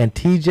 and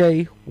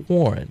T.J.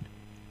 Warren.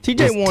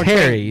 T.J. Warren,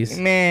 Terry's.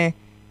 Man.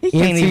 He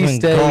can't even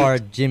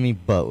guard Jimmy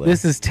Butler.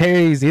 This is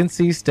Terry's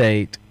NC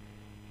State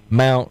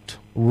Mount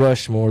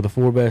Rushmore, the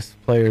 4 best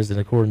players, and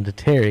according to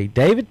Terry,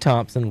 David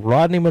Thompson,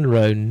 Rodney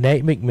Monroe,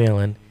 Nate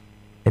McMillan,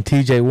 and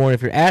T.J. Warren.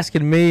 If you're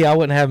asking me, I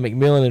wouldn't have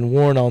McMillan and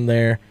Warren on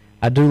there.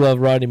 I do love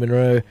Rodney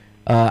Monroe.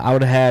 I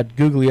would have had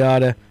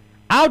Gugliotta.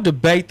 I'll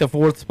debate the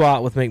 4th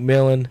spot with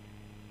McMillan.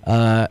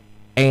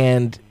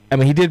 And, I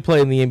mean, he did play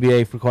in the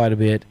NBA for quite a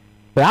bit.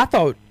 But I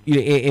thought,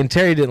 and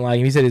Terry didn't like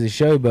him. He said he's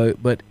a showboat,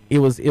 but it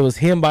was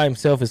him by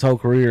himself his whole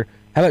career.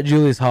 How about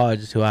Julius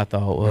Hodges, who I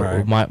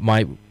thought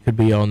might could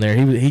be on there?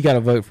 He got a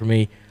vote for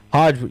me.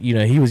 Hodge,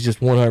 he was just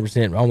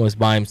 100% almost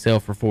by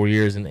himself for 4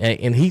 years,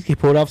 and he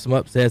pulled off some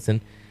upsets and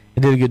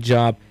did a good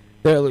job.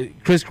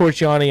 Chris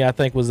Corciani, I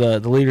think, was the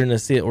leader in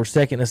assist or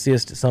second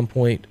assist at some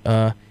point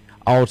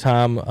all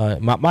time.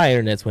 My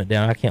internet's went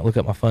down. I can't look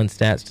up my fun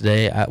stats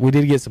today. We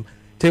did get some.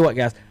 Tell you what,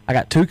 guys, I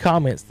got 2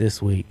 comments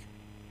this week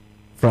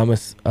from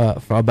us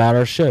about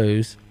our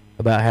shows,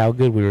 about how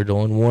good we were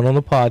doing. One on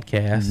the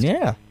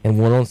podcast, and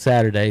one on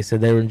Saturday.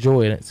 Said they were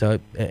enjoying it. So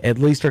at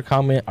least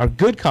our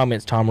good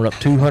comments, Tom, are up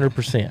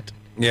 200%.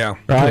 Yeah,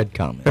 right. Good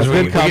comments. Our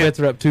good comments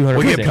are up 200%.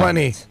 We get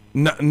plenty.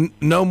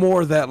 No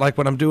more of that. Like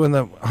when I'm doing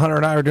Hunter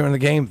and I are doing the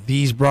game.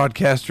 These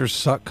broadcasters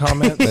suck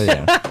comments.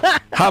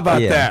 How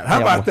about that? How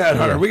about that,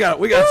 Hunter? We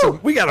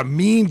got a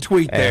mean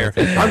tweet there.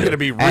 I'm going to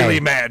be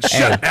really mad.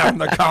 Shut down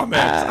the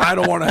comments. I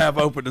don't want to have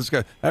open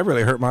discussion. That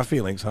really hurt my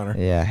feelings, Hunter.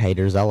 Yeah,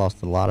 haters. I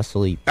lost a lot of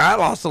sleep. I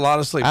lost a lot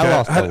of sleep. I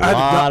lost a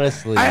lot of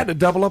sleep. I had to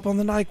double up on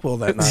the NyQuil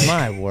that night.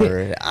 My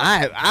word.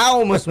 I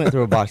almost went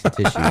through a box of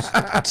tissues.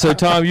 So,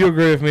 Tom, you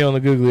agree with me on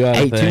the Gugliotta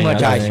thing? Ate too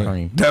much ice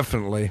cream.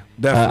 Definitely.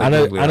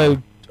 I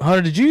know.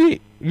 Hunter,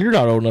 you're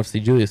not old enough to see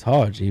Julius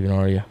Hodge, even,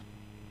 are you?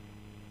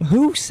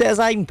 Who says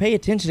I can pay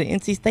attention to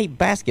NC State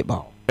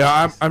basketball?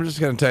 Yeah, I'm just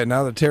going to tell you,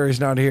 now that Terry's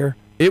not here,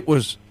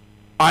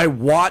 I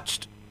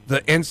watched the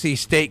NC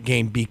State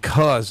game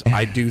because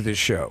I do this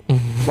show.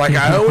 Like,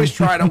 I always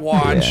try to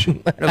watch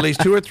at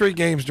least 2 or 3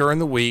 games during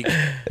the week.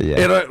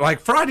 Yeah. Like,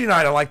 Friday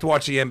night, I like to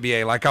watch the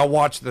NBA. Like, I'll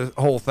watch the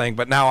whole thing,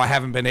 but now I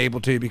haven't been able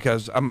to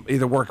because I'm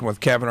either working with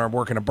Kevin or I'm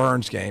working a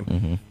Burns game.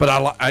 Mm-hmm. But,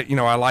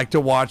 I like to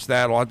watch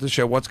that. I like to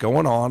show what's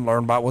going on,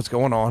 learn about what's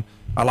going on.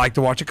 I like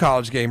to watch a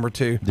college game or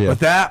 2. Yeah. But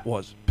that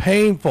was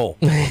painful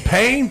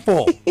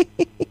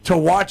to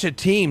watch a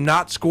team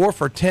not score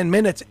for 10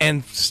 minutes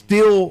and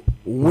still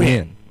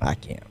win. I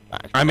can't.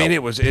 I mean,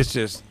 it was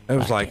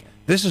like,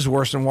 this is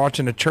worse than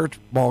watching a church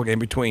ball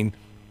game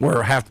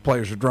where half the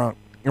players are drunk.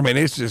 I mean,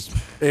 it's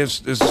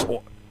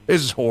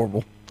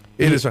horrible.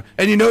 It is,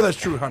 and you know that's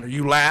true, Hunter.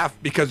 You laugh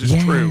because it's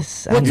Yes,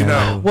 true. I You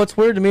know. What's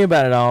weird to me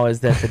about it all is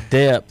that the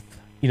depth,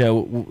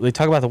 they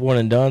talk about the one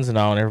and dones and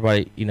all, and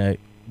everybody,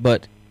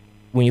 but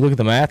when you look at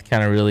the math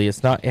kind of really,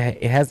 it's not,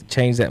 it hasn't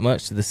changed that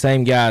much. To the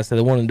same guys, so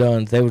the one and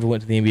dones, they would have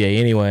went to the NBA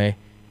anyway.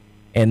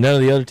 And none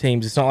of the other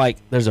teams, it's not like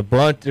there's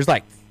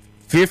like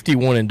 50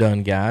 one and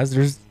done guys.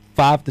 There's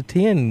 5 to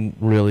 10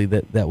 really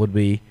that would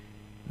be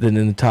then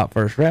in the top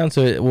first round.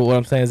 So what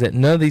I'm saying is that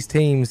none of these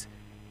teams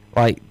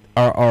like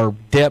are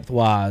depth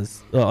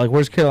wise. Like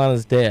where's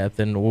Carolina's depth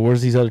and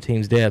where's these other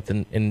teams' depth?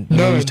 And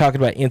you're just talking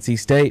about NC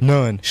State.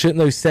 None. Shouldn't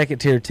those second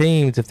tier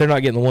teams, if they're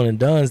not getting the one and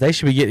dones, they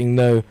should be getting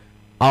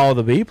all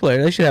the B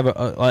players. They should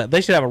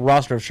have a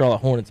roster of Charlotte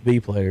Hornets B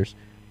players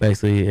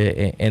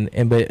basically,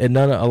 but a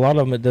lot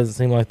of them it doesn't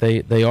seem like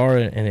they are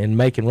and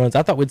making runs.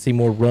 I thought we'd see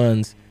more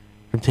runs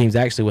from teams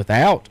actually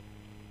without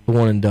the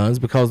one and dones,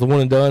 because the one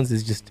and dones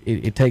is just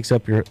it takes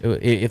up your,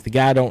 if the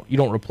guy you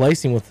don't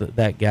replace him with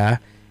that guy,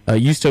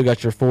 you still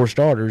got your 4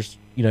 starters,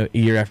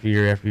 year after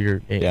year after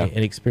year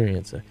in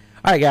experience. So,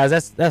 all right, guys,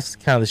 that's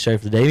kind of the show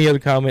for today. Any other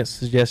comments,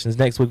 suggestions?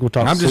 Next week we'll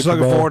talk. I'm just Super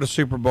looking Bowl. forward to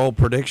Super Bowl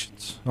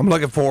predictions. I'm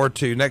looking forward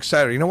to next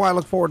Saturday. You know why I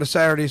look forward to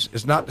Saturdays?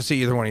 It's not to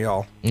see either one of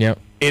y'all. Yep.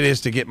 It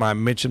is to get my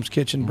Mitchum's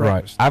Kitchen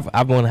Right. breakfast. I'm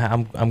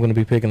going to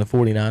be picking the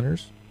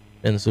 49ers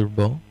in the Super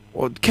Bowl.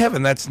 Well,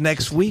 Kevin, that's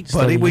next week, Just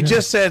buddy. letting We you know.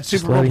 just said Just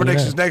Super Bowl letting you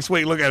predictions know. next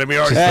week. Look at it. We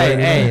already Just said letting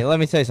it. you Hey, let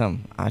me say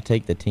something. I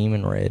take the team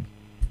in red.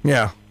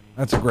 Yeah,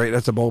 that's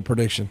a bold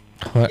prediction.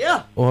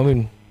 Yeah. Well, I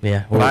mean,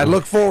 yeah. But I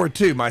look forward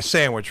to my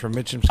sandwich from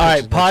Mitchum's Kitchen. All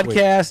right, next week.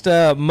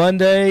 podcast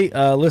Monday.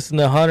 Listen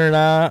to Hunter and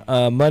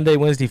I Monday,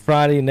 Wednesday,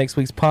 Friday, next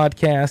week's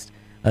podcast.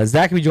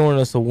 Zach will be joining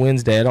us on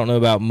Wednesday. I don't know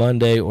about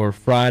Monday or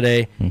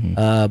Friday,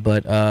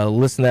 but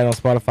listen to that on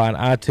Spotify and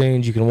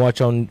iTunes. You can watch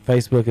on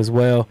Facebook as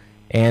well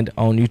and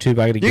on YouTube.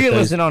 I got to get You can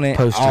those listen on it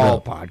posted all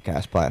up.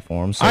 podcast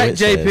platforms. So All right, it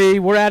says- JP,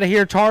 we're out of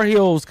here. Tar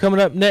Heels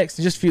coming up next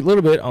in just a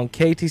little bit on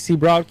KTC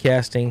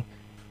Broadcasting.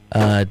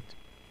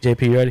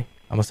 JP, you ready?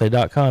 I'm going to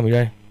say .com. You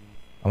ready?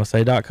 I'm going to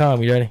say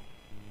 .com. You ready?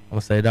 I'm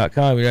going to say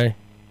 .com. You ready?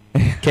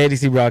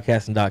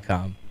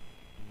 KTCBroadcasting.com. I'm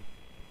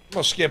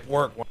going to skip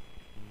work.